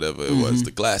specs or whatever it was,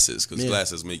 the glasses, because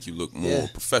glasses make you look more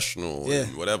professional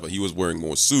and whatever. He was wearing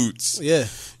more suits. Yeah.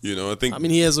 I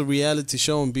mean, he has a reality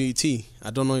show on BET.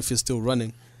 I don't know if it's still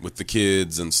running. With the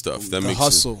kids and stuff. That makes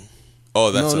Hustle.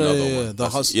 That's another one. The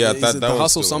Hustle. Yeah, that the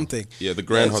Hustle something. Yeah, the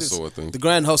Grand Hustle, I think. The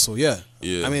Grand Hustle, yeah.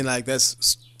 Yeah. I mean, like,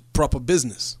 that's proper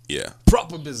business. Yeah.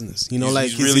 Proper business.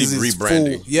 He's really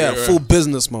rebranding. Full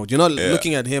business mode. You're not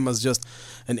looking at him as just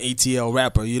an ATL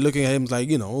rapper. You're looking at him like,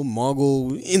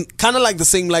 mogul, in kind of like the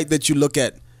same light that you look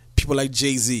at people like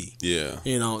Jay-Z. Yeah.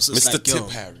 So Mr. like, Tip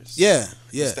Harris. Yeah.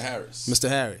 Mr.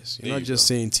 Harris. You're not just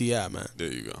saying T.I., man.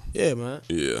 There you go. Yeah, man.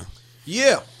 Yeah.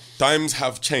 Yeah. Times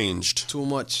have changed. Too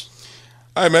much.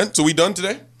 All right, man. So we done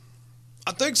today?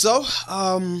 I think so.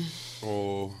 I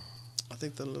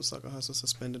think the Lusaka has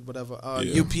suspended, whatever.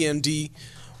 UPND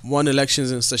won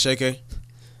elections in Sasheke.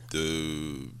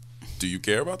 Do you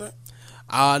care about that?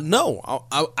 No.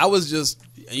 I was just,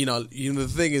 the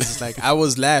thing is, it's like I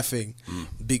was laughing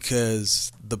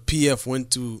because the PF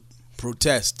went to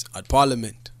protest at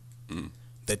Parliament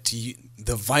that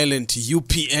the violent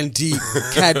UPND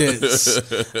cadets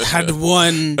had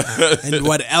won and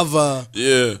whatever.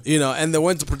 Yeah. And they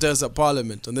went to protest at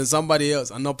Parliament. And then somebody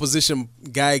else, an opposition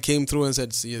guy came through and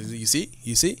said, you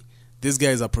see? These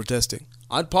guys are protesting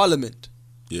at Parliament.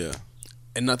 Yeah.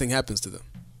 And nothing happens to them.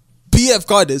 PF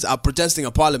cadets are protesting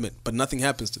at Parliament, but nothing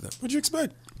happens to them. What'd you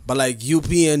expect? But like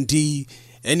UPND,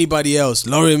 anybody else,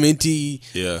 Laurie Minty,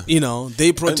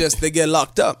 they protest, they get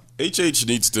locked up. HH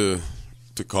needs to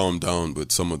calm down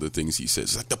with some of the things he says.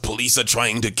 It's like, the police are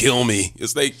trying to kill me.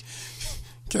 It's like,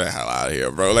 get the hell out of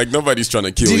here, bro. Like, nobody's trying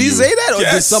to kill you. Did he say that, or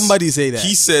did somebody say that?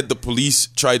 He said the police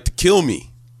tried to kill me.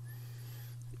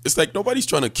 It's like, nobody's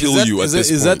trying to kill you at this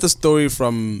point. Is that the story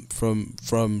from Prime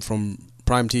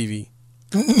TV?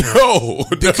 No,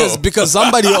 because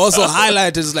somebody also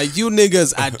highlighted, it's like, you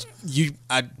niggas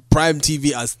at Prime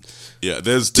TV as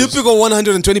there's typical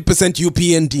 120%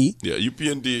 UPND. Yeah,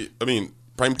 UPND. I mean,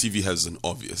 Prime TV has an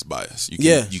obvious bias. You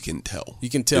can tell. You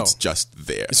can tell. It's just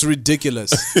there. It's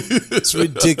ridiculous. It's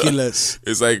ridiculous.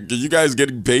 It's like, are you guys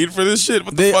getting paid for this shit?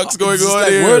 What the fuck's going on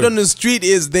like, here? Word on the street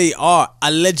is they are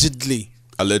allegedly,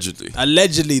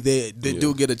 they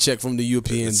do get a check from the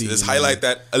UPND. Let's highlight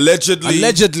that. Allegedly.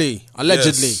 Yes.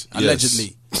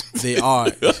 They are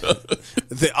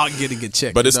getting a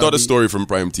check. But it's not a story from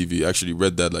Prime TV. I actually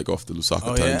read that like off the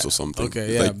Lusaka Times or something.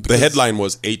 Okay, yeah. Like, the headline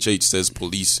was HH says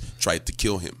police tried to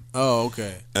kill him. Oh,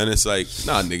 okay. And it's like,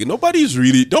 nah, nigga, nobody's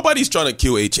trying to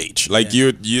kill HH. Like,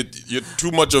 you're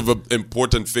too much of an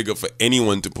important figure for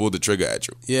anyone to pull the trigger at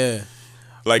you. Yeah.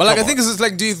 Like, but like, I think it's just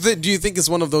like, do you think it's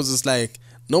one of those? It's like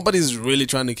nobody's really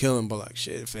trying to kill him, but like,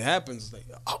 shit, if it happens, it's like,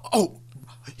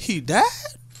 he died.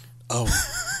 Oh,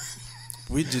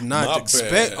 we did not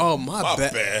expect. Bad. Oh, my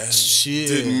bad. Shit,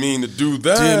 didn't mean to do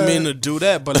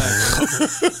that. But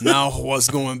like, now what's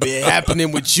going to be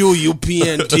happening with you,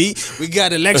 UPND? We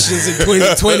got elections in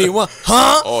 2021,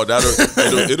 huh? Oh,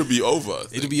 it'll be over.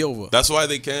 It'll be over. That's why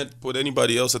they can't put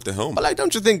anybody else at the helm. But like,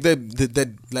 don't you think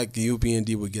that like the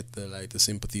UPND would get the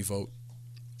sympathy vote?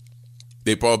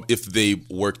 They probably, if they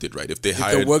worked it right, if they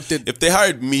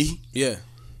hired me,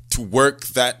 to work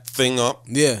that thing up.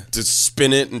 Yeah. To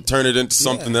spin it and turn it into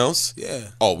something else. Yeah.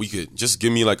 Oh, we could just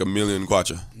give me like $1 million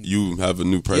kwacha. You have a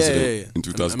new president in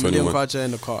 2021. $1 million kwacha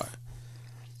in the car.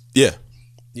 Yeah.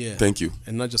 Yeah. Thank you.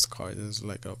 And not just a car. It's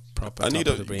like a proper. I need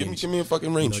top a of the range. give me a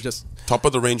fucking range. just top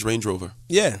of the range Range Rover.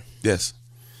 Yeah. Yes.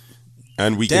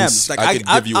 And we Damn. can. Like I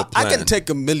can give you a plan. I can take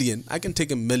 $1 million. I can take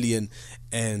 $1 million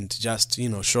and just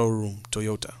showroom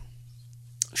Toyota.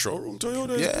 Showroom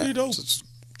Toyota is pretty dope. Just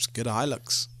get a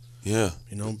Hilux. Yeah.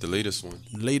 The latest one.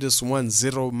 Latest one,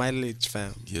 0 mileage,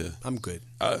 fam. Yeah. I'm good.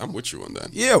 I'm with you on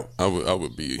that. Yeah. I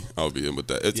would be in with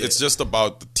that. It's just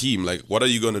about the team. Like, what are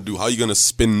you gonna do? How are you gonna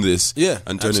spin this?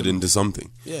 And turn it into something.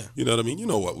 Yeah. You know what I mean? You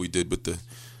know what we did with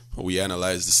we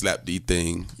analyzed the Slap D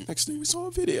thing. Next thing we saw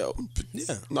a video.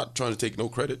 Yeah. Not trying to take no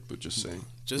credit, but just saying.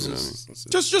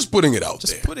 Just putting it out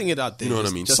there. Just putting it out there. You know what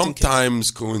I mean?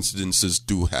 Sometimes coincidences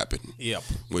do happen. Yep.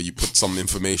 Where you put some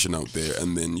information out there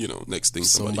and then, next thing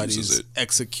somebody uses it.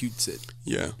 Executes it.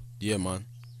 Yeah. Yeah, man.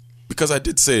 Because I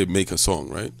did say make a song,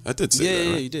 right? I did say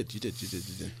that, right? Yeah, you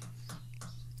did.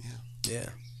 Yeah.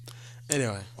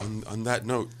 Anyway. On that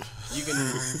note. You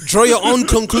can draw your own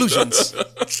conclusions.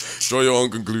 Draw your own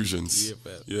conclusions. Yeah,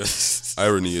 man. Yeah.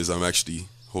 Irony is I'm actually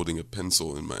holding a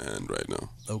pencil in my hand right now.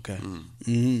 Okay.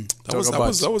 That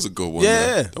was a good one.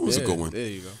 Yeah. Man. That was a good one. There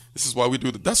you go. This is why we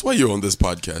do that's why you're on this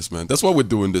podcast, man. That's why we're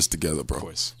doing this together, bro. Of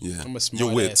course. Yeah. I'm a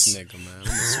smart ass nigga, man. I'm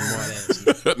a smart ass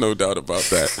nigga. No doubt about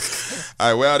that. All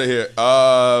right, we're out of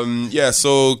here.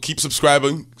 So keep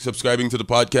subscribing to the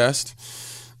podcast.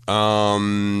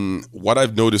 What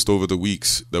I've noticed over the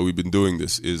weeks that we've been doing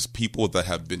this is people that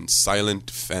have been silent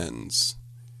fans,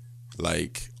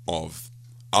 like, of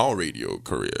our radio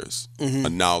careers are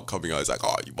now coming out. It's like,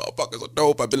 oh, you motherfuckers are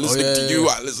dope. I've been listening to you.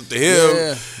 I listened to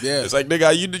him. Yeah. It's like,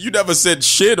 nigga, you never said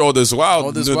shit all this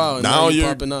while. Now you're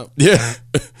popping up. Yeah.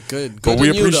 Good. But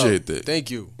we appreciate that.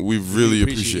 Thank you. We really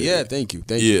appreciate it. Yeah, thank you.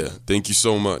 Yeah, thank you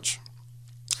so much.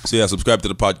 So yeah, subscribe to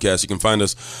the podcast. You can find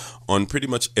us on pretty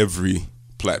much every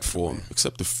platform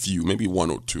except a few, maybe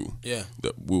one or two. Yeah.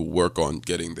 That we'll work on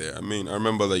getting there. I mean, I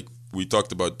remember like we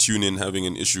talked about TuneIn having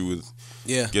an issue with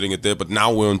getting it there, but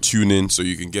now we're on TuneIn, so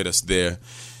you can get us there.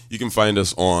 You can find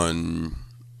us on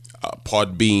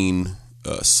Podbean,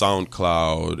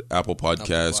 SoundCloud, Apple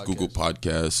Podcasts, Google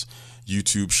Podcasts,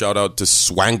 YouTube. Shout out to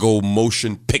Swango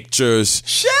Motion Pictures.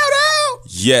 Shout out!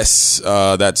 Yes,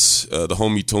 that's the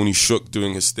homie Tony Shook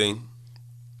doing his thing.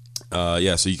 So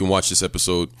you can watch this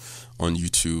episode on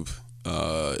YouTube.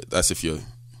 That's if you're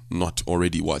not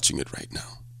already watching it right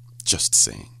now. Just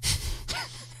saying.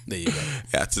 There you go.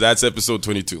 Yeah, so that's episode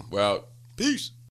 22. We're out. Peace.